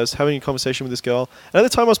me was I was having a conversation with this girl, and at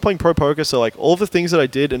the time I was playing pro poker. So like all of the things that I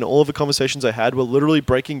did and all of the conversations I had were literally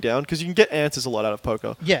breaking down because you can get answers a lot out of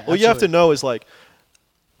poker. Yeah, all you have to absolutely. know is like.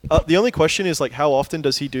 The only question is like how often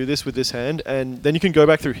does he do this with this hand, and then you can go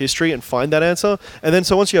back through history and find that answer, and then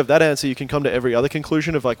so once you have that answer, you can come to every other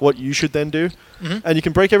conclusion of like what you should then do, and you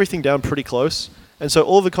can break everything down pretty close. And so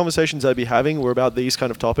all the conversations I'd be having were about these kind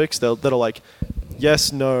of topics that are like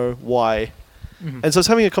yes, no, why, and so I was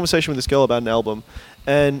having a conversation with this girl about an album,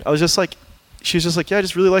 and I was just like. She was just like, yeah, I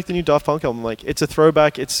just really like the new Daft Punk album. Like, it's a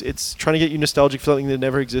throwback. It's trying to get you nostalgic for something that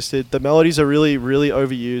never existed. The melodies are really, really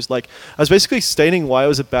overused. Like, I was basically stating why it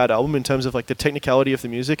was a bad album in terms of like the technicality of the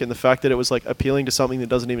music and the fact that it was like appealing to something that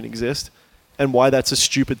doesn't even exist, and why that's a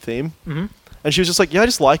stupid theme. Mhm. And she was just like, yeah, I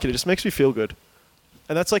just like it. It just makes me feel good.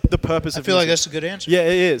 And that's like the purpose I of feel like music. that's a good answer. Yeah,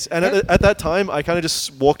 it is. And at that time, I kind of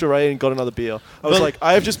just walked away and got another beer. I was But- like,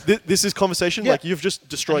 I have just this is conversation. Yeah. Like you've just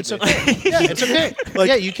destroyed It's me. okay. Yeah, it's okay. Like-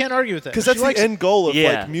 yeah, you can't argue with that. Because She that's the likes it. end goal of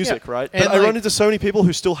Yeah. like music, Yeah. right? And, But I run like- into so many people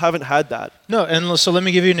who still haven't had that. No, and so let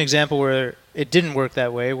me give you an example where it didn't work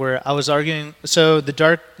that way. Where I was arguing. So The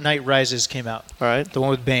Dark Knight Rises came out, All right. the one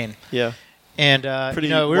with Bane, Yeah. and Pretty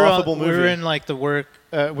we were laughable we were movie. in like the work.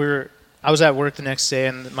 I was at work the next day,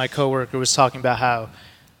 and my coworker was talking about how,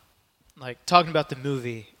 like, talking about the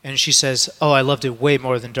movie, and she says, "Oh, I loved it way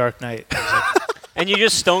more than Dark Knight." I was like, And you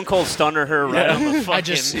just stone cold stunner her right on the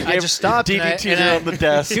fucking. I just stopped. and I- DDT'd and her I- on the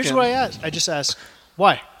desk. Here's and- what I asked. I just asked,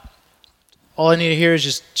 why? All I need to hear is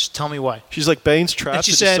just tell me why. She's like, Bane's traps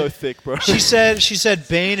she are said- just so thick, bro. She said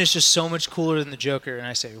Bane is just so much cooler than the Joker, and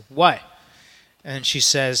I say, why? And she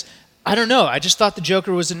says, I don't know. I just thought the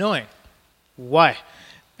Joker was annoying. Why?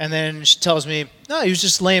 And then she tells me, no, he was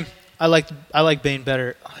just lame. I like Bane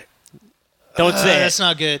better. I'm like, Don't say That's it.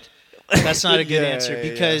 not good. That's not a good Yeah, answer yeah,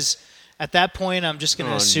 because at that point I'm just going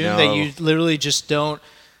to Oh, assume no. that you literally just don't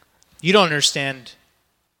understand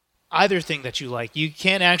either thing that you like. You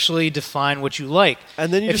can't actually define what you like.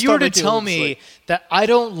 And then you if just you were start to making tell it me like- that I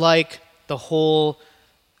don't like the whole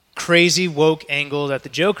crazy woke angle that the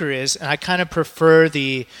Joker is, and I kind of prefer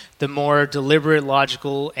the more deliberate,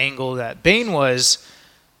 logical angle that Bane was,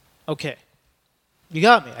 okay. You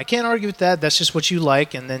got me. I can't argue with that. That's just what you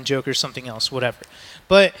like, and then Joker's something else, whatever.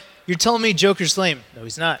 But you're telling me Joker's lame. No,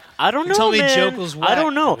 he's not. I don't You're know, telling me man. Joker's whack. I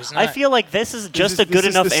don't know. No, he's I not. feel like this is just is- a good this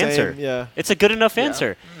is enough the same, answer. yeah. It's a good enough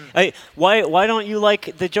answer. Why don't you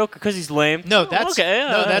like the Joker? Because he's lame. No, Oh, that's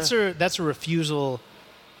okay. that's a refusal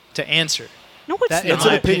to answer. no, it's that- not. It's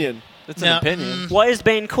an my opinion. It's Now, an opinion. Why is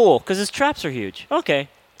Bane cool? Because his traps are huge. Okay.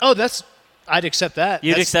 Oh, I'd accept that.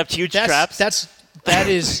 You'd That's- accept huge that's- traps? That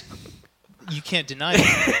is, you can't deny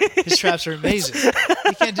that. His traps are amazing.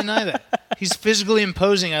 You can't deny that. He's physically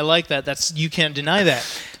imposing. I like that. You can't deny that.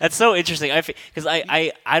 That's so interesting. Because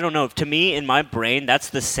I don't know. To me, in my brain, that's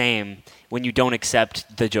the same when you don't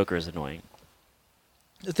accept the Joker is annoying.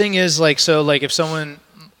 The thing is, like, if someone,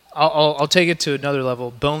 I'll take it to another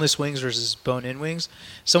level. Boneless wings versus bone-in wings.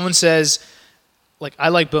 Someone says, like, I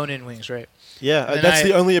like bone-in wings, right? Yeah, And that's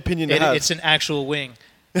the only opinion to have. It's an actual wing,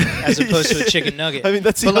 as opposed to a chicken nugget. I mean,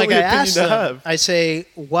 that's the but like only I opinion asked to them, have. I say,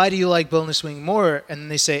 why do you like boneless wing more? And then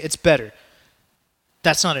they say it's better.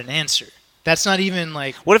 That's not an answer. That's not even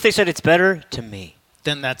like. What if they said it's better to me?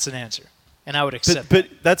 Then that's an answer, and I would accept. But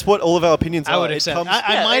that's what all of our opinions I are. would It accept. comes-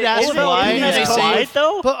 I might ask all of our why, and opinions they say, collide,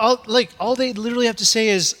 though? but all they literally have to say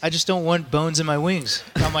is, I just don't want bones in my wings.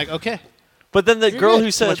 And I'm like, okay. But then the girl good.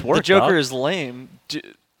 who said much work, the Joker dog. is lame,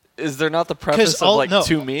 is there not the Because preface of like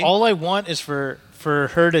to me? all I want is for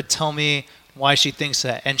her to tell me why she thinks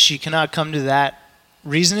that, and she cannot come to that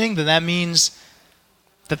reasoning. Then that means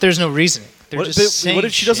that there's no reasoning. They're What, just but saying what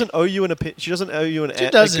if she shit. doesn't owe you an opinion? She doesn't owe you She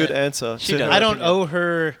a doesn't. good answer. She to her doesn't. I don't opinion. owe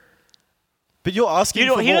her. But you're asking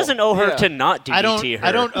for He more. doesn't owe her Yeah. to not DDT I don't- her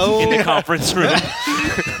I don't owe- in the conference room.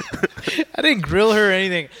 I didn't grill her or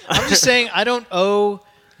anything. I'm just saying I don't owe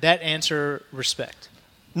that answer respect.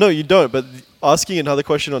 No, you don't. But asking another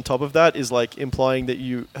question on top of that is like implying that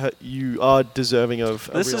you are deserving of.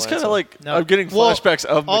 A This real is kind answer. of like No. I'm getting Well, flashbacks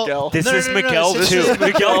of all- Miguel. This No, is no, no, no, Miguel this too. is-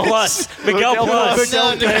 Miguel plus. Miguel plus.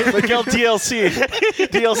 Miguel DLC.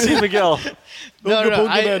 DLC Miguel. No. Boonga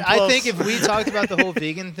Man I Plus. think if we talked about the whole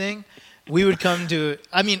vegan thing, we would come to.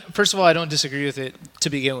 I mean, first of all, I don't disagree with it to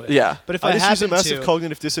begin with. Yeah. But if I I just use a happen massive to,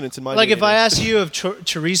 cognitive dissonance in my. like, if meeting. I asked you of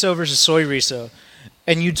chorizo versus soy riso,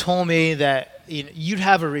 and you told me that you'd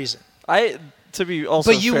have a reason, To be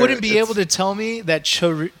also but you fair, wouldn't be it's- able to tell me that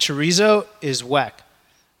chorizo is whack.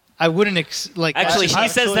 I wouldn't Actually, he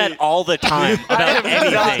says Actually- that all the time about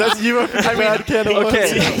anything. That's you. Bad can of worms.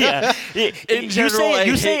 okay. Yeah. In general,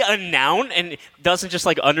 you I say hate- a noun and doesn't just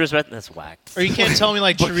like under his breath. That's whack. Or you can't tell me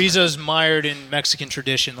like chorizo's mired in Mexican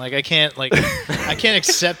tradition. Like I can't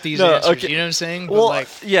accept these No, answers. okay. You know what I'm saying? But Well, like,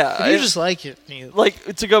 yeah. if you I- just like it.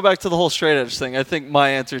 like to go back to the whole straight edge thing, I think my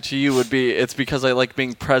answer to you would be it's because I like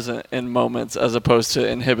being present in moments as opposed to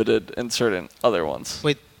inhibited in certain other ones.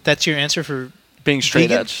 Wait, that's your answer for? Being straight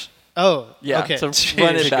Vegan? edge. Oh, Yeah, Okay. to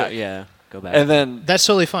run it back. Yeah, go back. And then That's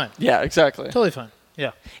totally fine. yeah, exactly. Totally fine.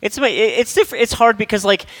 Yeah. It's different. It's hard because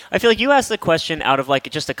like I feel like you asked the question out of like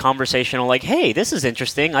just a conversational like, hey, this is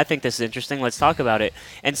interesting. I think this is interesting. Let's talk about it.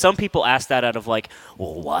 And some people ask that out of like,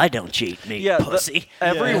 well, why don't you eat meat, Yeah, pussy?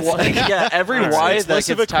 Every Yeah. why, every Alright. why It's that less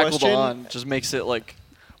of gets a tackled question. on just makes it like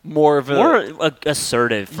more of a More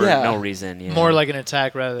assertive for Yeah. no reason. Yeah. More like an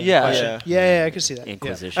attack rather than Yeah. a question. Yeah, I can see that. Yeah.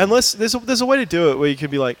 Inquisition. Unless there's a way to do it where you can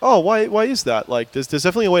be like, oh, why is that? Like, there's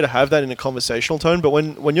definitely a way to have that in a conversational tone. But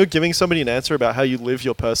when you're giving somebody an answer about how you live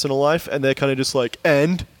your personal life, and they're kind of just like,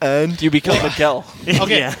 and you become Miguel.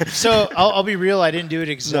 Okay, Yeah. so I'll be real. I didn't do it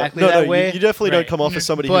exactly no, that you- way. You definitely Right. don't come off as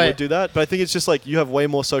somebody who But- would do that. But I think it's just like you have way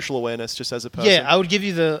more social awareness just as a person. Yeah, I would give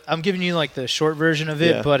you I'm giving you like the short version of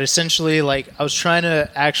it, Yeah. but essentially like I was trying to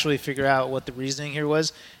actually figure out what the reasoning here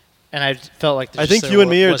was, and I felt like I think you and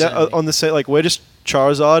me are on the same. Like, we're just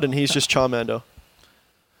Charizard, and he's just Charmander.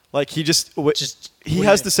 Like he Just he what do you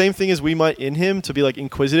has mean? the same thing as we might in him to be like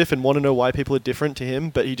inquisitive and want to know why people are different to him,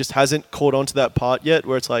 but he just hasn't caught on to that part yet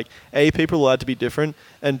where it's like A, people are allowed to be different,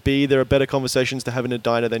 and B, there are better conversations to have in a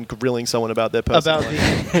diner than grilling someone about their personal about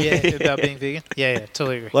life. vegan. Yeah, about being vegan. Yeah,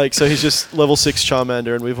 totally agree. Like, so he's just level 6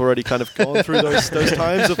 Charmander, and we've already kind of gone through those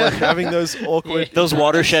times of like having those awkward Those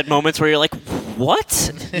watershed moments where you're like,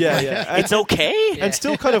 what? yeah. And, It's okay? and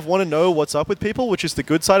still kind of want to know what's up with people, which is the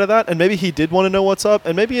good side of that. And maybe he did want to know what's up,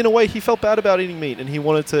 and maybe in a way he felt bad about eating meat, and he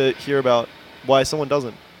wanted to hear about why someone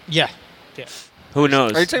doesn't. Yeah. Who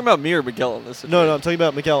knows? Are you talking about me or Miguel in this? No, I'm talking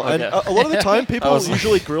about Miguel. And Okay. a lot of the time, I people was like-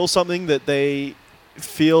 usually grill something that they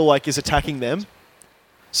feel like is attacking them.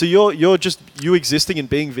 So you're just you existing and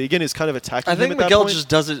being vegan is kind of attacking I him think at that Miguel point. just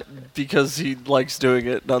does it because he likes doing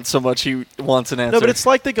it, not so much he wants an answer. No, but it's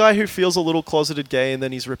like the guy who feels a little closeted gay and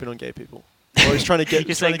then he's ripping on gay people. Or he's trying to get,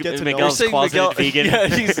 You're trying saying to, get to Miguel's know. saying closeted Miguel- vegan? Yeah,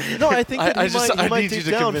 he's, No, I think that I he just- I might need you deep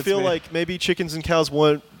to down convince feel me. like maybe chickens and cows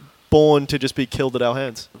weren't born to just be killed at our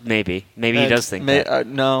hands. Maybe he And does think that.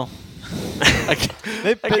 no. I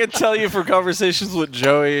Maybe, can tell you from conversations with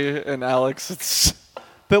Joey and Alex, it's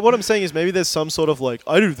but what I'm saying is maybe there's some sort of like,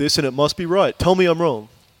 I do this and it must be right. Tell me I'm wrong.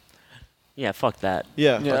 Yeah, fuck that.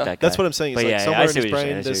 Yeah, Yeah. Fuck that that's guy. what I'm saying. It's But like yeah, I somewhere see in his what you're saying.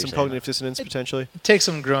 I brain see there's what some you're saying. cognitive dissonance potentially. It takes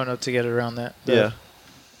some grown up to get around that. Yeah.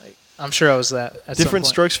 I'm sure I was that. At some Different point.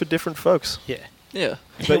 strokes for different folks. Yeah. yeah.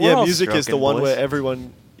 But we're yeah, all music is the stroking, one boys. where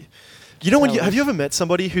everyone. You know, have you ever met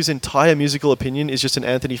somebody whose entire musical opinion is just an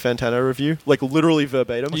Anthony Fantano review, like literally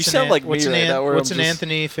verbatim? You What's sound like me what's right now, where What's I'm an just-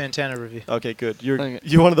 Anthony Fantana review? Okay, good. You're Okay.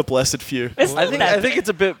 you're one of the blessed few. It's I not think that bad. it's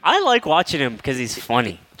a bit I like watching him because he's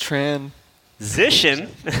funny. Tran. Zishin.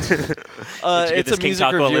 Did you get It's this a King music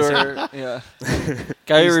Taco reviewer. Yeah.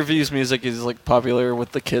 Guy who reviews music is like popular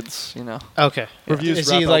with the kids, you know. Okay. Reviews Is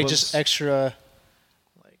rap he like albums. just extra?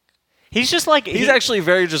 He's just like He's actually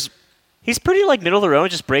very just he's pretty like middle of the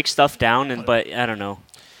road. Just breaks stuff down, and but I don't know.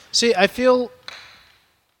 See, I feel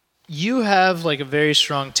you have like a very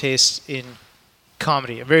strong taste in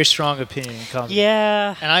comedy, a very strong opinion in comedy.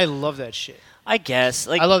 Yeah, And I love that shit. I guess.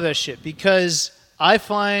 Like I love that shit because I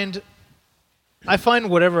find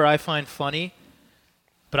whatever I find funny,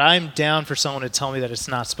 but I'm down for someone to tell me that it's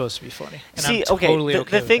not supposed to be funny. And see, I'm okay. totally The, okay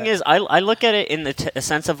the with thing that. is, I look at it in the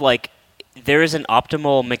sense of like there is an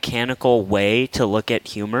optimal mechanical way to look at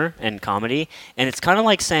humor and comedy, and it's kind of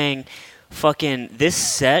like saying, "Fucking this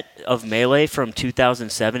set of Melee from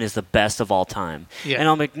 2007 is the best of all time." Yeah. And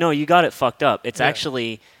I'm like, "No, you got it fucked up. It's Yeah.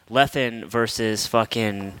 actually Lethin versus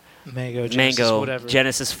fucking." Whatever.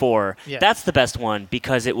 Genesis 4. Yeah. That's the best one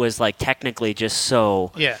because it was like technically just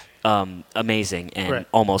so Yeah. amazing and Right.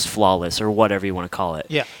 almost flawless or whatever you want to call it.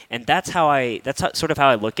 Yeah. And that's sort of how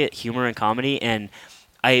I look at humor and comedy, and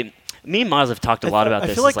Me and Miles have talked a lot about I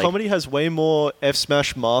this. feel like It's comedy has way more F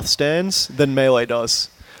Smash Marth stands than Melee does.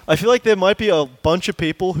 I feel like there might be a bunch of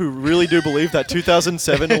people who really do believe that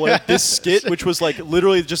 2007 or whatever, this skit, which was like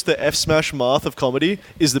literally just the F Smash Marth of comedy,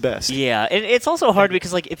 is the best. Yeah, and it's also hard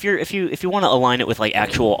because like if you want to align it with like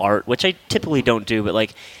actual art, which I typically don't do, but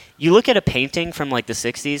like you look at a painting from like the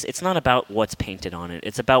 60s, it's not about what's painted on it.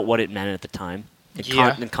 It's about what it meant at the time.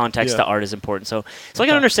 In context, the art is important. So I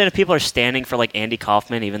can understand if people are standing for like Andy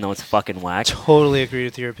Kaufman, even though it's fucking whack. Totally agree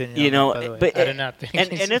with your opinion. You on know, that, by the way. but I did not think.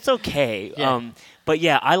 and it's okay. Yeah. But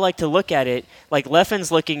yeah, I like to look at it like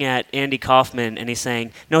Leffen's looking at Andy Kaufman and he's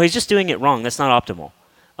saying, no, he's just doing it wrong. That's not optimal.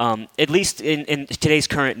 At least in today's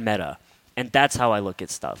current meta, and that's how I look at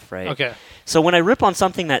stuff, right? Okay. So when I rip on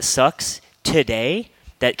something that sucks today,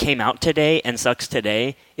 that came out today and sucks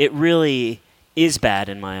today, it really is bad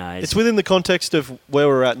in my eyes. It's within the context of where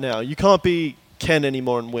we're at now. You can't be Ken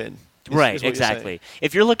anymore and win. Right, is what you're exactly. saying.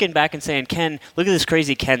 If you're looking back and saying, Ken, look at this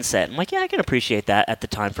crazy Ken set. I'm like, yeah, I can appreciate that at the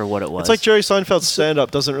time for what it was. It's like Jerry Seinfeld's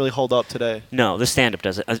stand-up doesn't really hold up today. No, the stand-up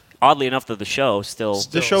doesn't. Oddly enough, though, the show still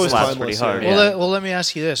The show is slaps timeless, pretty hard. yeah. Yeah. Well, let me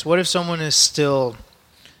ask you this: what if someone is still?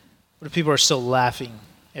 What if people are still laughing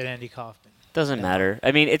at Andy Kaufman? Doesn't matter.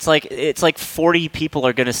 I mean, it's like 40 people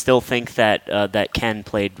are going to still think that that Ken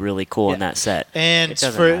played really cool in that set. And It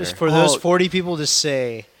doesn't matter. for those 40 people to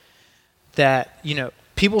say that,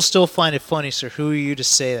 people still find it funny, so who are you to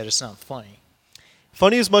say that it's not funny?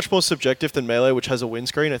 Funny is much more subjective than Melee, which has a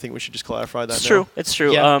windscreen. I think we should just clarify that It's now. true. It's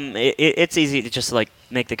true. Yeah. It's easy to just like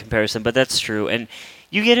make the comparison, but that's true. And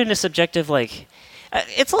you get into subjective like,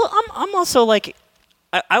 I'm also like.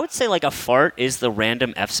 I would say like a fart is the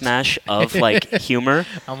random F smash of like humor.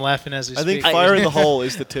 I'm laughing as we I speak. think Fire in the Hole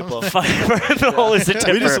is the tip-off. Fire in the hole is the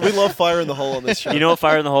tipper. We love Fire in the Hole on this show. You know what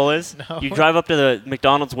Fire in the Hole is? No. You drive up to the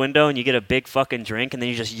McDonald's window and you get a big fucking drink and then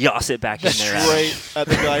you just yoss it back in there. Straight at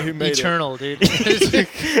the guy who made Eternal, dude. That's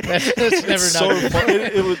never it. not So fun.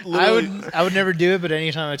 It would literally, I would never do it, but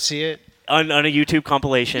anytime I'd see it, On a YouTube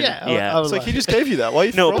compilation. Yeah, Yeah. I would it's like love he it. just gave you that. Why are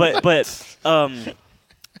you No, throwing but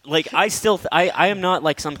like I still I am not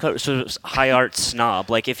like some sort of high art snob.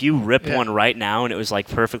 Like if you ripped Yeah. one right now and it was like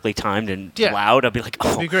perfectly timed and Yeah. loud, I'd be like,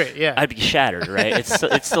 it'd oh, be great. Yeah. I'd be shattered, right?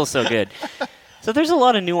 It's still so good. So there's a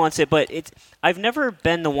lot of nuance in it, but I've never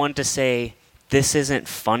been the one to say this isn't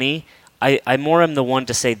funny. I more am the one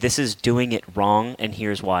to say this is doing it wrong and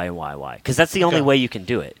here's why. Because that's the only Okay. way you can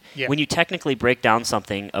do it. Yeah. When you technically break down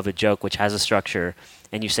something of a joke which has a structure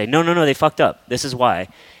and you say, no, they fucked up. This is why.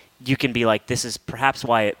 You can be like, this is perhaps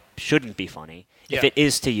why it shouldn't be funny. If Yeah. it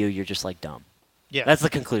is to you, you're just like dumb. yeah. That's the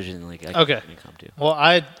conclusion. Like, I Okay. can come to. Well,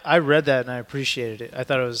 I read that and I appreciated it. I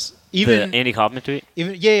thought it was The even Andy Kaufman tweet?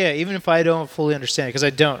 even if I don't fully understand it, because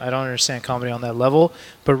I don't understand comedy on that level.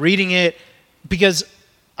 But reading it, because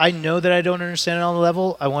I know that I don't understand it on the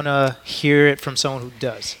level, I want to hear it from someone who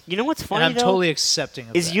does. You know what's funny, And I'm though? totally accepting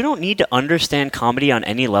of Is that. you don't need to understand comedy on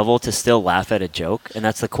any level to still laugh at a joke, and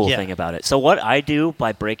that's the cool Yeah. thing about it. So what I do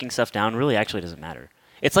by breaking stuff down really actually doesn't matter.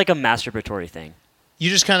 It's like a masturbatory thing. You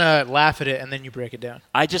just kind of laugh at it and then you break it down.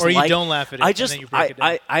 I just or you like, don't laugh at it I and just then you break it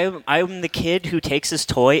down. I'm the kid who takes his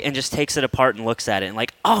toy and just takes it apart and looks at it and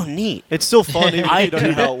like, oh, neat. It's still fun even if I you don't know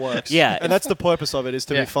do how that. it works. Yeah. And that's the purpose of it, is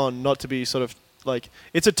to Yeah. be fun, not to be sort of like...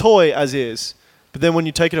 It's a toy as is, but then when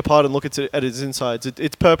you take it apart and look at its insides,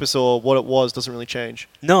 its purpose or what it was doesn't really change.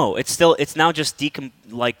 No, it's now just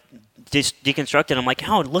deconstructed. I'm like,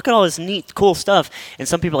 oh, look at all this neat, cool stuff. And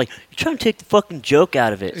some people are like, you're trying to take the fucking joke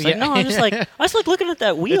out of it. It's like, Yeah. no, I just like looking at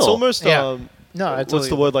that wheel. It's almost... Yeah. No, I what's totally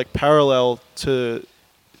the word? Like parallel to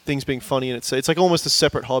things being funny, and it's like almost a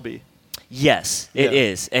separate hobby. Yes, it Yeah.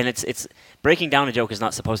 is, and it's breaking down a joke is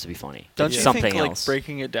not supposed to be funny. Don't It's you something think else. like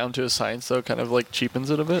breaking it down to a science though kind of like cheapens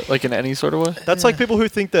it a bit, like in any sort of way? That's like people who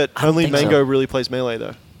think that I don't only think so. Mango really plays Melee,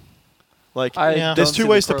 though. Like, I Yeah. there's don't two see the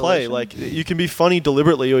ways to play. correlation. Like, you can be funny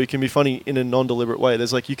deliberately, or you can be funny in a non-deliberate way.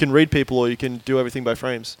 There's like, you can read people, or you can do everything by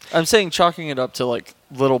frames. I'm saying chalking it up to like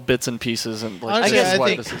little bits and pieces and like Honestly, this is I why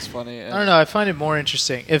think- this is funny. I don't know. I find it more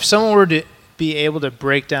interesting. If someone were to be able to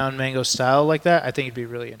break down Mango's style like that, I think it'd be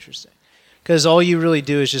really interesting. Because all you really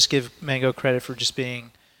do is just give Mango credit for just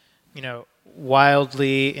being,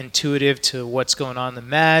 wildly intuitive to what's going on in the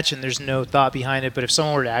match, and there's no thought behind it. But if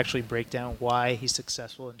someone were to actually break down why he's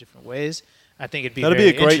successful in different ways, I think it'd be That'd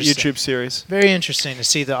very be a great interesting. YouTube series. Very interesting to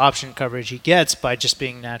see the option coverage he gets by just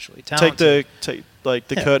being naturally talented. Take the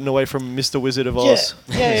Yeah. curtain away from Mr. Wizard of Oz.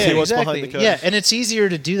 Yeah, See what's exactly. behind the curtain. Yeah, and it's easier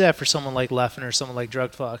to do that for someone like Leffen or someone like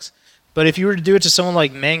Drug Fox. But if you were to do it to someone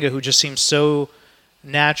like Manga, who just seems so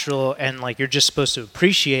natural and like you're just supposed to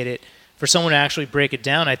appreciate it, for someone to actually break it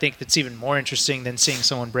down, I think that's even more interesting than seeing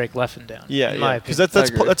someone break Leffen down. Yeah, in my because opinion.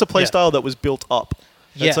 that's I agree. that's a play Yeah. style that was built up.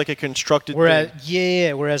 Yeah. It's like a constructed Whereas,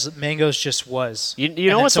 thing. whereas Mango's just was. You And know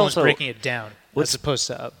then what's someone's also breaking it down what's- as opposed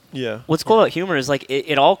to up. Yeah. what's cool about humor is like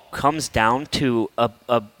it all comes down to a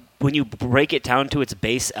when you break it down to its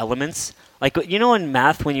base elements. Like in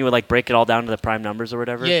math when you would like break it all down to the prime numbers or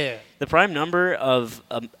whatever. Yeah. The prime number of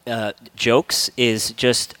jokes is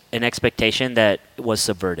just an expectation that was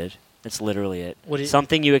subverted. That's literally it. What do you-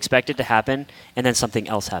 Something you expected to happen, and then something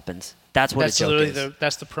else happens. That's what That's a joke literally is.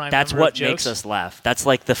 that's the prime. That's number what of jokes. makes us laugh. That's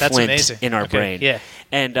like the That's flint amazing. in our Okay, brain. yeah.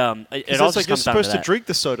 And it Because all it's just like you're comes down supposed to to drink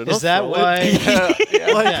the soda. Is not that throw why?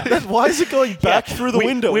 it. Like, why is it going back through the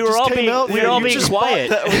window? We It were just all came being out we were there. all You being just quiet.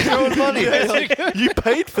 bought that. We're throwing money. Like, you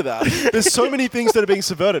paid for that. There's so many things that are being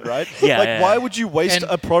subverted, right? Yeah, Like, yeah, why yeah. would you waste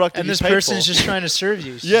And- a product And that this you paid person's for? just trying to serve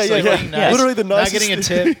you. It's Yeah, just yeah, like yeah. being nice, Literally the not nicest getting a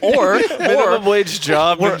thing. tip. or Minimum wage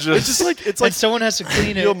job and It's just just like And someone has to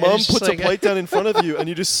clean it. your and mom it's just puts a like- plate down in front of you and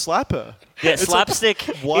you just slap her. yeah, It's like, slapstick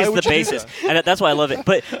why is would the you do basis, that? and that's why I love it.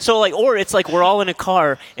 But so or it's like we're all in a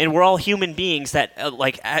car and we're all human beings that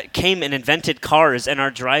came and invented cars and are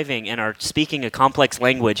driving and are speaking a complex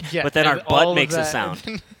language, Yeah, but then our and all butt of makes a that.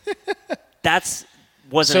 sound. That's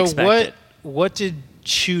wasn't So expected. what did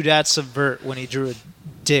Chudat subvert when he drew a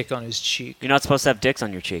dick on his cheek? You're not supposed to have dicks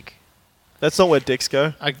on your cheek. That's not where dicks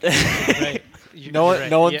go. Right.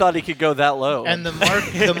 no one thought he could go that low. And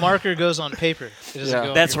the marker goes on paper. It doesn't Yeah. go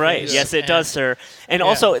on That's your right. face. Yes, it And- does, sir. And yeah.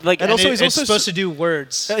 also, like, And also he's it's also supposed to do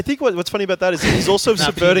words. I think what's funny about that is he's also Not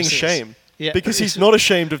subverting penises. shame. Yeah. Because he's not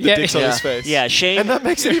ashamed of the Yeah, dicks on yeah. his face. yeah, shame. And that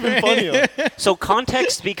makes it even funnier. So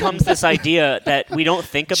context becomes this idea that we don't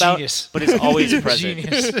think about, Genius. but is always present.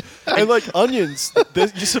 Genius. And like onions, you're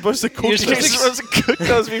supposed to cook You're those. supposed to cook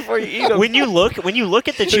those before you eat them. When you look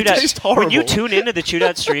at the They taste Chudat, when you horrible. tune into the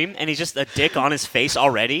Chudat stream and he's just a dick on his face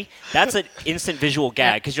already, that's an instant visual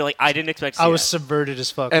gag because you're like, I didn't expect to see I was that. subverted as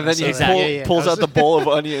fuck. And when I then you saw that. Exactly. pull, Yeah, yeah. pulls I was- out the bowl of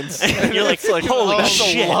onions. And you're like, It's holy that's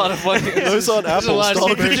shit. a lot of onions. Those aren't There's a lot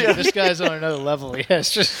apples. of dog. subversion. This guy's on another level. Yeah,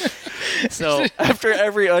 it's just So After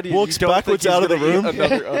every onion, Walks you don't backwards think he's out of the gonna eat room.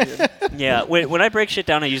 Another onion. yeah, when I break shit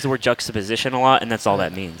down, I use the word juxtaposition a lot, and that's all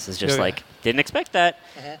that means. It's just Okay. like didn't expect that.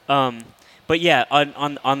 But yeah,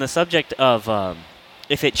 on the subject of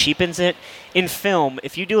if it cheapens it in film,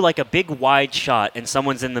 if you do like a big wide shot and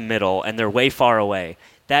someone's in the middle and they're way far away,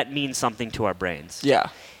 that means something to our brains. Yeah.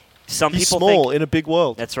 Some He's people small think in a big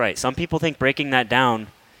world. that's right. Some people think breaking that down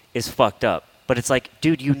is fucked up, but it's like,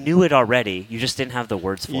 dude, you knew it already. You just didn't have the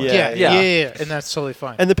words for Yeah. it. yeah, and that's totally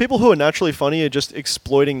fine. And the people who are naturally funny are just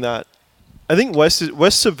exploiting that. I think West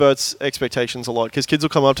subverts expectations a lot because kids will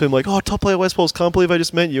come up to him like, "Oh, top player West Balls, can't believe I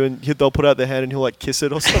just met you," and they'll put out their hand and he'll like kiss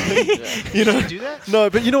it or something. You know? do that? No,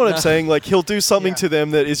 but you know what I'm saying? Like he'll do something Yeah. to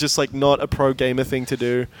them that is just like not a pro gamer thing to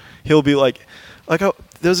do. He'll be like there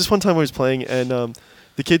was this one time I was playing and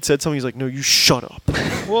the kid said something. He's like, "No, you shut up."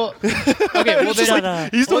 Well, okay. Well, Just then,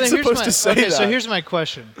 like, he's well, not then here's supposed my- to say okay, that. so here's my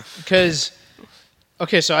question. Because,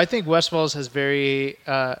 okay, so I think West Balls has very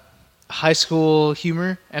high school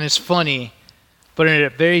humor, and it's funny, but in a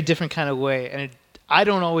very different kind of way. And I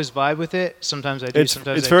don't always vibe with it. Sometimes I do.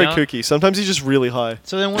 Sometimes It's I very don't. kooky. Sometimes he's just really high.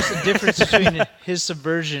 So then, what's the difference between his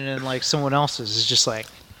subversion and like someone else's? It's just like,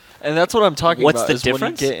 And that's what I'm talking What's about. the is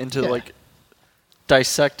difference? When you get into Yeah. like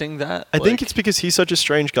dissecting that. I think like- it's because he's such a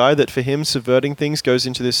strange guy that for him subverting things goes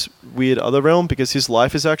into this weird other realm because his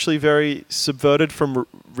life is actually very subverted from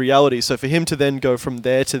reality. So for him to then go from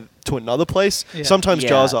there to another place Yeah. sometimes Yeah.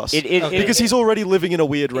 jars us Okay. because he's already living in a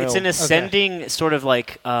weird realm. It's an ascending sort of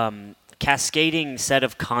like cascading set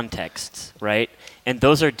of contexts, right? And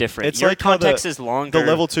those are different. It's Your like how context is longer. the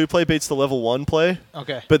level 2 play beats the level 1 play,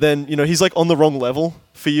 okay. but then he's like on the wrong level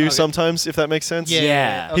for you Okay. sometimes, if that makes sense.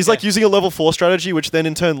 Yeah. He's okay. like using a level 4 strategy, which then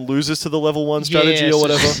in turn loses to the level 1 strategy Yeah, or so-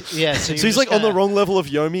 whatever. Yeah, so, So he's like on the wrong level of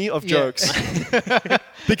Yomi of Yeah. jokes.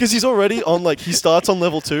 Because he's already on he starts on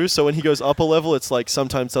level 2, so when he goes up a level, it's like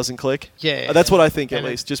sometimes doesn't click. Yeah, That's what I think at And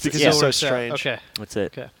least, just it because still he's so works out. strange. Okay. That's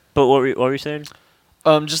it. Okay. But what were you saying?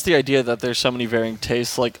 Just the idea that there's so many varying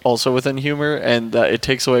tastes, like also within humor, and that it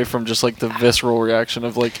takes away from just like the visceral reaction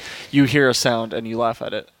of like you hear a sound and you laugh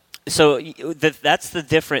at it. So that's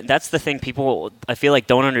the thing people I feel like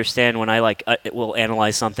don't understand when I will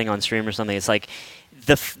analyze something on stream or something. It's like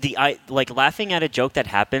like laughing at a joke that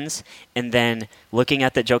happens and then looking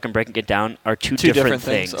at that joke and breaking it down are two different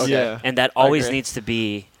things. Okay. Yeah. And that always agree. needs to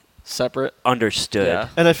be Separate. understood. Yeah.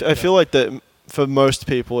 And I feel like that for most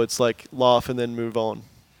people, it's like laugh and then move on.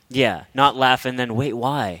 Yeah, not laugh and then wait,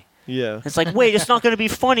 why? Yeah. It's like, wait, it's not going to be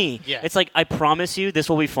funny. Yeah. It's like, I promise you this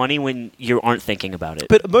will be funny when you aren't thinking about it.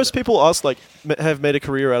 But most people have made a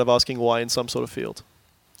career out of asking why in some sort of field.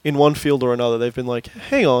 In one field or another, they've been like,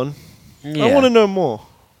 hang on, I Yeah. want to know more.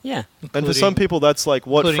 Yeah. And for some people, that's like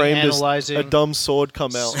what including frame does analyzing, a dumb sword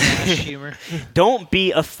come out? Smash humor. Don't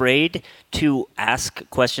be afraid to ask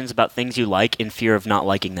questions about things you like in fear of not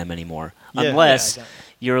liking them anymore. Yeah. Unless Yeah, I don't-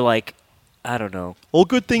 you're like, I don't know. All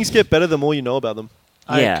good things get better the more you know about them.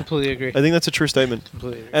 Yeah. I completely agree. I think that's a true statement.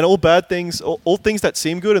 Completely agree. And all bad things, all things that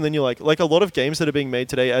seem good, and then you're like a lot of games that are being made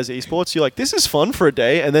today as esports, you're like, this is fun for a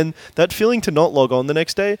day, and then that feeling to not log on the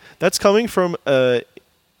next day, that's coming from a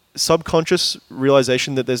subconscious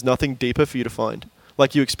realization that there's nothing deeper for you to find.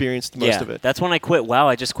 Like you experienced most Yeah. of it. That's when I quit WoW.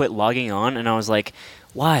 I just quit logging on, and I was like,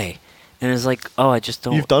 why? And it's like, oh, I just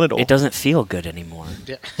don't. You've done it all. It doesn't feel good anymore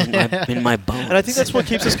Yeah. in my bones. And I think that's what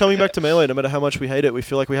keeps us coming back to Melee, no matter how much we hate it. We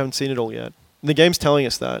feel like we haven't seen it all yet. And the game's telling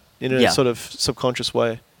us that in a Yeah. sort of subconscious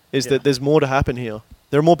way, is Yeah. that there's more to happen here.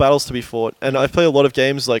 There are more battles to be fought. And I've played a lot of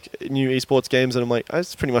games, like new esports games, and I'm like,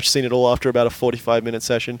 I've pretty much seen it all after about a 45-minute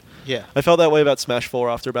session. Yeah. I felt that way about Smash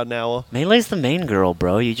 4 after about an hour. Melee's the main girl,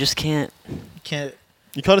 bro. You just can't. Can't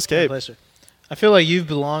You can't escape. replace her. I feel like you've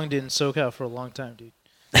belonged in SoCal for a long time, dude.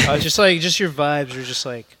 Just your vibes are just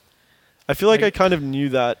like I feel like Like- I kind of knew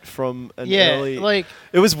that from an yeah, early... like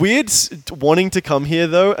It was weird wanting to come here,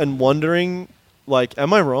 though, and wondering, like,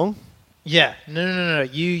 am I wrong? yeah. No.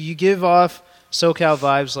 You give off SoCal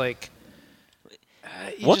vibes like.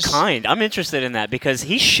 You What just- kind? I'm interested in that because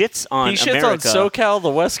he shits on He shits America. on SoCal, the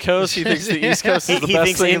West Coast. He thinks the East Coast He, is the he best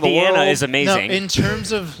thinks thing in the Indiana world. is amazing. No, in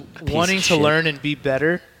terms of wanting of to shit. learn and be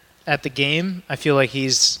better at the game, I feel like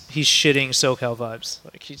he's shitting SoCal vibes.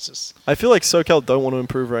 Like he's just I feel like SoCal don't want to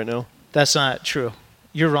improve right now. that's not true.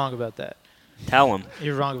 You're wrong about that. Tell him.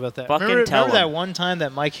 You're wrong about that. Fucking remember tell remember him. that one time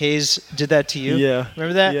that Mike Hayes did that to you? Yeah.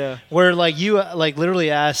 Remember that? Yeah. Where like you like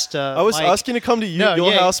literally asked. I was Mike, asking to come to No,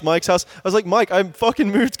 your yeah. house, Mike's house. I was like, Mike, I'm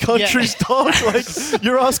fucking moved countries, dog. Like,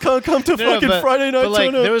 your ass can't come to No, fucking but- Friday night But like,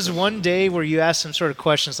 tournament. there was one day where you asked some sort of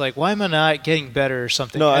questions like, "Why am I not getting better?" or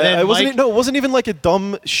something. No, And then I wasn't. Mike- No, it wasn't even like a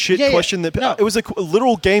dumb shit Yeah, yeah. question. No. It was a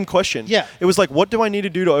literal game question. Yeah. It was like, what do I need to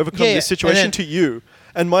do to overcome Yeah, this yeah. situation And to you?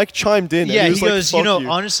 And Mike chimed in. Yeah, and he was like, goes, Fuck you.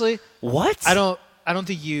 honestly, What? I don't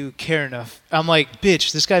think you care enough. I'm like,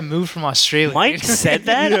 bitch, this guy moved from Australia. Mike said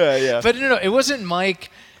that? Yeah, yeah. But no, it wasn't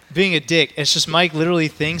Mike being a dick. It's just Mike literally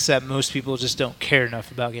thinks that most people just don't care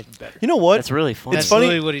enough about getting better. You know what? That's really funny. It's That's funny-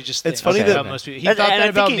 literally what he just it's thinks funny that- about most people. He And- thought and that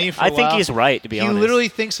I think about he- me for a I while. think he's right, to be he honest. literally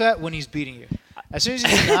thinks that when he's beating you. As soon as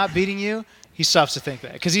he's not beating you, he stops to think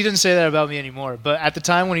that. Because he didn't say that about me anymore. But at the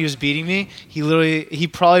time when he was beating me, he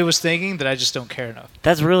probably was thinking that I just don't care enough.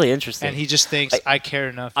 That's really interesting. And he just thinks I care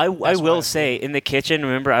enough. I That's why will I'm say in the kitchen.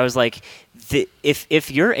 Remember, I was like,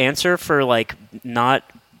 if your answer for like not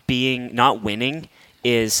winning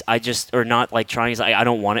is or not like trying is I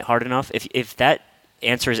don't want it hard enough. If that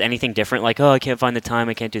answer is anything different, like I can't find the time,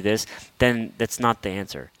 I can't do this, then that's not the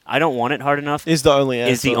answer. I don't want it hard enough Is the only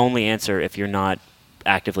answer. is the only answer if you're not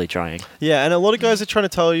actively trying. Yeah, and a lot of guys are trying to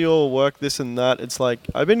tell you, oh, work this and that. It's like,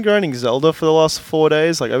 I've been grinding Zelda for the last 4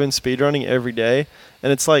 days. Like, I've been speedrunning every day.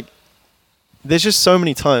 And it's like, there's just so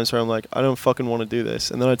many times where I'm like, I don't fucking want to do this.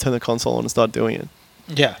 And then I turn the console on and start doing it.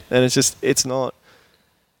 yeah. And it's not.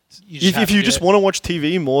 You If you just want to watch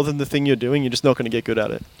TV more than the thing you're doing, you're just not going to get good at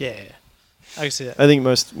it. Yeah. I can see that. I think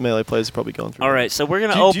most Melee players have probably gone through All that. right, so we're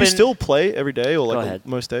gonna Do open. you still play every day or Go like ahead.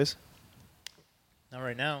 most days? Not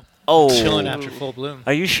right now. Oh, Chilling after full bloom.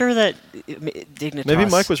 Are you sure that Dignitas? Maybe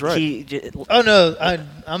Mike was right. Oh no,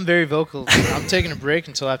 I'm very vocal. I'm taking a break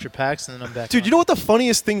until after PAX and then I'm back. Dude, on. you know what the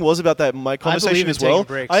funniest thing was about that mic I believe conversation in as well? taking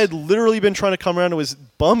breaks. I had literally been trying to come around to his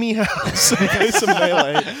bummy house and play some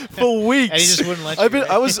Melee for weeks. And he just wouldn't let I've you, been.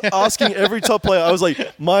 right? I was asking every top player. I was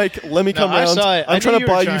like, Mike, let me No, come I around. saw it. I I'm knew trying to you were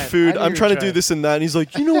buy trying. you food. I knew I'm you trying were to do trying. this and that. And he's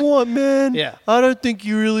like, you know what, man? Yeah. I don't think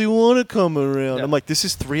you really want to come around. Yeah. I'm like, this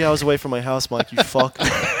is 3 hours away from my house, Mike. You fuck.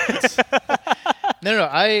 No.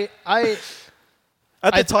 I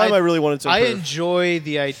At the I- time, I really wanted to. I improve. enjoy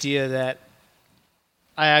the idea that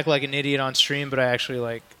I act like an idiot on stream, but I actually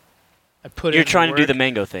like I put. You're in the trying to do work the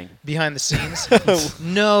mango thing. behind the scenes.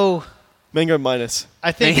 No, Mango minus.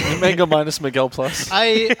 I think Mango minus Miguel plus.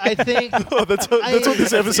 I think Oh, that's what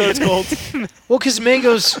this episode's called. well because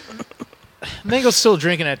Mango's still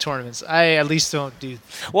drinking at tournaments. I at least don't do.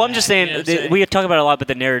 Well, I'm just that, saying, you know what I'm saying? we talk about it a lot, but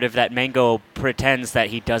the narrative that Mango pretends that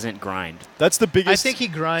he doesn't grind. That's the I biggest think he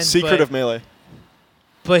grinds. secret but, of Melee.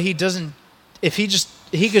 but he doesn't. If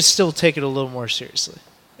he could still take it a little more seriously,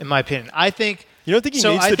 in my opinion. I think. You don't think he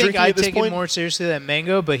So needs I the think drinking I at this take it point? more seriously than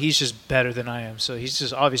Mango, but he's just better than I am, so he's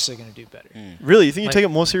just obviously going to do better. Really? You think you Like- take it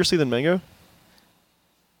more seriously than Mango?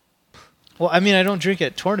 Well, I mean, I don't drink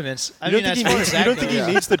at tournaments. I You mean, don't as think, far he, as needs, you that don't think goes,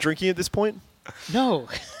 he needs the drinking at this point? No,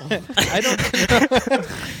 I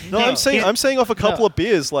don't. No, I'm saying off a couple of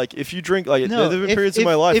beers. Like if you drink, like No, there have been periods in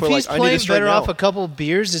my life if where he's like I need to playing straighten better out. off a couple of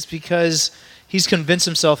beers, it's because he's convinced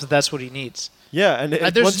himself that that's what he needs. Yeah, and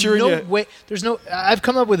There's once you're no in your, way. There's no. I've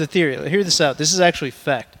come up with a theory. Hear this out. This is actually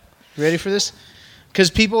fact. You ready for this?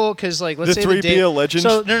 Because like let's The say three the day. beer legend?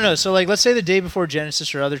 So no. So like let's say the day before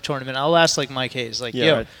Genesis or other tournament, I'll ask like Mike Hayes, like, Yeah,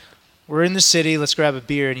 yo, right. we're in the city. Let's grab a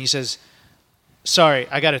beer, and he says, "Sorry,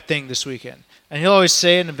 I got a thing this weekend." And he'll always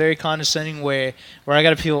say it in a very condescending way, where I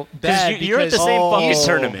got to feel bad you're at the because same fucking he's-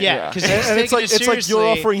 tournament. Yeah, because And it's like you're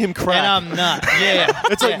offering him crack. and I'm not. Yeah,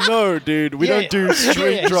 It's like, no, dude, we don't do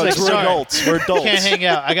street He's drugs. like, We're sorry. adults. We're adults. Can't hang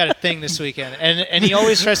out. I got a thing this weekend, and he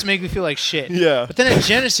always tries to make me feel like shit. Yeah. But then at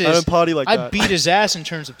Genesis, I don't party like I that. beat his ass in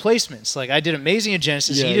terms of placements. Like I did amazing at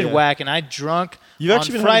Genesis. Yeah, He did yeah. whack, and I drunk You've on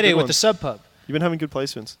actually been having Friday good with ones. the sub pub. You've been having good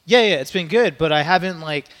placements. Yeah, it's been good, but I haven't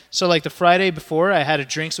like the Friday before I had a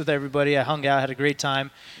drinks with everybody. I hung out, had a great time,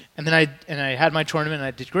 and then I had my tournament and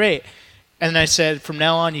I did great. And then I said, from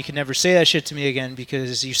now on, you can never say that shit to me again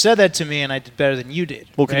because you said that to me and I did better than you did.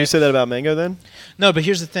 Well, can right? you say that about Mango then? No, but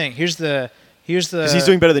here's the thing. Here's the. Because he's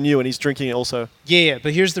doing better than you and he's drinking it also. Yeah,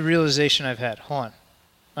 but here's the realization I've had. Hold on.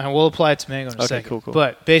 And we'll apply it to Mango in a Okay, second. cool.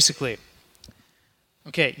 But basically,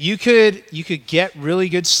 okay, you could get really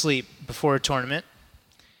good sleep before a tournament,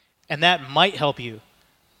 and that might help you,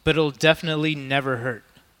 but it'll definitely never hurt.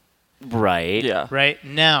 Right. Yeah. Right?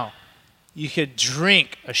 Now, you could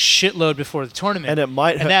drink a shitload before the tournament, And it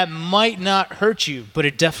might and hurt. that might not hurt you, but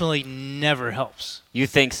it definitely never helps. You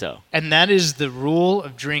think so? And that is the rule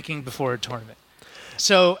of drinking before a tournament.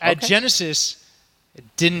 So at Okay. Genesis, it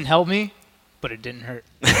didn't help me, but it didn't hurt,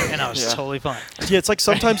 and I was Yeah. totally fine. Yeah, it's like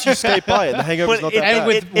sometimes you skate by it. The hangover's But not it- that And bad.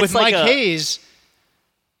 with it's like Mike a- Hayes,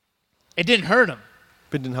 it didn't hurt him,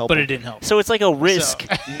 But it didn't help. but him. it didn't help. So it's like a risk,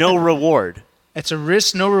 no reward. It's a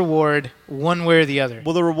risk, no reward, one way or the other.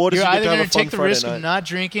 Well, the reward is You're you get either to have going a to fun take the Friday risk night. of not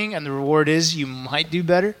drinking, and the reward is you might do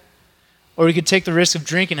better, or you could take the risk of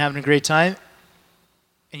drinking, having a great time,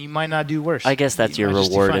 and you might not do worse. I guess that's You your might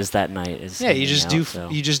just do reward fine. is that night. Is Yeah, you hanging just out, do. so.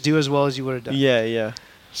 You just do as well as you would have done. Yeah.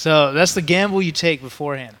 So that's the gamble you take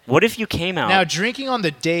beforehand. What if you came out? Now, drinking on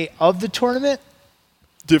the day of the tournament,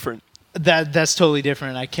 Different. that's totally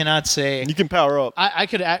different. I cannot say. You can power up. I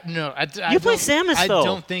could no. I you play don't- Samus I though.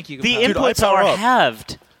 don't think you can. The power Dude, I inputs power are up.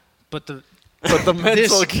 halved. but the But the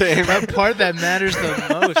mental this game. that part that matters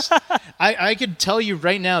the most. I could tell you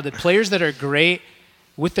right now that players that are great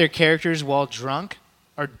with their characters while drunk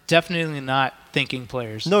are definitely not thinking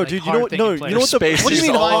players. No, like dude, you know what? hard-thinking No, you players. know what? Spaces, What do you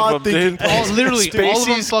mean all of hard them, thinking? dude. All, literally, all of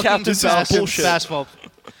them Spaces, fucking Captain bullshit. fastball.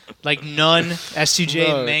 Like none, S2J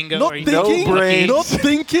No. and Mango. Not are you, thinking. No brains. Not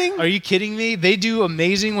thinking. are you kidding me? They do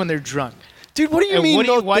amazing when they're drunk. Dude, what do you And mean what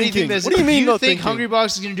do you, not why thinking? do you think this? What do you mean not think thinking? Hungrybox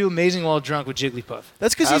is going to do amazing while drunk with Jigglypuff?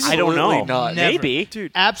 That's because he's. I don't know. Absolutely not. Never. Maybe.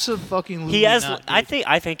 Dude, Absolutely He has. not, I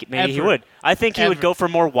dude. think maybe he Ever. would. I think he would Ever. go for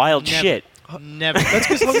more wild Never. shit. Never. that's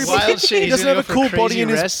because Wild shit. he He's doesn't gonna have a go cool for body crazy in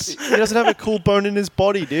his. rests. He doesn't have a cool bone in his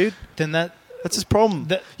body, dude. Then that. That's his problem.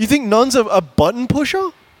 That- You think Nun's a button pusher?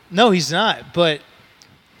 No, he's not. But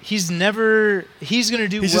he's never. He's going to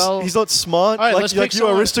do He's well. just. He's not smart. All right, like let's like pick you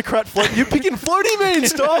someone- aristocrat. You're picking floaty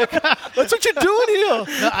mains, dog. That's what you're doing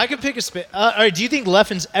here. No, I could pick a spin. All right. Do you think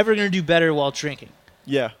Leffen's ever going to do better while drinking?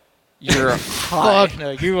 Yeah. You're a high. Fuck no.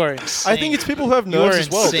 You are insane. I think it's people who have You nerves are as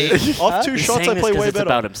well. insane. Dude. Off two He's shots, saying I this play 'cause way it's better.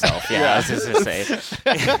 about himself. Yeah, I was just gonna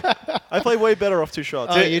say. I play way better off two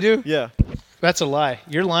shots. Oh, you do? Yeah. That's a lie.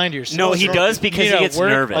 You're lying to yourself. No, he wrong? does You because need he to gets work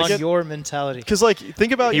nervous. on your mentality. Because like,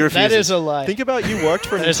 think about He you. refuses. That is a lie. Think about you worked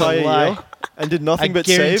for an That is a entire lie. year and did nothing I but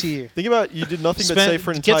guarantee save. you. Think about you did nothing but save for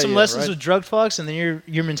an entire Get some year, lessons right? with Drug Fox, and then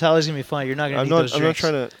your mentality's gonna be fine. You're not gonna I'm need not. those I'm not drinks.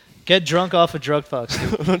 trying to. Get drunk off of Drug Fox.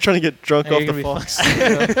 Dude. I'm not trying to get drunk Yeah, off you're the gonna be fox.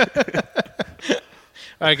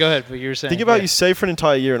 All right, go ahead. But you were saying. Think go about ahead. you save for an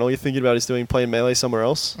entire year and all you're thinking about is doing playing melee somewhere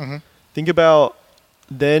else. Mhm. Think about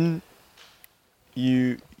then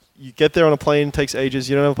you get there on a plane, it takes ages,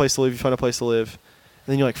 you don't have a place to live, you find a place to live.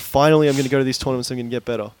 And then you're like, finally I'm going to go to these tournaments, I'm going to get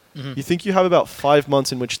better. Mhm. You think you have about 5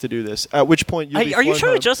 months in which to do this, at which point you'll be Are you flown trying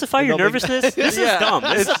to home justify and your not being- nervousness? This Yeah. is dumb.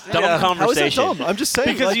 This is a dumb Yeah. conversation. How is that dumb? I'm just saying.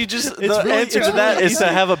 Because like, you just it's the really- answer it's to that really is to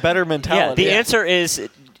easy. have a better Yeah, mentality. the answer is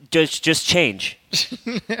just change.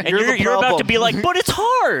 And You're the you're about to problem. be like, but it's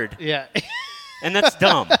hard, Yeah. and that's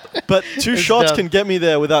dumb, But 2 It's shots dumb. can get me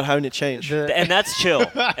there without having it change. The- and that's chill,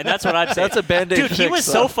 and that's what I'm saying. That's a Band-Aid Dude, he fix, was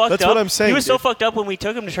though. so fucked That's up. what I'm saying, He was so dude. fucked up when we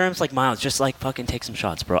took him to terms. Like, Miles, just like fucking take some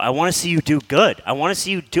shots, bro. I want to see you do good. I want to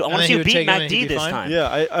see you do. I And want to then see he you would beat take him Mac and he'd D be this fine? time.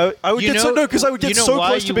 Yeah, I would You get so know- no because I would you get know so why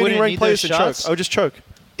close you to beating wouldn't ranked need players those to choke. shots? I would just choke.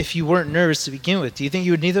 if you weren't nervous to begin with? Do you think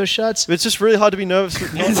you would need those shots? It's just really hard to be nervous.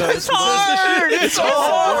 It's hard. It's so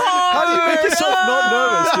hard. How do you make yourself not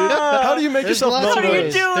nervous, dude? How do you make There's yourself lots not of do you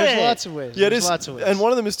ways. nervous? do There's it? lots of ways. Yeah, it There's is. lots of ways. And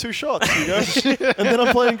one of them is 2 shots, you go, and then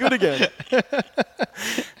I'm playing good again.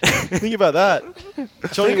 Think about that.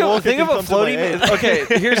 Johnny Walker think can of a come to my floaty aid. main. Okay,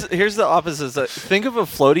 here's the opposite. Think of a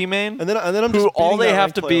floaty main And then I'm who just all beating they that have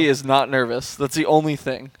ranked to player. be is not nervous. That's the only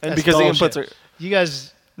thing. And Because the bullshit. inputs are. You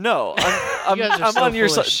guys, No, I'm you guys are so on your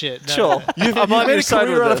full of side. shit. No, Chill. no, no. You've I'm on made your a side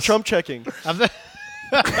career with out of this. Trump checking. I'm the-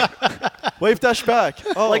 Wave dash back.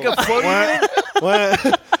 Oh. Like a floaty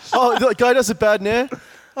main. Oh, the guy does a bad nair.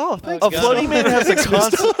 Oh, thanks. A God. floating man has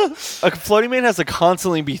a floating man has to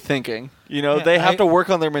constantly be thinking. You know, Yeah, they have to work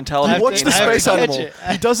on their mentality. You watch the I have to space catch animal. it.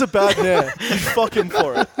 He does a bad nair. You fuck him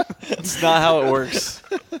for it. It's not how it works.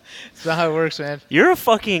 That's not how it works, man. You're a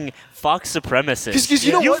fucking Fox supremacist. 'Cause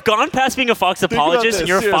you know You've what? gone past being a Fox apologist, and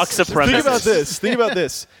you're a Fox supremacist. Think about this. Think about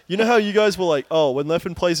this. You know how you guys were like, oh, when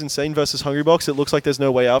Leffen plays Insane versus Hungrybox, it looks like there's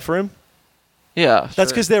no way out for him? Yeah,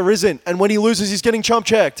 That's because there isn't. And when he loses, he's getting chump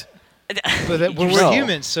checked. But we're No.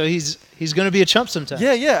 humans, so he's going to be a chump sometimes.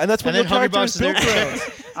 Yeah, yeah. And that's when And your then character Hungrybox is is there built to around.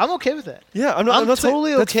 check. I'm okay with that. Yeah, I'm not saying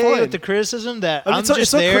totally that's okay fine. with the criticism that I mean, I'm it's not- just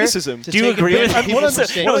it's not there criticism. to Do you take agree with advantage him? of what I'm people's saying-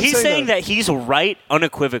 mistakes. No, what I'm he's saying saying though- that he's right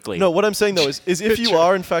unequivocally. No, what I'm saying though is if you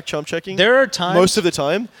are in fact chump checking, There are times most of the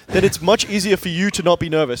time, then it's much easier for you to not be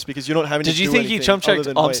nervous because you're not having to Did do you think you anything chump other checked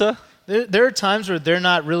than wait. Amsa? there are times where they're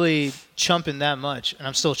not really chumping that much, and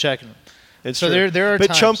I'm still checking them. It's So true. there are but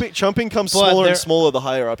times. chumping comes But smaller there- and smaller the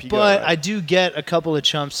higher up you go. But right? I do get a couple of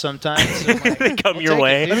chumps sometimes. So I'm like, They come I'll your take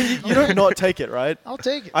way. it, I dude. mean, you don't not take it, right? I'll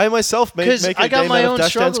take it. I myself make Because a I got game my out of own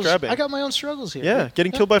dash dance struggles. grabbing. I got my own struggles here. Yeah, dude.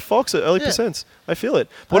 getting killed by Fox at early Yeah. percents. I feel it.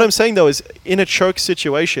 What I'm saying though is, in a choke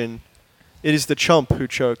situation, it is the chump who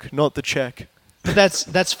choke, not the check. But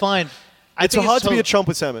that's fine. I It's think hard to be a totally- chump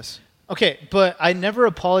with Samus. Okay, but I never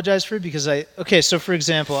apologize for it because so for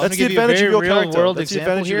example, I'm That's going the to give you a advantage very of your real character. world That's the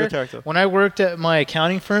example advantage of your here. character. When I worked at my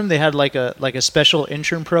accounting firm, they had like a special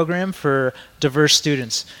intern program for diverse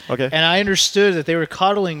students. Okay. And I understood that they were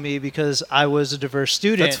coddling me because I was a diverse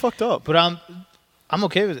student. That's fucked up. But I'm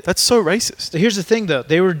okay with it. That's so racist. So here's the thing though.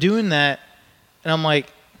 They were doing that and I'm like,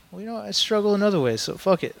 well, you know, I struggle in other ways, so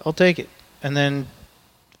fuck it. I'll take it. And then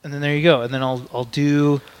there you go. And then I'll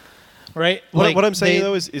do right? What I'm saying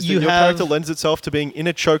though is that you your have- character lends itself to being in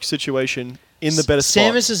a choke situation in the better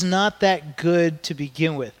spot. Samus is not that good to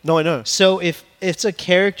begin with. No, I know. So if it's a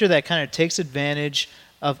character that kind of takes advantage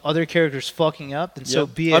of other characters fucking up, then so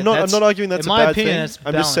Yep. be it. I'm That's- not arguing that's in a my bad opinion, thing. that's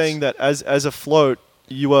I'm just balance. saying that as a float,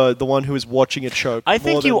 you are the one who is watching it choke. I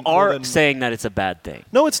think more you than- more are than- saying that it's a bad thing.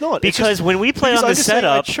 No, it's not. It's Because just- when we play because on I'm the just saying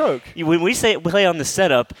I setup, choke. when we play on the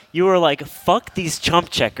setup, you were like, "Fuck these chump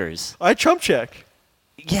checkers." I chump check.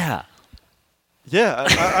 Yeah. Yeah,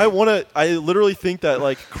 I want to. I literally think that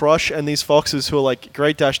like Crush and these Foxes who are like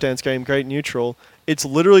great dash dance game, great neutral. It's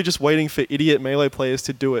literally just waiting for idiot melee players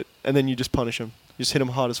to do it, and then you just punish them. You just hit them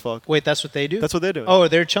hard as fuck. Wait, that's what they do? That's what they're doing. Oh,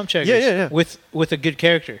 they're chump checkers. Yeah. With a good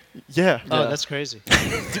character. yeah. Oh, that's crazy.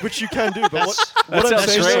 Which you can do. But what I'm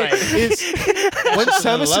sounds saying great. is when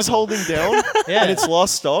Samus is level. holding down Yeah. and it's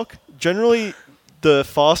lost stock, generally the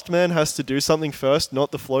fast man has to do something first,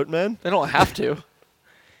 not the float man. They don't have to.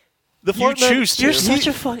 The float man, choose to. You're such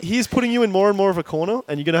a fuck. He's putting you in more and more of a corner,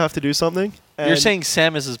 and you're gonna have to do something. You're and saying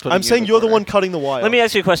Samus is putting. I'm saying in you're the corner. one cutting the wire. Let me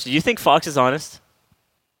ask you a question. Do you think Fox is honest?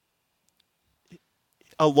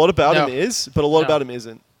 A lot about No. him is, but a lot No. about him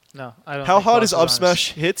isn't. No, I don't How think hard Fox is is up honest.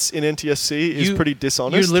 smash hits in NTSC is You- pretty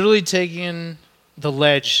dishonest. You're literally taking the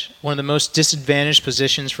ledge, one of the most disadvantaged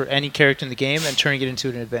positions for any character in the game, and turning it into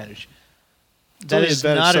an advantage. It's That only is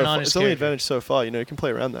advantage not so an far. honest It's only character. advantage so far. You know, you can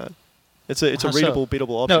play around that. It's a How so? readable,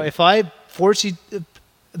 beatable option. No, if I force you,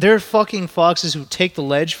 there are fucking Foxes who take the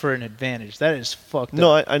ledge for an advantage. That is fucked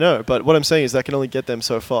No, up. I know, but what I'm saying is that can only get them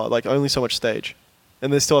so far. Like only so much stage,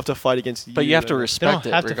 and they still have to fight against you. But you have to and- They respect don't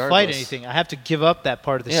it have to regardless. fight anything. I have to give up that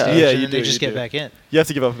part of the Yeah. stage, Yeah, and you then they do, just you get do. back in. You have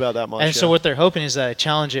to give up about that much. And so yeah. what they're hoping is that I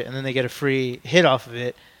challenge it, and then they get a free hit off of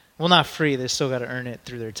it. Well, not free. They still got to earn it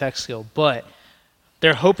through their tech skill, but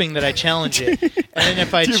they're hoping that I challenge it. And then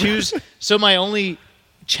if I choose, so my only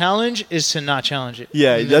challenge is to not challenge it.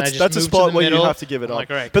 Yeah, And then I that's just a move to spot the where you middle. have to give it I'm up.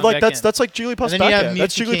 like, all right, but come like back in. that's like Jigglypuff's And then back you have air.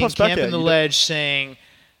 That's Mewtwo King Jigglypuff's back camping air. the You ledge, saying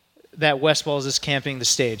that Westballs is camping the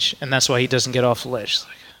stage, and that's why he doesn't get off the ledge. It's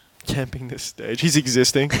like, camping this stage. He's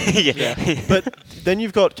existing. Yeah. But then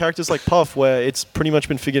you've got characters like Puff, where it's pretty much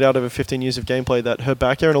been figured out over 15 years of gameplay that her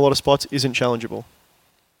back air in a lot of spots isn't challengeable.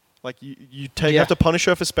 Like you Yeah. have to punish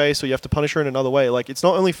her for space, or you have to punish her in another way. Like it's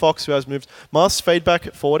not only Fox who has moves. Mask's fade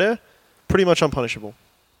back forward air, pretty much unpunishable.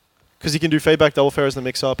 because he can do fade back double fair as the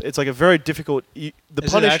mix up. It's like a very difficult. The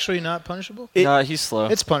Is punish it actually not punishable? it- He's slow.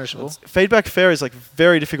 It's punishable. fade back fair is like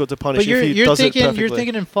very difficult to punish But you're, if he you're does it thinking perfectly. you're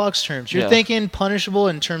thinking in Fox terms. You're Yeah. thinking punishable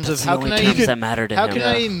in terms That's of the how only can I terms even, that matter to how him. can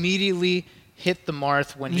I immediately hit the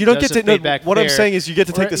Marth when he You don't does get a to. No, fade back what I'm fair? saying is you get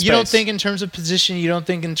to take the space. You don't think in terms of position. You don't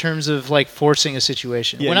think in terms of like forcing a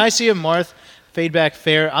situation. Yeah, when you- I see a Marth fade back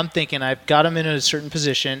fair, I'm thinking I've got him in a certain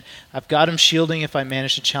position. I've got him shielding if I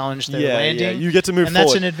manage to challenge their landing. You get to move and forward.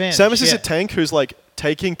 that's an advantage. Samus is yeah. a tank who's like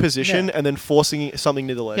taking position Yeah. and then forcing something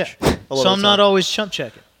near the ledge. Yeah. a lot So of I'm the not time. always chump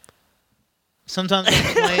checking. Sometimes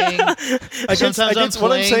I'm playing. Sometimes I'm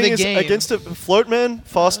what I'm playing saying the is game. against a float man,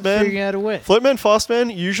 fast man. Figuring out a way. Float man, fast man.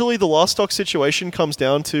 Usually the last stock situation comes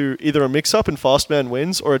down to either a mix up and fast man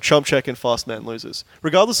wins or a chump check and fast man loses,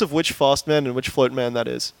 regardless of which fast man and which float man that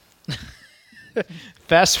is.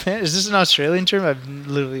 Fast man? Is this an Australian term? I've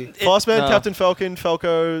literally. Fast man, no. Captain Falcon,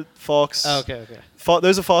 Falco, Fox. Oh, okay.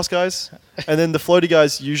 Those are fast guys. And then the floaty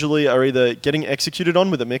guys usually are either getting executed on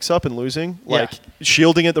with a mix up and losing, like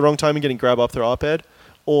shielding at the wrong time and getting grab up their ARPed,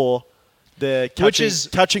 or they're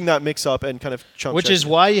catching that mix up and kind of chump Which is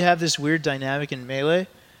why you have this weird dynamic in Melee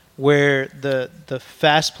where the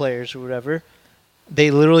fast players or whatever,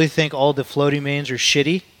 they literally think all the floaty mains are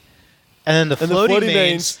shitty. And then the floaty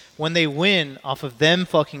mains, when they win off of them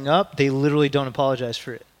fucking up, they literally don't apologize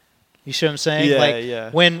for it. You see what I'm saying? Yeah, like, yeah.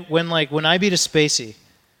 When I beat a Spacey,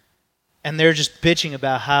 and they're just bitching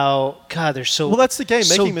about how God they're so Well, that's the game.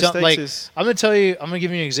 so Making dumb. mistakes Like, is. I'm gonna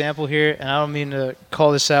give you an example here, and I don't mean to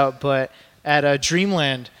call this out, but at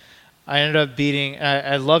Dreamland, I ended up beating.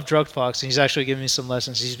 I love Drug Fox, and he's actually given me some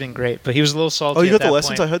lessons. He's been great, but he was a little salty. Oh, you at got the that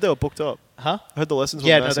lessons? point. I heard they were booked up. Huh? I heard the lessons.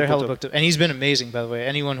 Yeah, were no, massive they're hella booked up. booked up. And he's been amazing, by the way.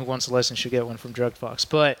 Anyone who wants a lesson should get one from Drug Fox.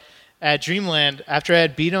 But at Dreamland, after I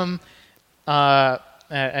had beat him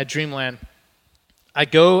at Dreamland, I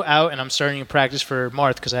go out and I'm starting to practice for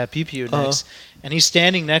Marth because I have PPU next. And he's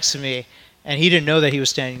standing next to me, and he didn't know that he was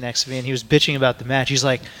standing next to me, and he was bitching about the match. He's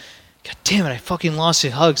like, God damn it, I fucking lost to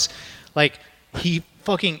Hugs. Like, he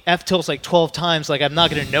fucking F-tilts like 12 times. Like, I'm not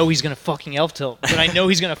going to know he's going to fucking F-tilt. But I know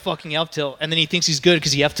he's going to fucking F-tilt. And then he thinks he's good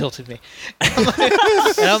because he F-tilted me.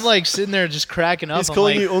 And I'm like sitting there just cracking up. He's I'm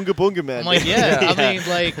calling like, you Unga Bunga Man. I'm like, yeah. I mean,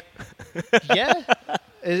 like, yeah.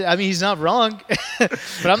 I mean, he's not wrong. But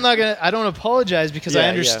I'm not going to, I don't apologize because I Yeah,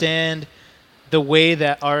 understand the way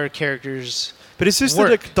that our characters But it's just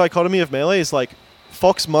work. the dichotomy of Melee is like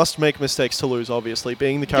Fox must make mistakes to lose, obviously,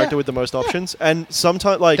 being the character Yeah. with the most options. And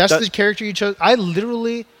sometimes, like, That's the character you chose. I'm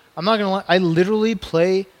not gonna lie, I literally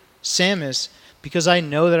play Samus because I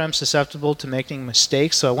know that I'm susceptible to making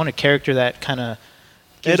mistakes. So I want a character that kind of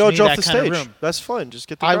gives me dodge off that the kind of stage. room. That's fine. Just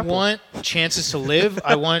get the I grapple. want chances to live.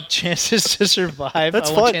 I want chances to survive.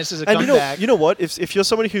 That's I want fine. chances to And come you know, back. you know what? If you're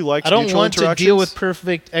somebody who likes I don't neutral want to interactions, deal with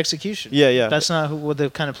perfect execution. Yeah. That's not what the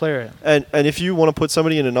kind of player I am. And if you want to put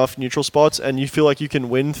somebody in enough neutral spots and you feel like you can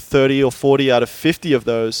win 30 or 40 out of 50 of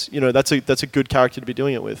those, you know, that's a good character to be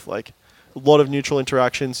doing it with. Like a lot of neutral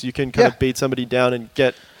interactions, you can kind of beat somebody down and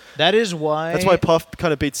get. That is why. That's why Puff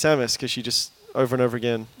kind of beats Samus because she just over and over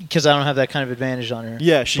again. Because I don't have that kind of advantage on her.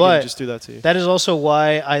 Yeah, she But can just do that to you. that is also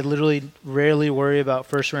why I literally rarely worry about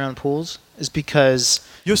first round pools. Is because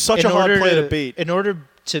You're such in a hard order player to beat. In order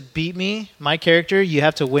to beat me, my character, you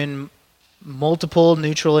have to win multiple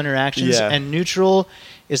neutral interactions, Yeah. and neutral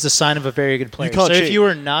is the sign of a very good player. can't So if cheat. you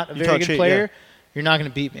are not a You very can't good cheat, player, yeah. you're not going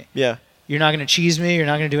to beat me. Yeah. You're not going to cheese me. You're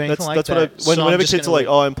not going to do anything That's like what that. So I'm whenever just kids are gonna like,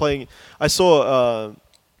 wait. oh, I'm playing. I saw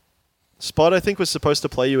Spot. I think was supposed to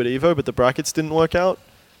play you at Evo, but the brackets didn't work out.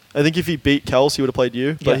 I think if he beat Kels, he would have played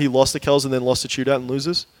you, but Yeah. he lost to Kels and then lost to shootout and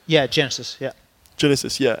loses. Yeah, Genesis. Yeah.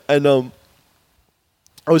 Genesis, yeah. And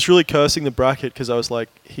I was really cursing the bracket because I was like,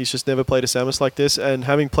 he's just never played a Samus like this. And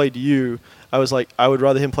having played you, I was like, I would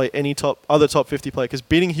rather him play any other top 50 player because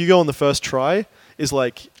beating Hugo on the first try is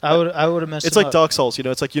like I would have messed it's him like up. Dark Souls, you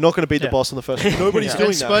know. It's like you're not going to beat the Yeah. boss on the first. Nobody's And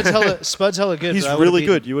doing Spud's hella good. He's but I would've really beat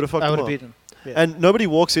good. him. You would have fucked I him would have up. beaten him. Yeah. And nobody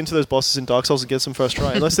walks into those bosses in Dark Souls and gets them first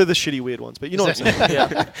try, unless they're the shitty weird ones. But you know what I'm saying?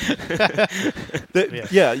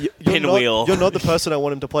 Yeah. You're Pinwheel. You're not the person I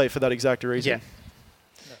want him to play for that exact reason.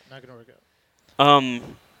 Yeah. No, not gonna work out.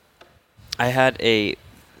 I had a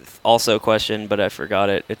also question, but I forgot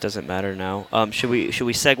it. It doesn't matter now. Should we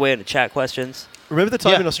segue into chat questions? Remember the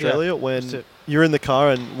time Yeah, in Australia That's when it. you're in the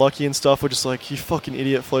car and Lucky and stuff were just like, you fucking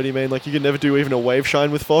idiot floaty man, like you could never do even a wave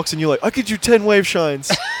shine with Fox, and you're like, I could do 10 wave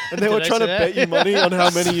shines. And they Did were I trying to say that? bet you money on how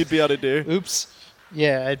many you'd be able to do. Oops.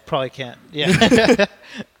 Yeah, I probably can't. Yeah.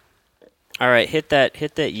 All right, hit that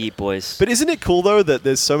yeet, boys. But isn't it cool though that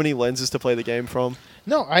there's so many lenses to play the game from?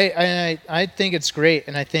 No, I think it's great,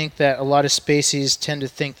 and I think that a lot of Spaceys tend to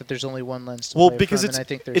think that there's only one lens to Well, play because from, and I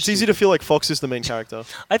think they're it's easy to feel like Fox is the main character.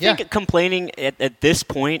 I think Yeah. complaining at this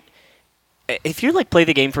point, if you like play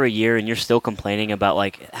the game for a year and you're still complaining about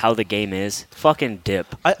like how the game is, fucking dip.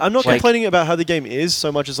 I'm not Like- complaining about how the game is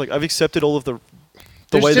so much as like I've accepted all of the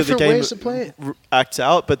There's way that the different game ways to play it. acts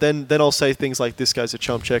out, but then I'll say things like this guy's a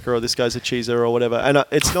chump checker or this guy's a cheeser or whatever. And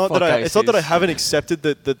it's not that Fuck it's not that I ICs. haven't accepted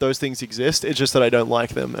that those things exist. It's just that I don't like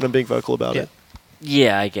them, and I'm being vocal about Yeah. it.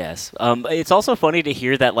 Yeah, I guess. It's also funny to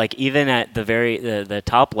hear that like even at the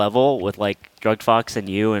top level with like Drug Fox and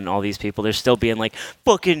you and all these people, they're still being like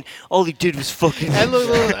fucking. All he did was fucking. And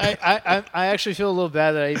look, I actually feel a little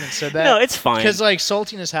bad that I even said that. No, it's fine. Because like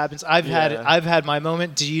saltiness happens. I've had my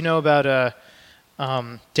moment. Do you know about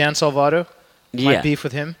Dan Salvato? My Yeah. beef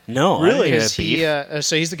with him. No, I Really? didn't hear Because that he, beef.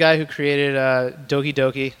 so he's the guy who created Doki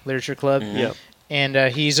Doki Literature Club. Mhm. Yeah. And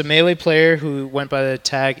he's a Melee player who went by the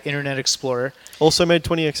tag Internet Explorer. Also made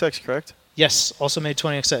 20XX, correct? Yes, also made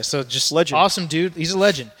 20XX. So just Legend. awesome dude. He's a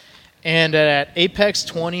legend. And at Apex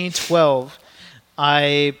 2012,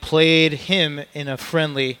 I played him in a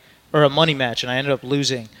friendly or a money match, and I ended up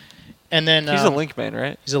losing. And then He's a Link main,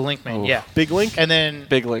 right? He's a Link man, Oof. yeah. Big Link. And then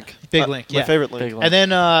Big Link. Big Link, yeah. My favorite Link. Big Link. And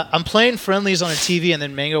then I'm playing friendlies on a TV, and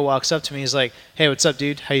then Mango walks up to me. He's like, "Hey, what's up,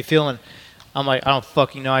 dude? How you feeling?" I'm like, "I don't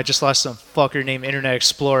fucking know. I just lost some fucker named Internet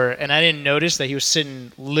Explorer," and I didn't notice that he was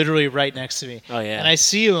sitting literally right next to me. Oh, yeah. And I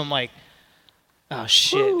see him. I'm like, "Oh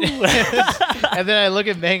shit!" And then I look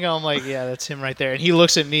at Mango. I'm like, "Yeah, that's him right there." And he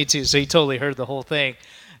looks at me too, so he totally heard the whole thing.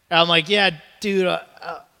 And I'm like, "Yeah, dude.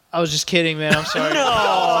 I was just kidding, man. I'm sorry."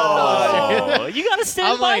 No, you gotta stand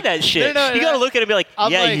I'm by like, that shit. no, You gotta look at it and be like,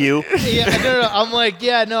 I'm yeah, like, you. Yeah, no. I'm like,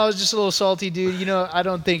 yeah, no. I was just a little salty, dude. You know, I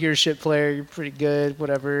don't think you're a shit player. You're pretty good,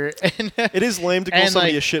 whatever. And It is lame to call And,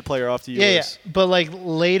 somebody like- a shit player after you yeah, yeah. lose. But like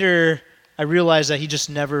later, I realized that he just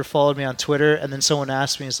never followed me on Twitter. And then someone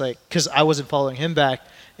asked me, it's like, because I wasn't following him back,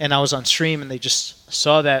 and I was on stream, and they just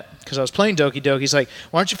saw that because I was playing Doki Doki. He's like,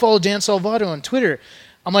 why don't you follow Dan Salvato on Twitter?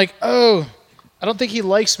 I'm like, oh. I don't think he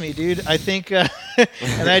likes me, dude. I think, and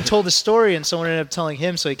I told the story, and someone ended up telling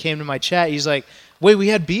him, so he came to my chat. He's like, wait, we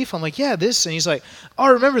had beef? I'm like, yeah, this. And he's like, oh, I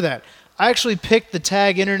remember that. I actually picked the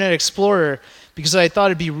tag Internet Explorer because I thought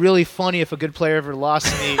it'd be really funny if a good player ever lost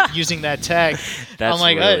to me using that tag. That's I'm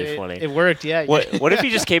like, really oh, funny. It worked, yeah. What if you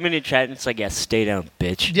just came in your chat and it's like, yeah, stay down,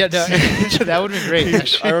 bitch. Yeah, no, that would have been great.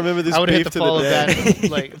 Actually. I remember this I would have hit beef the to the follow day. button,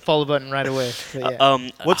 like follow button right away. But yeah.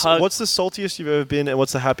 What's the saltiest you've ever been, and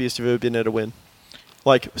what's the happiest you've ever been at a win?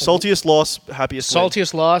 Like saltiest loss, happiest win.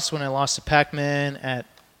 Saltiest loss when I lost to Pac-Man at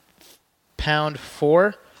pound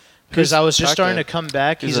 4 because Who's I was just starting Pac-Man? to come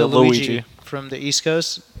back. He's He's a a Luigi Luigi. from the East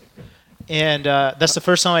Coast, and that's the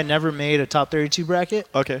first time I never made a top 32 bracket.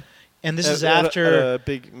 Okay. And this is At after a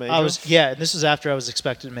big major. this is after I was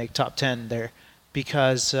expected to make top 10 there,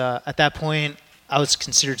 because at that point I was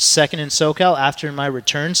considered second in SoCal after my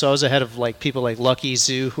return, so I was ahead of like people like Lucky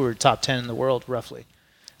Zoo who were top 10 in the world roughly.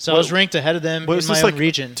 So I was ranked ahead of them in was my this own like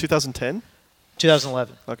region. 2010?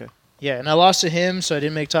 2011. Okay. Yeah, and I lost to him, so I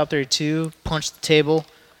didn't make top 32. Punched the table,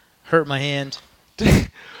 hurt my hand.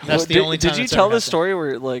 That's the only time. Did you that's tell ever this happened. story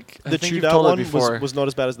where like I The think you've shootout told it one before? was not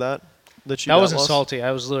as bad as that. The shootout That wasn't loss? salty. I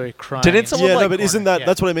was literally crying. Didn't someone Yeah, like no, but isn't that Yeah.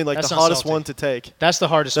 that's what I mean? Like That's the not hardest salty. one to take. That's the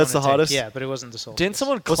hardest. That's one the to take. hardest? Yeah, but it wasn't the salty. Didn't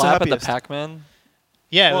someone What's the clap at the happiest? Pac-Man?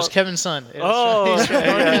 Yeah, it was Well- Kevin's son. It was- Oh. he's from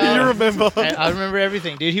NorCal. You remember? I remember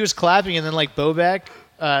everything, dude. He was clapping, and then like Bobak,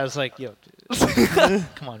 I was like, "Yo, dude,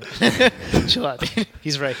 come on, chill out, dude.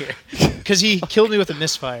 He's right here." Because he killed me with a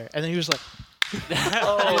misfire, and then he was like, he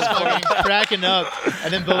was fucking cracking up,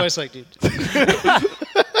 and then Bobak's like, "Dude,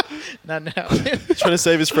 not now." Trying to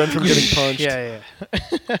save his friend from getting punched. yeah.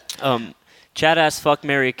 Chad asks, fuck,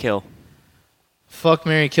 marry, kill. Fuck,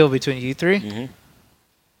 marry, kill between you three. Mm-hmm.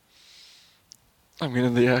 I'm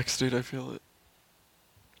getting the X, dude. I feel it.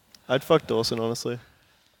 I'd fuck Dawson, honestly.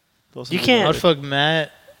 Dawson You would can't- I would fuck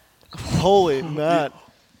Matt. Holy Matt.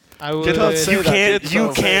 I would. Get on say You that. can't. Get You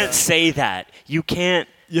on say can't that. say that. You can't.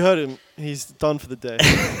 You heard him. He's done for the day.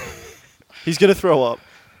 He's gonna throw up.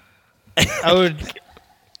 I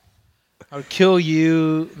would kill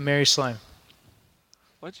you, marry Slime.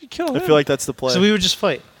 Why'd you kill him? I feel like that's the play. So we would just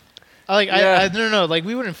fight. Yeah. No, like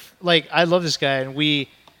we wouldn't like. I love this guy, and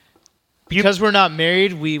because we're not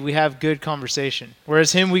married, we have good conversation.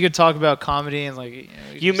 Whereas him, we could talk about comedy and like. We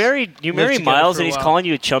You just marry live together Miles, for and a he's while. calling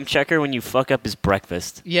you a chump checker when you fuck up his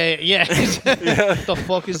breakfast. Yeah. What the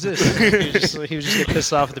fuck is this? He would just get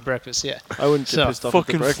pissed off at the breakfast. Yeah. I wouldn't get So, pissed off at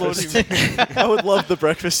the fucking breakfast. I would love the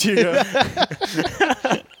breakfast, Hugo.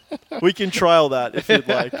 We can trial that if you'd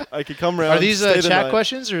like. I could come around. Are these stay the chat night.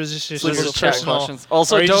 questions, or is this just These your are chat personal? questions.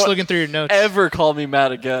 Also, or are you just don't looking through your notes? ever call me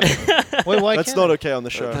Matt again. Wait, why That's can't not I? okay on the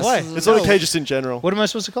show. That's- Why? It's No. not okay just in general. What am I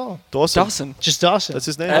supposed to call him? Dawson. Dawson. Just Dawson. That's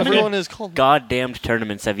his name. Everyone is called. Goddamned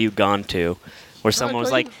tournaments have you gone to where someone was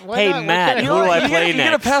why- like, why "Hey not? Why Matt, can't who I- do I You play You're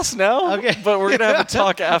gonna next?" pass now, Okay. but we're gonna have a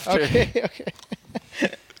talk after. Okay.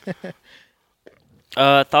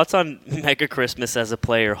 Thoughts on Mega Christmas as a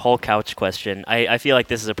player? Whole couch question. I feel like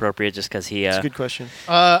this is appropriate just because he. It's a good question.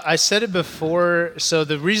 I said it before. So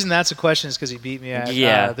the reason that's a question is because he beat me at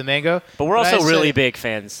Yeah. the Mango. But we're I also said really it- big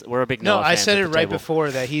fans. We're a big No, Noah I fans said at it the right table.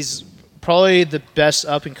 before that he's probably the best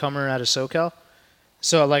up and comer out of SoCal.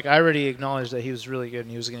 So like I already acknowledged that he was really good and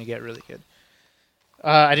he was going to get really good.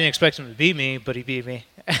 I didn't expect him to beat me, but he beat me.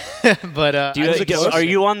 But Do I you, think it's- are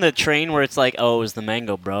you on the train where it's like, oh, it was the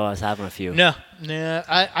mango, bro? I was having a few. No,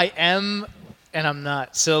 I am, and I'm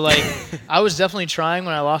not. So like, I was definitely trying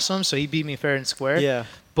when I lost him. So he beat me fair and square. Yeah.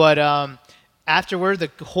 But afterward, the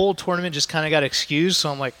whole tournament just kind of got excused.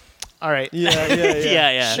 So I'm like, all right. Yeah.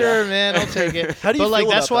 yeah. Sure, man, I'll take it. How do you but like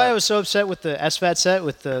feel that's about why that? I was so upset with the SFAT set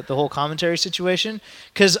with the whole commentary situation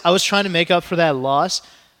because I was trying to make up for that loss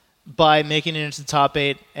by making it into the top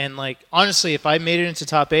 8 and like honestly if I made it into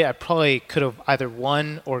top 8 I probably could have either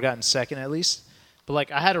won or gotten second at least, but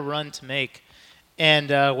like I had a run to make. And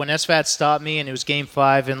when SFAT stopped me and it was game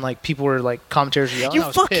 5 and like people were like commentators were yelling, I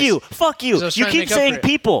was Fuck pissed. you, fuck you. 'Cause I was You trying to keep make up saying for it.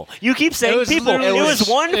 people. You keep saying was people. literally- It was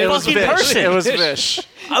one it was fucking Vish. person. It was Vish.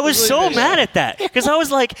 I was It was so Vish. mad at that because I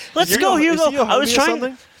was like, "Let's go, Is Hugo." he your I was homie or trying.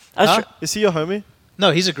 something? I was Huh? Is he your homie? No,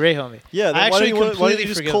 he's a great homie. Yeah. Then I why actually don't you completely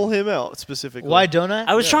just forgive call him. him out specifically? Why don't I?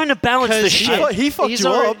 I was trying to balance the 'Cause shit. He fucked he's you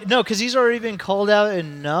already, up. No, because he's already been called out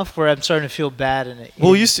enough where I'm starting to feel bad in it.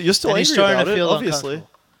 Well, you're still and he's angry starting about to it, feel obviously. uncomfortable.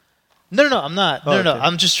 No, I'm not. Oh, No. okay.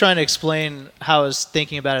 I'm just trying to explain how I was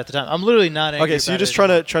thinking about it at the time. I'm literally not angry. Okay, so you're about just it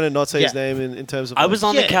trying anymore. to not say his Yeah. name in terms of. I was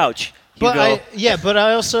on the Yeah. couch. But Hugo. but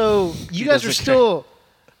I also you guys doesn't were still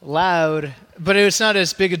loud, but it's not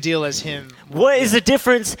as big a deal as him. What is the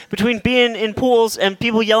difference between being in pools and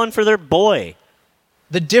people yelling for their boy?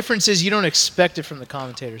 The difference is you don't expect it from the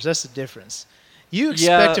commentators. That's the difference. You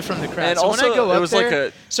expect Yeah, it from the crowd. and so when also I go it up was there, like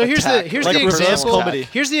a so here's attack, the like a reverse example. comedy.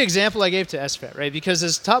 Here's the example I gave to SFAT, right? Because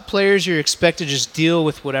as top players, you're expected to just deal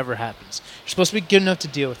with whatever happens. You're supposed to be good enough to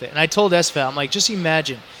deal with it. And I told SFAT, I'm like, just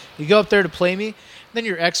imagine you go up there to play me, then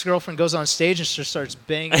your ex-girlfriend goes on stage and just starts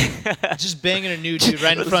banging, just banging a new dude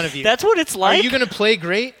right in front of you. That's what it's like. Are you gonna play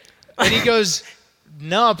great? And he goes,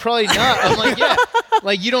 no, probably not. I'm like, yeah.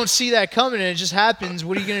 Like, you don't see that coming and it just happens.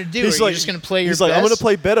 What are you going to do? He's are like, you just going to play your He's like, I'm best? gonna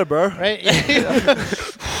play better, bro. Right?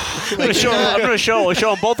 I'm gonna show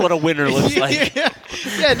them both what a winner looks like.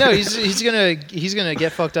 yeah, no, he's gonna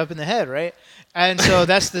get fucked up in the head, right? And so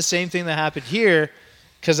that's the same thing that happened here,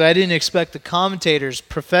 because I didn't expect the commentators,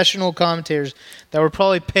 professional commentators, that were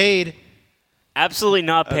probably paid. Absolutely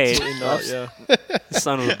not paid. Absolutely not. Yeah.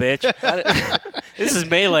 Son of a bitch. This is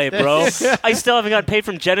Melee, bro. I still haven't gotten paid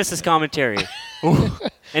from Genesis commentary.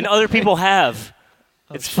 And other people have.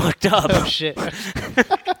 It's fucked up. Oh shit.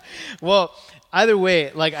 Well, either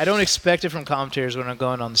way, like I don't expect it from commentators when I'm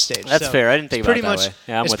going on the stage. That's So fair. I didn't think it's about pretty it that much, way.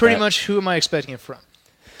 Yeah, I'm it's with pretty that. much who am I expecting it from?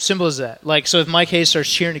 Simple as that. Like, so if Mike Hayes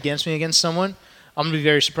starts cheering against me against someone, I'm gonna be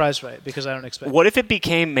very surprised by it because I don't expect. What if it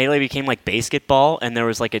became Melee became like basketball and there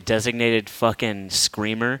was like a designated fucking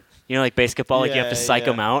screamer? You know, like basketball, like you have to Yeah, psych yeah.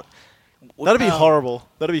 them out. That'd be horrible.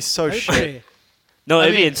 That'd be so it. shit. No, I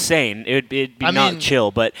it'd be mean- insane. It'd be I not mean-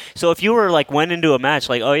 chill. But so if you were like went into a match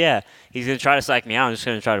like, oh yeah, he's gonna try to psych me out. I'm just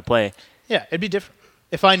gonna try to play. Yeah, it'd be different.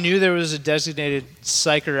 If I knew there was a designated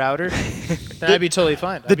psycher outer, then I'd be totally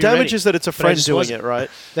fine. The I'd be damage ready. is that it's a But I friend just doing wasn't. it, right?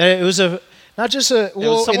 That it was a not just a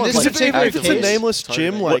well in someone this like particular If it's a case. nameless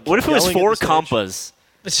gym, like What if it was yelling at 4 the stage? compas?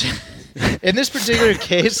 In this particular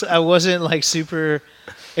case, I wasn't like super.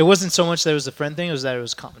 It wasn't so much that it was a friend thing; it was that it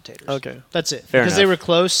was commentators. Okay. That's it. Fair because they enough. were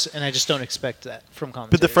close, and I just don't expect that from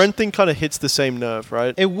commentators. But the friend thing kind of hits the same nerve,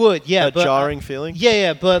 right? it would, yeah, that but jarring feeling.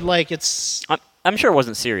 yeah, but like it's I'm sure it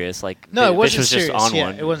wasn't serious. Like no, it Bish wasn't was serious. just on yeah,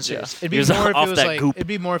 one. it wasn't serious. It'd He be was more if off it was that like goop. it'd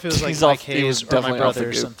be more if it was like He's Mike off- he was Hayes or my definitely off brother the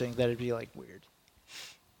or goop. something. That'd be like weird.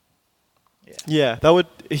 Yeah, that would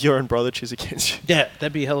your own brother choose against you. Yeah,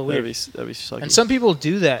 that'd be hella weird. That'd be sucky. And some people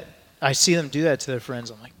do that. I see them do that to their friends.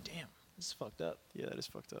 I'm like, damn, this is fucked up. Yeah, that is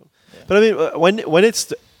fucked up. Yeah. But I mean, when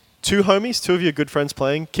it's two homies, two of your good friends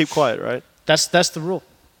playing, keep quiet, right? That's the rule.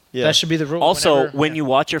 Yeah. That should be the rule. Also, whenever- when yeah. you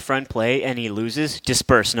watch your friend play and he loses,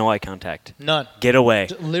 disperse, no eye contact. none. Get away. I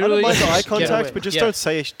don't Literally, mind the eye just get away. contact, but just Yeah. don't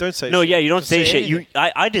say No, shit. yeah, you don't say say shit.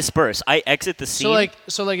 I disperse. I exit the scene.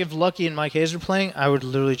 So like if Lucky and Mike Hayes were playing, I would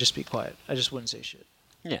literally just be quiet. I just wouldn't say shit.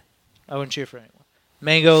 Yeah. I wouldn't cheer for anyone.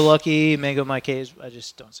 Mango Lucky, Mango Mike Hayes. I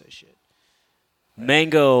just don't say shit.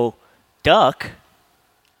 Mango Duck.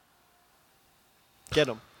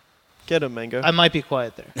 Get him, Mango. I might be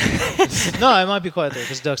quiet there. No, I might be quiet there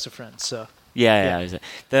because Duck's a friend. So Yeah.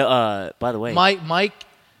 By the way, Mike.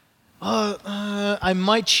 I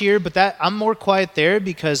might cheer, but I'm more quiet there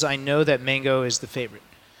because I know that Mango is the favorite.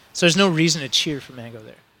 So there's no reason to cheer for Mango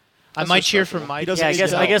there. I might cheer for Mike. doesn't I need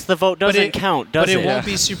guess to I guess the vote doesn't it- count, does but it won't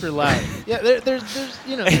be super loud. Yeah, there's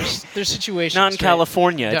there's situations. Not in right?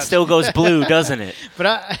 California. It Yeah. still goes blue, doesn't it? But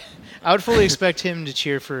I would fully expect him to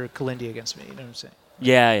cheer for Kalindi against me. You know what I'm saying?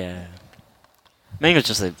 Yeah. Mango's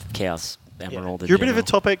just a chaos emerald. in You're a bit of a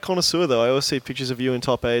general. top 8 connoisseur, though. I always see pictures of you in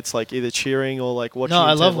top 8s, like either cheering or like watching. No,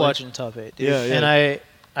 I love intently. watching top 8. Dude. Yeah. And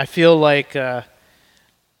I feel like I'm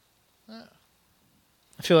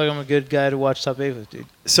a good guy to watch top 8 with, dude.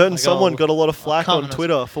 Certain Like, someone I'll- got a lot of flack on comment on-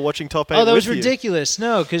 Twitter for watching top 8. Oh, that was with you. ridiculous.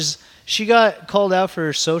 No, because she got called out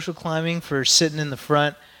for social climbing for sitting in the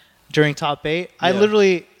front during top 8.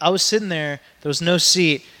 Yeah. I was sitting there. There was no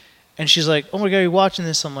seat. And she's like, oh, my God, are you watching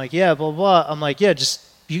this? I'm like, yeah, blah, blah. I'm like, yeah,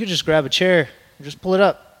 you could just grab a chair and just pull it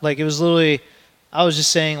up. Like, it was literally, I was just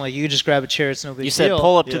saying, like, you could just grab a chair. It's no big You deal. said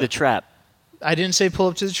pull up to Yeah. the trap. I didn't say pull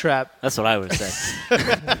up to the trap. That's what I would say.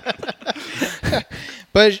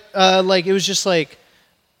 But, like, it was just like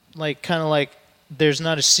kind of like, there's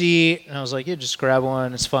not a seat. And I was like, yeah, just grab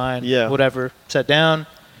one. It's fine. Yeah. Whatever. Sat down.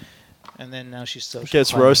 And then now she's social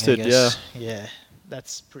Gets climbing, I roasted, guess. Yeah.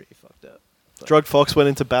 That's pretty fucked up. Drug Fox went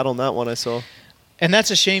into bat on that one. I saw. And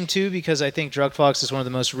that's a shame, too, because I think Drug Fox is one of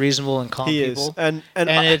the most reasonable and calm He people. is, and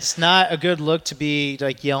It's not a good look to be,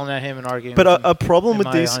 like, yelling at him and arguing But with him, a problem in with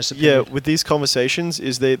my these, honest opinion. with these conversations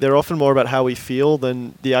is they're often more about how we feel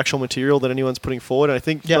than the actual material that anyone's putting forward. And I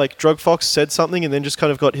think Yeah. like Drug Fox said something and then just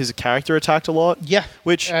kind of got his character attacked a lot. Yeah.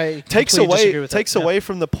 which I takes completely disagree away with that, yeah. away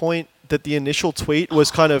from the point that the initial tweet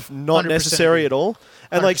was kind of not 100% necessary agree. at all.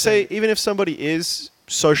 And like, say 100%. even if somebody is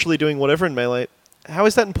socially doing whatever in Melee, how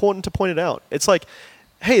is that important to point it out? It's like,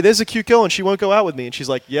 hey, there's a cute girl and she won't go out with me, and she's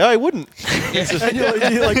like, yeah, I wouldn't. And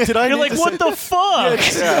you're like, did I? You're need like, to what say- the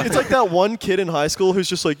fuck? It's like that one kid in high school who's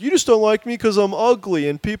just like, you just don't like me because I'm ugly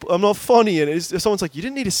and I'm not funny. And if someone's like, you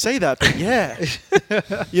didn't need to say that, but yeah.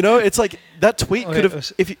 It's like that tweet Okay, could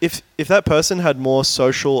have, if that person had more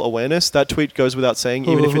social awareness, that tweet goes without saying,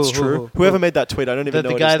 even if it's true. Whoever made that tweet, I don't even know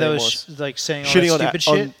The what guy his that name was, like, saying all shitting that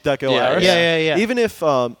stupid on shit. that girl Yeah, Aris. yeah. Even if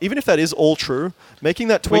that is all true, making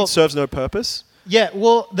that tweet Well- serves no purpose. Yeah,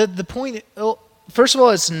 well, the point. Well, first of all,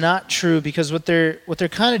 it's not true because what they're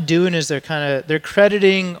kind of doing is they're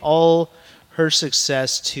crediting all her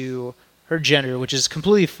success to her gender, which is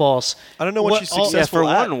completely false. I don't know what she's successful for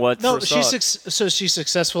at. one, what? No, for she's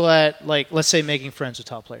successful at, like, let's say making friends with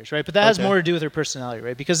top players, right? But that has Okay. more to do with her personality,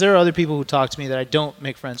 right? Because there are other people who talk to me that I don't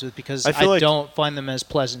make friends with because I feel like- don't find them as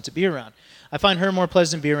pleasant to be around. I find her more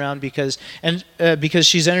pleasant to be around because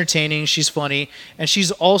she's entertaining, she's funny, and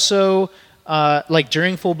she's also like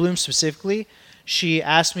during Full Bloom specifically. She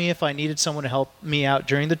asked me if I needed someone to help me out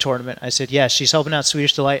during the tournament. I said yes. She's helping out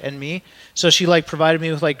Swedish Delight and me. So she provided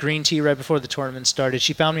me with green tea right before the tournament started.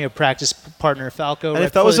 She found me a practice partner, Falco. And right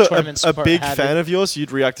if that before was the tournament a big had fan it. of yours,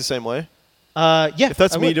 you'd react the same way. Yeah, If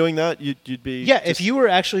that's I me would. doing that, you'd be. Yeah, just- if you were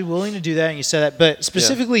actually willing to do that and you said that, but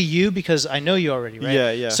specifically you, because I know you already, right?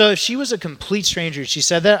 Yeah. So if she was a complete stranger, she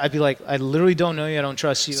said that, I'd be like, I literally don't know you, I don't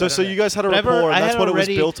trust you. I So don't know. you guys had a But rapport, and I that's had what it was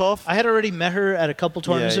already- built off. I had already met her at a couple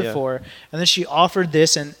tournaments Yeah. before, and then she offered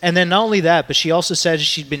this, and then not only that, but she also said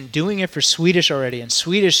she'd been doing it for Swedish already, and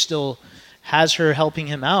Swedish still has her helping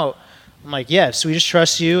him out. I'm like, yeah, if Swedish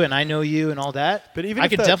trusts you, and I know you, and all that. But even I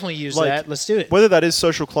if could that, definitely use like, that. Let's do it. Whether that is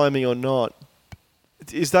social climbing or not,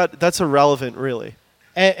 that's irrelevant, really.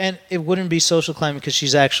 And it wouldn't be social climbing because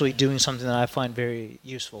she's actually doing something that I find very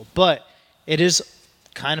useful. But it is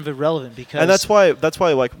kind of irrelevant because And that's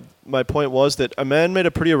why like my point was that a man made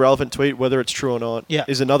a pretty irrelevant tweet, whether it's true or not, Yeah.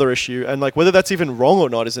 is another issue, and like whether that's even wrong or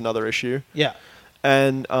not is another issue. yeah.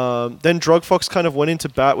 And then Drug Fox kind of went into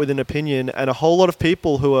bat with an opinion, and a whole lot of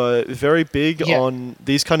people who are very big Yeah. on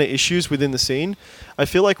these kind of issues within the scene, I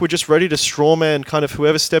feel like we're just ready to strawman kind of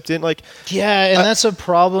whoever stepped in. Like, Yeah, and that's a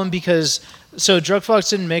problem because Drug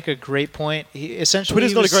Fox didn't make a great point. He essentially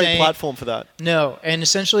Twitter's he not a was great saying- platform for that. No, and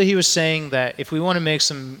essentially he was saying that if we want to make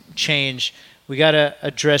some change, we got to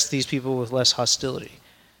address these people with less hostility.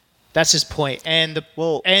 That's his point. And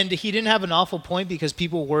he didn't have an awful point because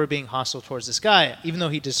people were being hostile towards this guy, even though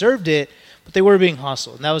he deserved it, but they were being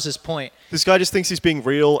hostile, and that was his point. This guy just thinks he's being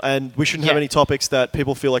real, and we shouldn't have Yeah. any topics that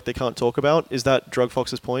people feel like they can't talk about. Is that Drug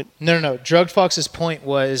Fox's point? No. Drug Fox's point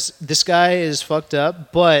was this guy is fucked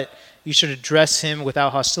up, but you should address him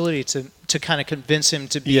without hostility to kind of convince him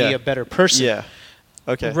to be Yeah. a better person. Yeah.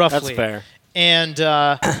 Okay. roughly. That's fair. And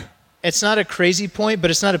it's not a crazy point, but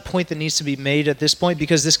it's not a point that needs to be made at this point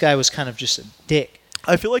because this guy was kind of just a dick.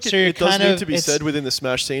 I feel like So you're it does kind need of- to be it's- said within the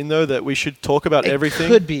Smash scene, though, that we should talk about everything. It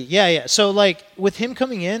could be, yeah. So like with him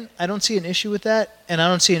coming in, I don't see an issue with that, and I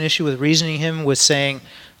don't see an issue with reasoning him with saying,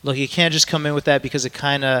 look, you can't just come in with that because it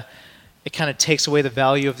kind of takes away the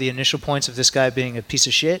value of the initial points of this guy being a piece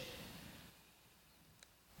of shit.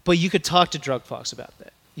 But you could talk to Drug Fox about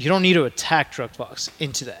that. You don't need to attack Drug Fox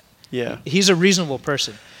into that. Yeah. He's a reasonable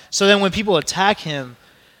person. So then when people attack him,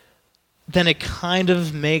 then it kind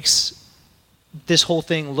of makes this whole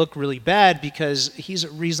thing look really bad because he's a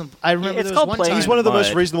reasonable. I remember It's there was called one playing time. He's one of the most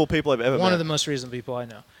Mud. reasonable people I've ever met. One of the most reasonable people I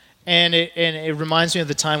know. And it reminds me of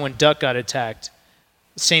the time when Duck got attacked.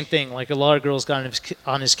 Same thing. Like a lot of girls got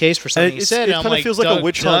on his case for something he it's- said. it and I'm kinda like, feels like a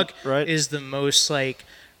witch hunt, Duck right? is the most like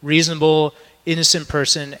reasonable, innocent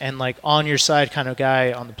person and like on your side kind of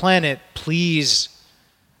guy on the planet. Please,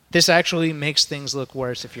 this actually makes things look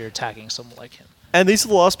worse if you're attacking someone like him. And these are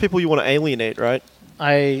the last people you want to alienate, right?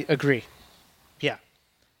 I agree. Yeah.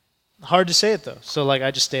 Hard to say it though. So like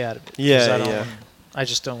I just stay out of it. 'cause Yeah, I don't, yeah. I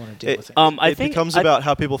just don't want to deal with it. I It think becomes about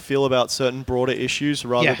how people feel about certain broader issues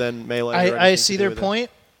rather Yeah. than melee. or I anything see to do their with it. point,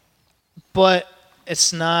 but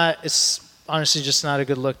it's not. It's honestly just not a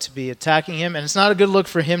good look to be attacking him, and it's not a good look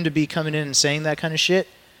for him to be coming in and saying that kind of shit.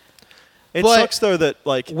 It But sucks though that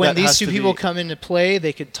like When that these has two to people be- come into play,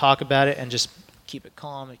 they could talk about it and just keep it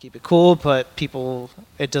calm and keep it cool. But people,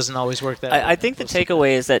 it doesn't always work that way. I think the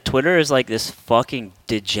takeaway is that Twitter is like this fucking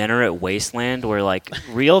degenerate wasteland where like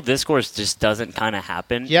real discourse just doesn't kind of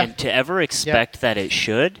happen. Yeah. And to ever expect that it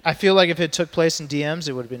should. I feel like if it took place in DMs,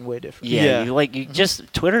 it would have been way different. Yeah, Yeah. you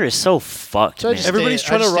just Twitter is so fucked. So I man. just- Everybody's I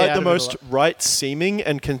trying to just stay write out the of it a most lot. right-seeming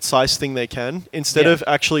and concise thing they can instead Yeah. of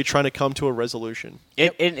actually trying to come to a resolution.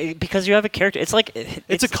 Because you have a character. It's like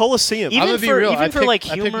It's a coliseum. Even I'm gonna be for- real. even I for, pick, like,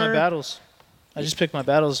 I pick my humor- battles. I just pick my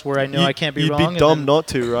battles where I know I can't be You'd wrong. be and dumb then- not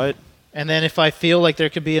to, right? And then if I feel like there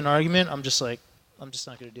could be an argument, I'm just not going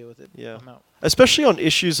to deal with it. Yeah. I'm out. Especially on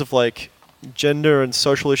issues of like gender and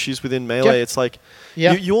social issues within melee. Yeah. It's like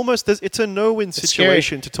Yeah. you almost it's a no-win It's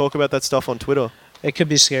situation to talk about that stuff on Twitter. It could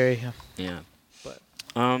be scary. Yeah. Yeah. But-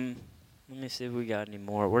 Let me see if we got any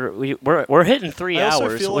more. We're hitting 3 I also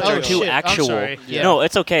hours, feel which like- are Oh, two shit. I'm actual. sorry. Yeah. No,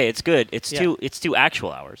 it's okay. It's good. It's Yeah. two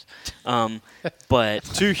actual hours. But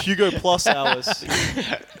 2 Hugo Plus hours.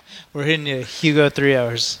 We're hitting you Hugo 3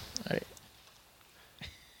 hours. All right.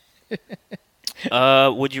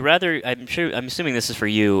 would you rather? I'm assuming this is for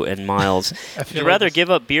you and Miles. I Would feel you like rather this- give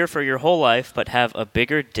up beer for your whole life but have a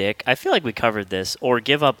bigger dick? I feel like we covered this. Or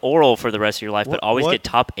give up oral for the rest of your life but always What? get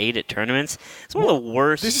top 8 at tournaments. It's one of the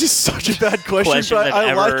worst. This is such a bad question, Question but I've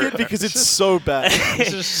I like ever- it because it's so bad.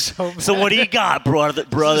 This is so So what do you got, brother?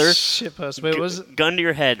 Shit post. Wait, what was it? Gun to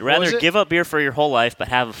your head. was Rather it? give up beer for your whole life but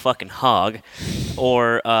have a fucking hog,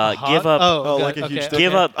 or Hog? give up. Oh, okay, like a huge okay, dick.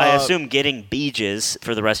 Give okay. up. I Uh, assume getting beaches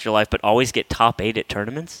for the rest of your life, but always get top 8 at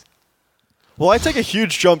tournaments. Well, I take a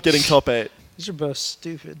huge jump getting top 8 These are both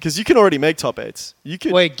stupid. because you can already make top 8s. You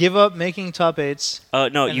could Wait, give up making top 8s.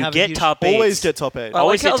 No, And you have a get huge- top 8. always get top 8.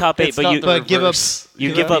 Always I like get how top 8, it's but not you the But give up. reverse.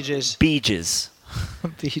 you give up BJs. beaches,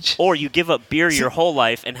 Beach. or you give up beer your whole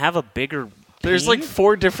life and have a bigger. There's like peen?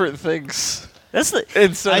 4 different things That's the.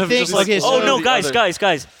 instead I of think- just like okay, Oh so- no, the guys, other.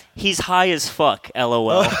 guys! He's high as fuck.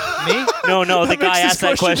 LOL. Me? No, the That guy makes this asked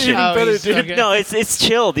that question. question even Oh, better, he's- dude. okay. No, it's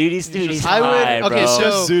chill, dude. He's I would- high, okay, bro.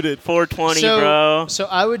 so- Suited. 420, bro. So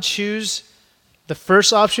I would choose the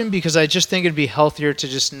first option because I just think it'd be healthier to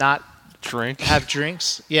just not drink. have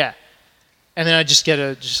drinks. Yeah. And then I just get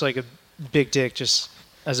a big dick just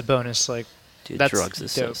as a bonus. Like, Dude, that's drugs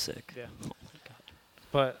is so dope. sick. Yeah.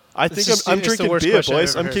 But I this think is I'm it's the drinking worst beer, question I've boys.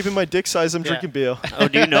 ever I'm heard. keeping my dick size. I'm Yeah. drinking beer. Oh,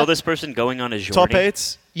 do you know this person going on a journey? Top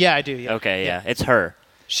 8s. yeah, I do. Yeah. Okay, yeah, it's her.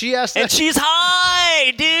 She asked And that. she's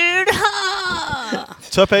high, dude. Ha!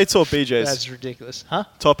 Top 8s or BJs? That's ridiculous, huh?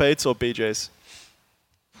 Top 8s or BJs?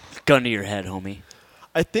 Gun to your head, homie.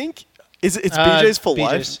 I think it's BJs for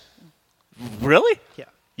life. BJs. Really? Yeah.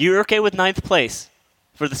 You're okay with 9th place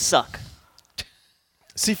for the suck?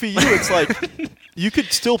 See, for you, it's like you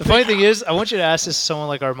could still The pick. funny thing is, I want you to ask this to someone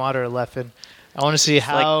like Armada or Leffen. I want to see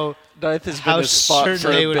how. Ninth has How been a spot certain for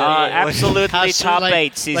they a would bit. be. Absolutely, how soon, top like-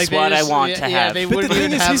 8s is like they what I just- want to yeah, have. they But the wouldn't thing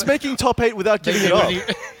even is, have- he's making top 8 without they giving it wouldn't up.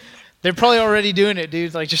 even- They're probably already doing it,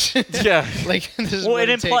 dude. Like just Yeah. like this is Well, what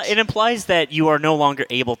it takes. implies that you are no longer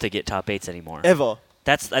able to get top 8s anymore. Ever.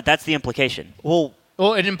 That's the implication. Well,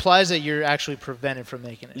 Well, it implies that you're actually prevented from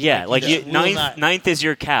making it. Yeah, like just will ninth, not. ninth is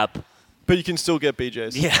your cap. but you can still get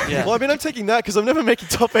BJs. Yeah. Well, I mean, I'm taking that because I'm never making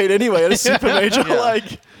top 8 anyway at a super major.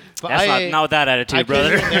 Like, But That's I, not with that attitude, I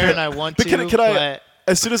brother. came in there and I want But to. can I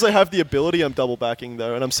as soon as I have the ability, I'm double backing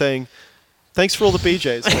though, and I'm saying, thanks for all the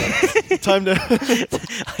BJs. Time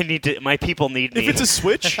to. I need to. My people need me. If it's a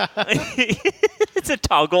switch, it's a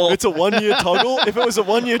toggle. it's a 1 year toggle. If it was a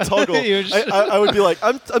 1 year toggle, You're just- I would be like,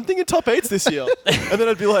 I'm thinking top 8s this year, and then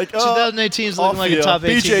I'd be like, 2018 is looking off like year. a top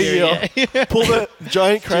 18 BJ year. Yeah. pull the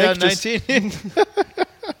giant crank. Just, 2019.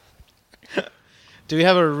 Do we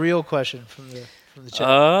have a real question from the chat?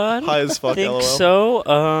 I don't high as fuck. think LOL.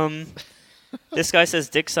 so. This guy says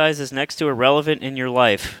dick size is next to irrelevant in your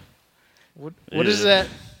life. what is that?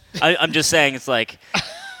 I'm just saying, it's like,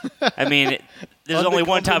 I mean, there's only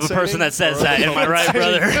one type of person that says that. Am I right,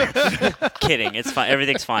 brother? Kidding. It's fine.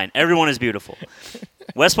 Everything's fine. Everyone is beautiful.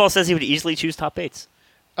 Westfall says he would easily choose top 8s.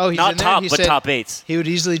 Oh, he's Not in there? top, He but said top 8s. He would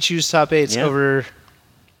easily choose top 8s Yeah. over.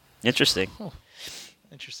 Interesting.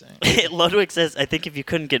 Interesting. Ludwig says, I think if you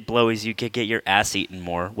couldn't get blowies, you could get your ass eaten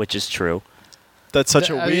more, which is true. That's such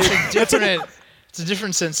a I mean, weird. it's a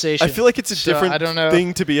different sensation. I feel like it's a So, different I don't know.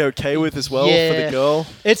 thing to be okay with as well for Yeah. the girl.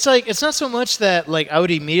 It's like it's not so much that like I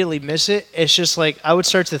would immediately miss it. It's just like I would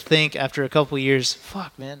start to think after a couple years,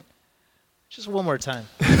 fuck man, just one more time.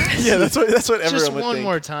 Yeah, that's what everyone Just would one think.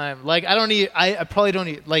 more time. Like I don't need. I probably don't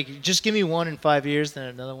need. Like just give me one in 5 years, then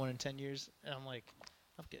another one in 10 years, and I'm like,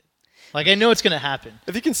 I'm good. Like I know it's gonna happen.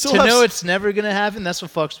 If you can still To have, know it's never gonna happen, that's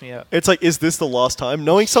what fucks me up. it's like, is this the last time?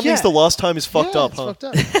 Knowing something's Yeah. the last time is fucked Yeah, up, it's huh? fucked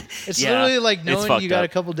up. It's Yeah, literally like it's knowing fucked you got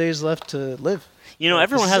up. a couple days left to live. You know,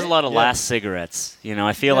 everyone has a lot of Yeah. last cigarettes. You know,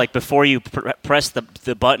 I feel Yeah. like before you press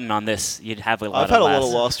the button on this, you'd have a lot I've of had a last. lot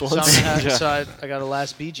of lost So, ones. I got a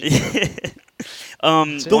last BG.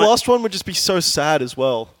 The last one would just be so sad as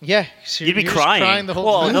well. Yeah, so You'd be you're just crying. the whole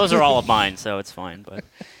Well, time. those are all of mine, so it's fine. But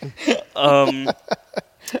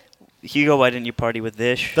Hugo, why didn't you party with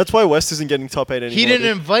Vish? That's why West isn't getting top 8 anymore. He didn't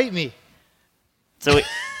dude. invite me. So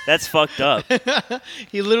that's fucked up.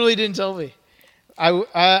 He literally didn't tell me.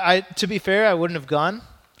 I to be fair, I wouldn't have gone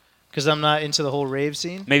because I'm not into the whole rave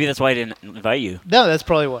scene. Maybe that's why I didn't invite you. No, that's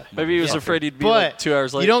probably why. Maybe he was Yeah. afraid he'd be But like 2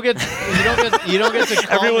 hours late. you don't get to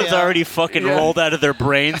call Everyone's me out. already fucking Yeah. rolled out of their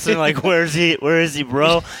brains and like, where is he,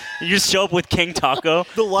 bro? You just show up with King Taco.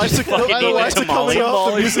 The lights are, Fucking the eat lights a are coming tamale.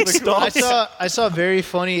 up, the music stops. I saw very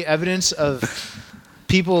funny evidence of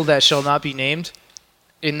people that shall not be named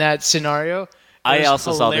in that scenario. It I was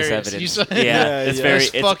also saw this hilarious. evidence. You saw- Yeah, it's yeah. very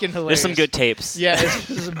It's fucking There's some hilarious. good tapes. Yeah,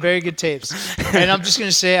 it's some very good tapes. And I'm just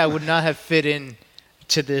gonna say I would not have fit in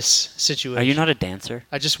to this situation. Are you not a dancer?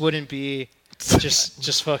 I just wouldn't be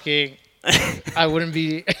just fucking I wouldn't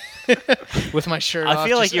be with my shirt off. I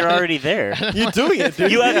feel like just- you're already there. You're doing it,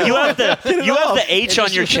 dude. You have the off. H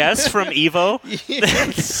on your chest from Evo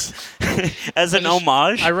as an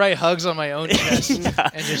homage. I write hugs on my own chest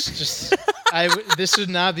and just this would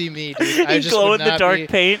not be me, dude. I You just glow would in the not dark be,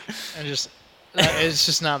 paint. and just it's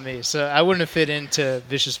just not me. So I wouldn't have fit into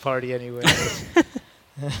Vicious Party anyway.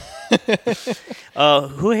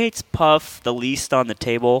 Who hates Puff the least on the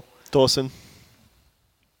table? Dawson.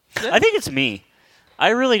 I think it's me. I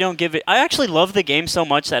really don't give it. I actually love the game so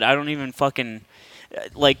much that I don't even fucking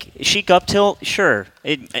like Sheik up tilt. Sure, I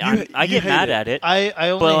you get hate mad it. at it. I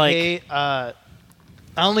only like- hate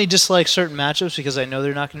I only dislike certain matchups because I know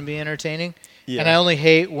they're not going to be entertaining, Yeah. and I only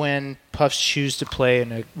hate when Puffs choose to play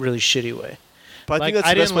in a really shitty way. But I like, think that's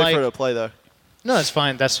I the best didn't way for her like- to play, though. No, that's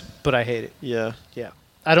fine. But I hate it. Yeah. Yeah,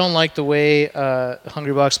 I don't like the way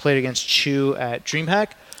Hungrybox played against Chew at DreamHack.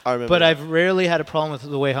 I remember. But that. I've rarely had a problem with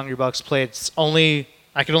the way Hungrybox played.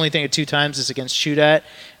 I could only think of 2 times. It's against Chudat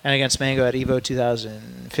and against Mango at Evo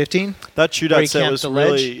 2015. That where he shootout set camped was the ledge.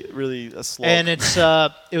 really, really a slog. And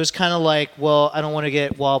it was kind of like, well, I don't want to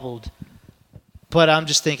get wobbled, but I'm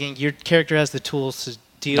just thinking your character has the tools to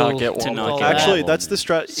deal Not get with wobbled. all Actually, that. that's the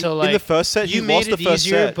strat. So in like the first set, you he made lost it the first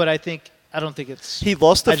easier, set. but I don't think it's. He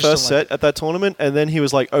lost I the just don't first like set at that tournament, and then he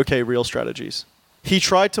was like, "Okay, real strategies." He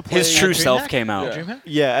tried to play. His true DreamHack? self came out. Yeah. DreamHack?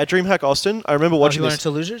 Yeah, at DreamHack Austin, I remember Oh, he watching went this.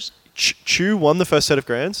 into losers. Chu won the first set of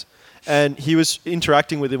grands, and he was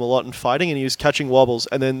interacting with him a lot and fighting, and he was catching wobbles.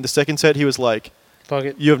 And then the second set, he was like, Fuck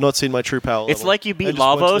it. "You have not seen my true power." It's level." like you beat And just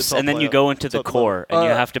went to the Lavos top and then you layer. go into the Top core and you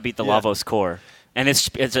Uh, have to beat the yeah. Lavos core, and it's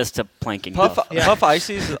just a planking Puff, buff. Yeah. Puff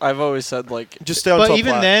Ices, I've always said, like, Just stay on But top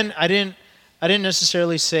even flat. then, I didn't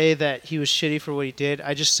necessarily say that he was shitty for what he did.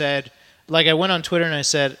 I just said, like, I went on Twitter and I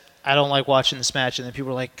said, I don't like watching this match, and then people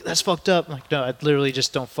were like, "That's fucked up." I'm like, no, I literally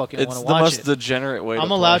just don't fucking want it's to the watch most it. degenerate way to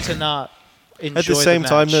I'm allowed play. to not enjoy At the same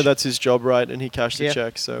time, match. though, that's his job, right? And he cashed the Yeah.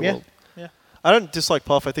 check. So, Yeah. well, Yeah. I don't dislike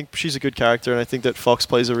Puff. I think she's a good character, and I think that Fox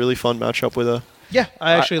plays a really fun matchup with her. Yeah,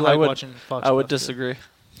 I actually I like would- watching Fox. I would Buff, too. disagree.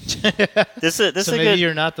 This is So a maybe good.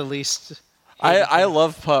 you're not the least. I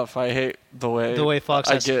love Puff. I hate the way Fox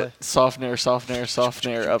I has to get soft nair,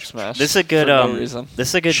 up smash. This is a good for no reason. this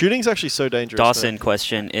is a good Shooting's actually so dangerous. Dawson though.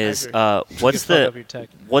 question is agree. You what's can fuck up the your tech.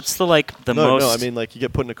 what's the like the No, most no, I mean like you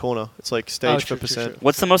get put in a corner. It's like stage true, for true, percent. true.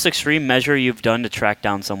 what's the most extreme measure you've done to track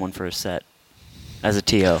down someone for a set as a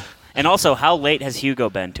TO? And also, how late has Hugo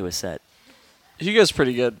been to a set? Hugo's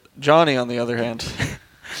pretty good. Johnny, on the other hand.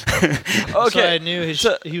 So I knew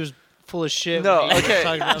so- he was full of shit. No, when he was okay.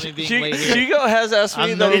 talking about me being late here. Hugo has asked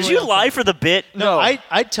me I'm though. Did you lie for the bit? No,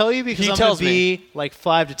 I tell you because He I'm gonna tells me. be like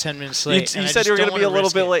 5 to 10 minutes You, late. you and I said just you were don't going to be a wanna little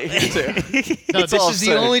risk bit it. late here too. No, That's this all is I'm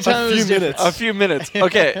the saying. only time it was few different. minutes. A few minutes.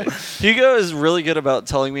 Okay. Hugo is really good about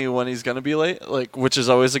telling me when he's going to be late, like, which is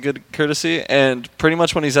always a good courtesy. And pretty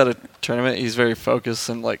much when he's at a tournament, he's very focused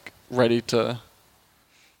and like ready to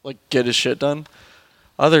like get his shit done.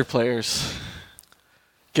 Other players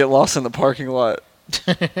get lost in the parking lot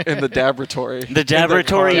in the laboratory. The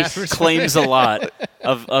laboratory cars. claims a lot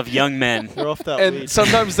of young men. You're off that And weed.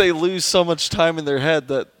 sometimes they lose so much time in their head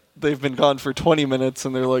that they've been gone for 20 minutes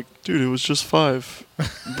and they're like, dude, it was just 5.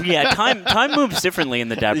 Yeah, time moves differently in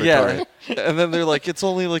the laboratory. Yeah. And then they're like, it's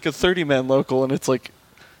only like a 30-man local, and it's like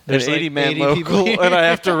There's an like 80-man 80 people local, here. and I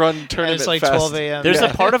have to run And tournament it's like fast. 12 a.m. There's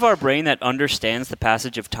Yeah. a part of our brain that understands the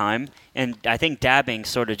passage of time, and I think dabbing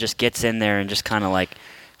sort of just gets in there and just kind of like,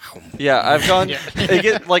 Yeah, I've gone. Yeah.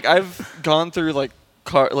 I've gone through like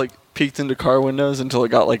peeked into car windows until it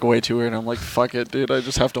got like way too weird. I'm like, fuck it, dude. I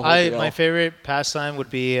just have to hold the L. My favorite pastime would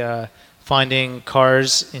be finding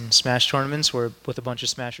cars in Smash tournaments where with a bunch of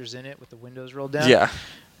Smashers in it with the windows rolled down. Yeah.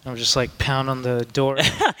 I'm just like pound on the door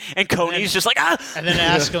and Coney's just like, ah! and then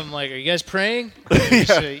ask them like, "Are you guys praying?" They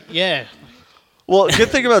say, yeah. Well, good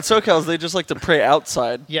thing about SoCal is they just like to pray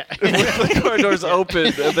outside. Yeah. With the car doors open,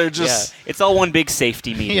 and they're Yeah, just. it's all one big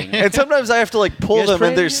safety meeting. And sometimes I have to like pull You guys them, and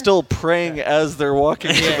praying they're yet? still praying as they're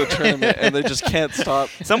walking to the tournament, and they just can't stop.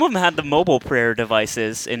 Some of them had the mobile prayer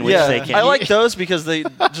devices in which Yeah, they can. I like those because they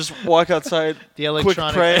just walk outside, The quick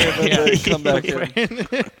electronic pray, and then Yeah. they come back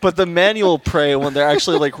in. But the manual pray, when they're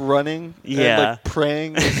actually like running and Yeah. like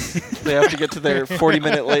praying, they have to get to their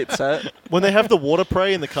 40-minute late set. When they have the water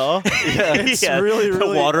pray in the car, it's Yeah, really, the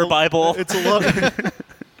really water Bible. It's a lot.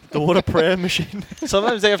 The water prayer machine.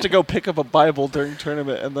 Sometimes they have to go pick up a Bible during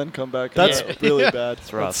tournament and then come back. That's Yeah. really bad.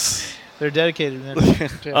 It's rough. They're dedicated, man.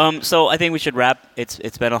 Yeah. So I think we should wrap.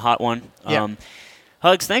 It's been a hot one. Yeah.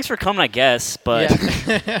 Hugs, thanks for coming, I guess, but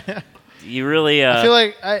Yeah. you really. I feel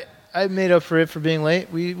like I made up for it for being late.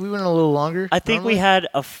 We went a little longer. I think we normally. had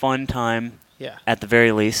a fun time Yeah. at the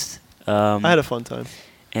very least. I had a fun time.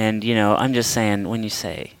 And I'm just saying, when you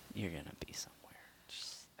say you're gonna be somewhere,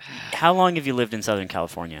 how long have you lived in Southern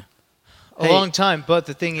California? A long time, but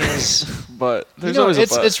the thing is, But there's you know, always a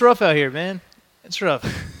but. it's rough out here, man. It's rough.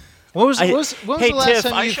 When was Hey, the last Tiff,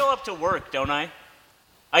 time I you show up to work, don't I?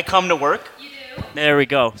 I come to work. You do. There we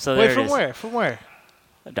go. So Wait, there from it is. where? From where?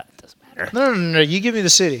 That doesn't matter. No. You give me the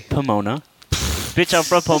city. Pomona. Bitch, I'm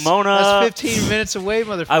from Pomona. That's 15 minutes away,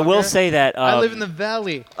 motherfucker. I will say that. I live in the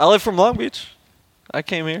valley. I live from Long Beach. I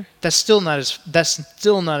came here. That's still not as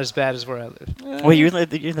bad as where I live. Wait, you're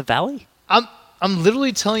in the valley? I'm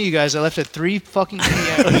literally telling you guys I left at 3 fucking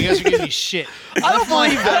p.m. and you guys are giving me shit. I don't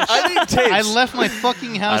believe that. I need tapes. I left my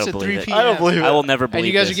fucking house don't at believe 3 it. p.m. I don't believe it. I will never believe And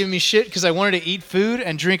you guys this. are giving me shit because I wanted to eat food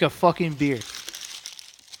and drink a fucking beer.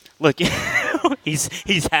 Look,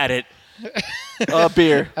 he's had it. A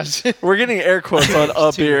beer. We're getting air quotes on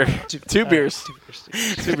a beer. Two beers.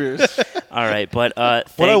 beers. 2 beers. All right, but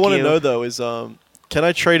What I want you. to know though is, can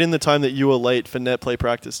I trade in the time that you were late for net play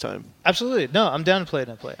practice time? Absolutely. No, I'm down to play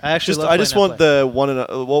net play. I actually I just want the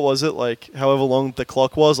the what was it like? However long the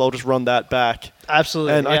clock was, I'll just run that back,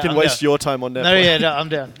 absolutely. and I Yeah, can I'm waste down. your time on net No, play. yeah, no, I'm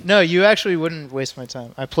down. No, you actually wouldn't waste my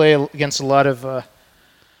time. I play against a lot of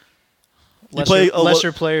You play a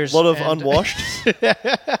lesser players. A lot of and- unwashed.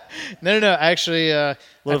 No. Actually, I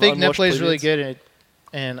of think net unwashed play is really plebeians. good,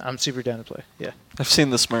 and I'm super down to play. Yeah, I've seen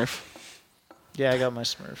the Smurf. yeah, I got my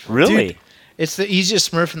Smurf. Really? It's the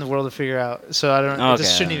easiest Smurf in the world to figure out. So I don't. Okay.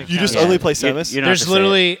 This shouldn't even. You count. just only play Samus? You don't have There's to say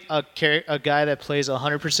literally a guy that plays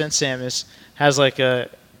 100% Samus, has like a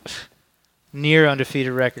near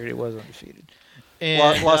undefeated record. It was undefeated.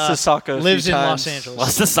 And, Lost to Sokka a lives few in times. Los Angeles.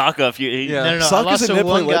 Lost to Sokka if you. Yeah. No. I Sokka's lost a to net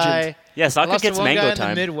play one legend. guy. Yeah, I Sokka lost gets to one mango guy in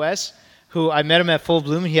time. the Midwest who I met him at Full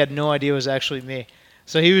Bloom. He had no idea it was actually me.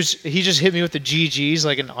 So he just hit me with the GGs,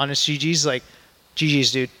 like an honest GGs, like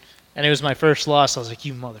GGs, dude. And it was my first loss. I was like,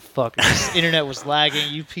 you motherfucker. This internet was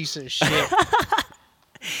lagging. You piece of shit.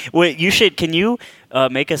 Wait, you should. Can you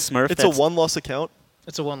make a Smurf? It's a one-loss account.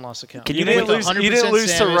 It's a one-loss account. Can You you didn't make lose. You didn't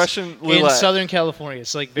lose to Samus Russian in roulette. Southern California.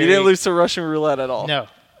 It's like very. You didn't lose to Russian roulette at all. No,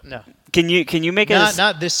 No, Can you make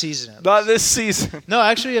not this season. at Not least. this season. No,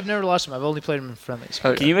 actually, I've never lost him. I've only played him in friendlies.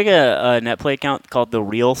 Okay. Can you make a net play account called the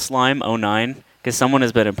Real Slime 09? Because someone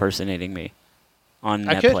has been impersonating me on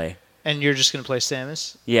I net could. play. And you're just gonna play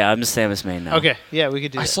Samus? Yeah, I'm just Samus main now. Okay, yeah, we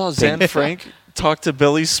could do I that. saw Zan Frank talk to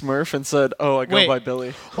Billy Smurf and said, "Oh, I go Wait. by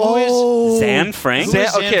Billy." Who is Zan Frank. Who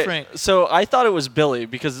is Zan okay, Frank? so I thought it was Billy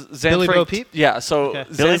because Zan Billy Bo Frank. Peep? Yeah, so Okay.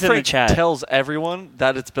 Zan Billy's in the Frank chat. tells everyone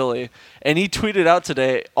that it's Billy, and he tweeted out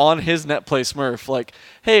today on his NetPlay Smurf like,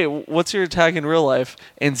 "Hey, what's your tag in real life?"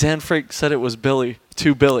 And Zan Frank said it was Billy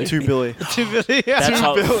to Billy. Two Billy. That's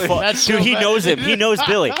how. That's Dude, so he bad. knows him. He knows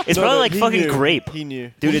Billy. It's No, probably no, like he fucking knew. grape. He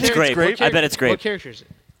knew. Dude, it's It's grape. grape? I bet it's What grape. character is it?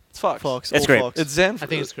 It's Fox. Fox. It's all great. Fox. It's Zan. I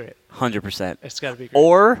think it's great. 100%. It's got to be great.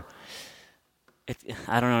 Or,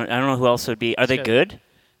 I don't know. I don't know who else would be. Are they got- good?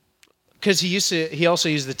 Because he also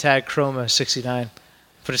used the tag Chroma 69,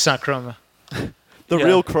 but it's not Chroma. The Yeah.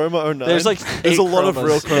 real Chroma 09. There's like There's a 8 lot of chromas.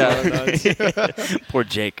 real Chroma Yeah. 09s. Poor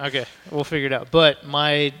Jake. Okay, we'll figure it out. But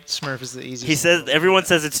my Smurf is the easiest. He says everyone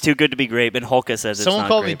says it's too good to be grape, and Hulka says it's Someone not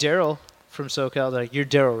called grape. me Daryl from SoCal. They're like, "You're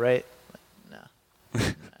Daryl, right?" No,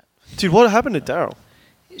 Dude, what happened to Daryl?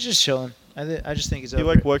 he's just chilling. I just think he's He over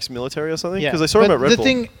like it. works military or something? Yeah, Because I saw him but at Red the Bull.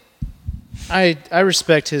 thing, I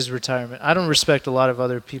respect his retirement. I don't respect a lot of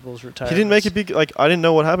other people's retirement. He didn't make a big like. I didn't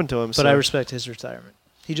know what happened to him. but so. I respect his retirement.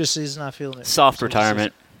 He just is not feeling it. Soft So he's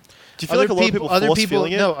retirement. Do you feel like a lot of people force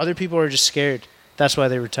feeling it? No, other people are just scared. That's why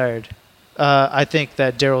they retired. I think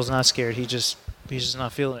that Daryl's not scared. He's just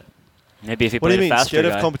not feeling it. Maybe if he What do played you mean? a faster Scared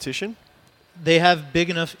guy. of competition? They have big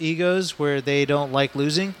enough egos where they don't like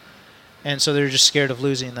losing, and so they're just scared of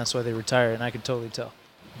losing, and that's why they retire. And I can totally tell.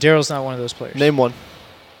 Daryl's not one of those players. Name one.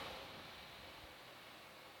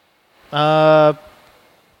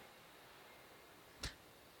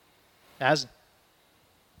 As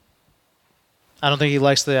I don't think he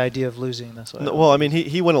likes the idea of losing. That's why. No, well, I mean,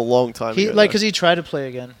 he went a long time he ago. like though. because he tried to play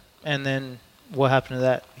again, and then what happened to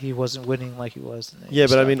that? He wasn't winning like he was. and then he Yeah,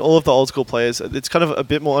 but I stopped. mean, all of the old school players, it's kind of a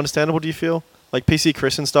bit more understandable. Do you feel like PC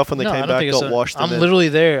Chris and stuff when they No, I came don't back think it's got washed? and I'm then literally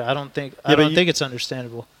there. I don't think. I Yeah, but don't you- think it's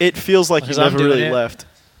understandable. It feels like you Because I'm never doing really it. left.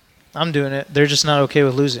 I'm doing it. They're just not okay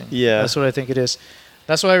with losing. Yeah. That's what I think it is.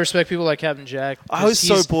 That's why I respect people like Captain Jack. I was 'cause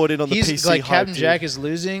so he's- bored in on the he's PC like hype, Captain dude. Jack is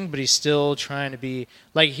losing, but he's still trying to be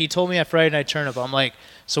like he told me at Friday Night Turnip. I'm like,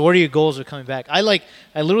 so what are your goals of coming back? I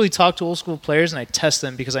literally talk to old school players and I test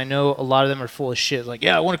them because I know a lot of them are full of shit. Like,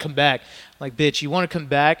 yeah, I want to come back. I'm like, bitch, you want to come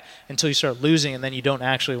back until you start losing, and then you don't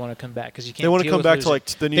actually want to come back because you can't. They want to deal come with back losing. to like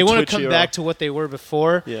the new They want Twitch to come era. back to what they were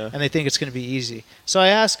before, Yeah. and they think it's going to be easy. So I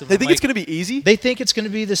asked them. They I'm think like, it's going to be easy. They think it's going to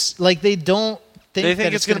be this. Like they don't think They think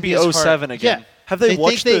that it's gonna gonna be as hard. 07 again. Yeah. Have they think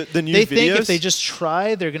watched the new They videos? think if they just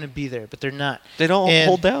try, they're going to be there, but they're not. They don't And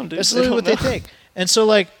hold down, dude. That's They literally what don't they know. think. And so,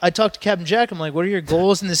 like, I talked to Captain Jack. I'm like, what are your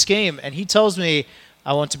goals in this game? And he tells me,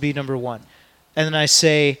 I want to be number one. And then I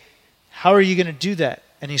say, how are you going to do that?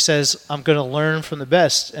 And he says, I'm going to learn from the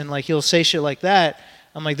best. And, like, he'll say shit like that.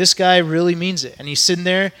 I'm like, this guy really means it. And he's sitting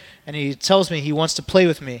there, and he tells me he wants to play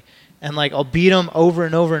with me. And, like, I'll beat him over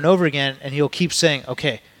and over and over again, and he'll keep saying,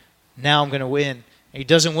 okay, now I'm going to win. And he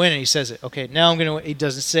doesn't win, and he says it. Okay, now I'm going to win. He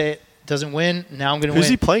doesn't say it. Doesn't win. Now I'm going to win. Who's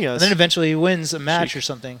he playing as? And then eventually he wins a match or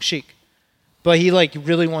something. Sheik. But he like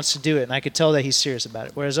really wants to do it, and I could tell that he's serious about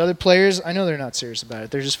it. Whereas other players, I know they're not serious about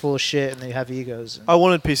it. They're just full of shit and they have egos. And I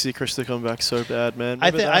wanted PC Chris to come back so bad, man. I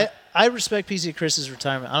Remember think that? I respect PC Chris's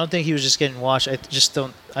retirement. I don't think he was just getting washed. I just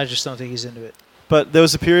don't think he's into it. But there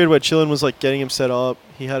was a period where Chillin was like getting him set up.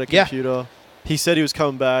 He had a Yeah. computer. He said he was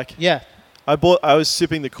coming back. Yeah, I was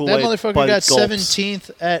sipping the that Kool-Aid motherfucker by got the gulps.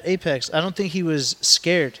 17th at Apex. I don't think he was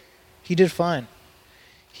scared. He did fine.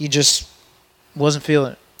 He just wasn't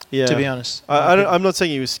feeling it. Yeah. To be honest, I'm not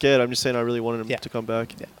saying he was scared. I'm just saying I really wanted him Yeah. to come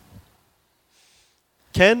back. Yeah.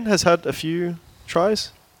 Ken has had a few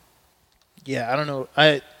tries. Yeah, I don't know.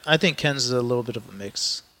 I think Ken's a little bit of a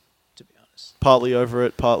mix, to be honest. Partly over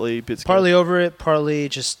it, partly bits. Partly over it, partly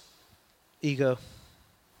just ego.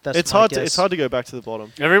 That's It's my hard. guess. It's hard to go back to the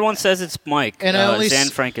bottom. Everyone says it's Mike. And I only Zan s-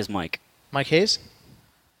 Frank is Mike. Mike Hayes?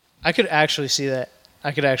 I could actually see that.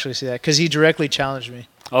 Because he directly challenged me.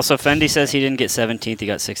 Also, Fendi says he didn't get 17th; he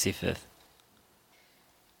got 65th.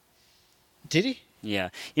 Did he? Yeah.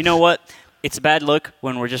 You know what? It's a bad look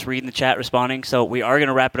when we're just reading the chat, responding. So we are going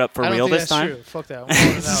to wrap it up for I don't real think this that's time. true. Fuck that. I'm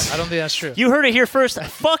calling it out. I don't think that's true. You heard it here first.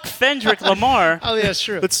 Fuck Fendrick Lamar. I don't think that's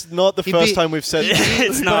true. It's not the He first beat- time we've said.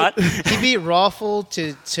 It's not. He beat Raffle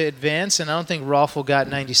to advance, and I don't think Raffle got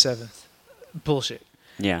 97th. Bullshit.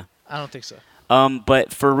 Yeah. I don't think so.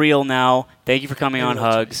 But for real now, thank you for coming on, Maybe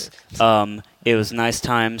we'll Hugs. It was nice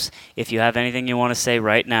times. If you have anything you want to say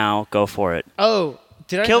right now, go for it. Oh,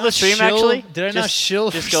 Did I kill the not stream, shill- actually? Did I not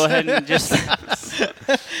shill? Just go ahead and just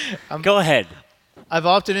go ahead. I've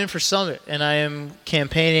opted in for Summit, and I am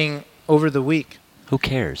campaigning over the week. Who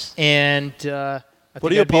cares? And I What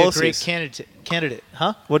think are your I'd be a policies? great candidate,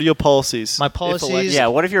 huh? What are your policies? My if elected? policies. Yeah.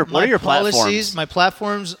 What are your my platforms? policies? My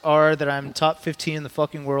platforms are that I'm top 15 in the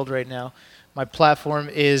fucking world right now. My platform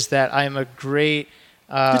is that I am a great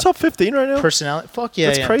You're top 15 right now? personality. Fuck yeah,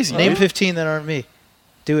 That's I am. crazy, Name dude. 15 that aren't me.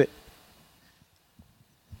 Do it.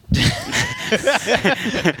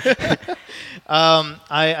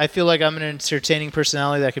 I feel like I'm an entertaining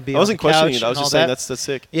personality that could be. I wasn't on the questioning couch it. I was and just all saying that. that's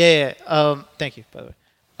sick. Yeah. Thank you, by the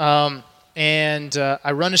way. And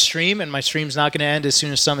I run a stream, and my stream's not going to end as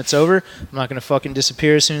soon as Summit's over. I'm not going to fucking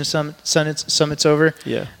disappear as soon as Summit's over.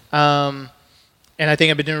 Yeah. And I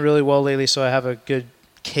think I've been doing really well lately, so I have a good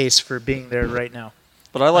case for being there right now.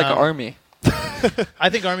 But I like Um, Army. I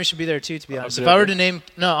think Army should be there too, to be honest. If Observer. I were to name,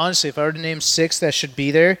 no, honestly, if I were to name 6 that should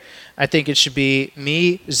be there, I think it should be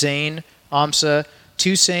me, Zane, Amsa,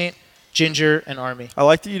 Toussaint, Ginger, and Army. I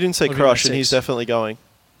like that you didn't say Would be my Crush, and he's 6. definitely going.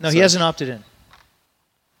 No, So- he hasn't opted in.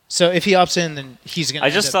 So if he opts in, then he's gonna. I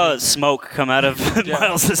just end saw up being smoke come out of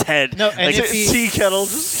Miles's head. No, and like if he- tea kettle.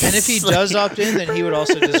 And if he does opt in, then he would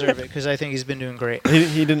also deserve it because I think he's been doing great.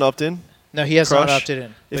 He didn't opt in? No, he has not Crush? opted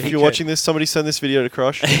in. but If he you're could. watching this, somebody send this video to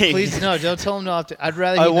Crush. please no, don't tell him to opt in. I'd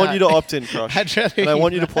rather. I he want not. you to opt in, Crush. I'd rather. And I he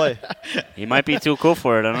want you to not. play. He might be too cool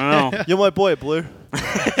for it. I don't know. You're my boy, Blue.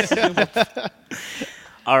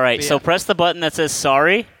 All right, But so yeah. press the button that says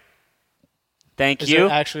sorry. Thank Is you. there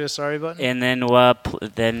actually a sorry button? And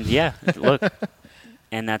then yeah, look.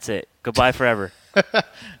 And that's it. Goodbye forever. All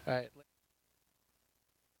right.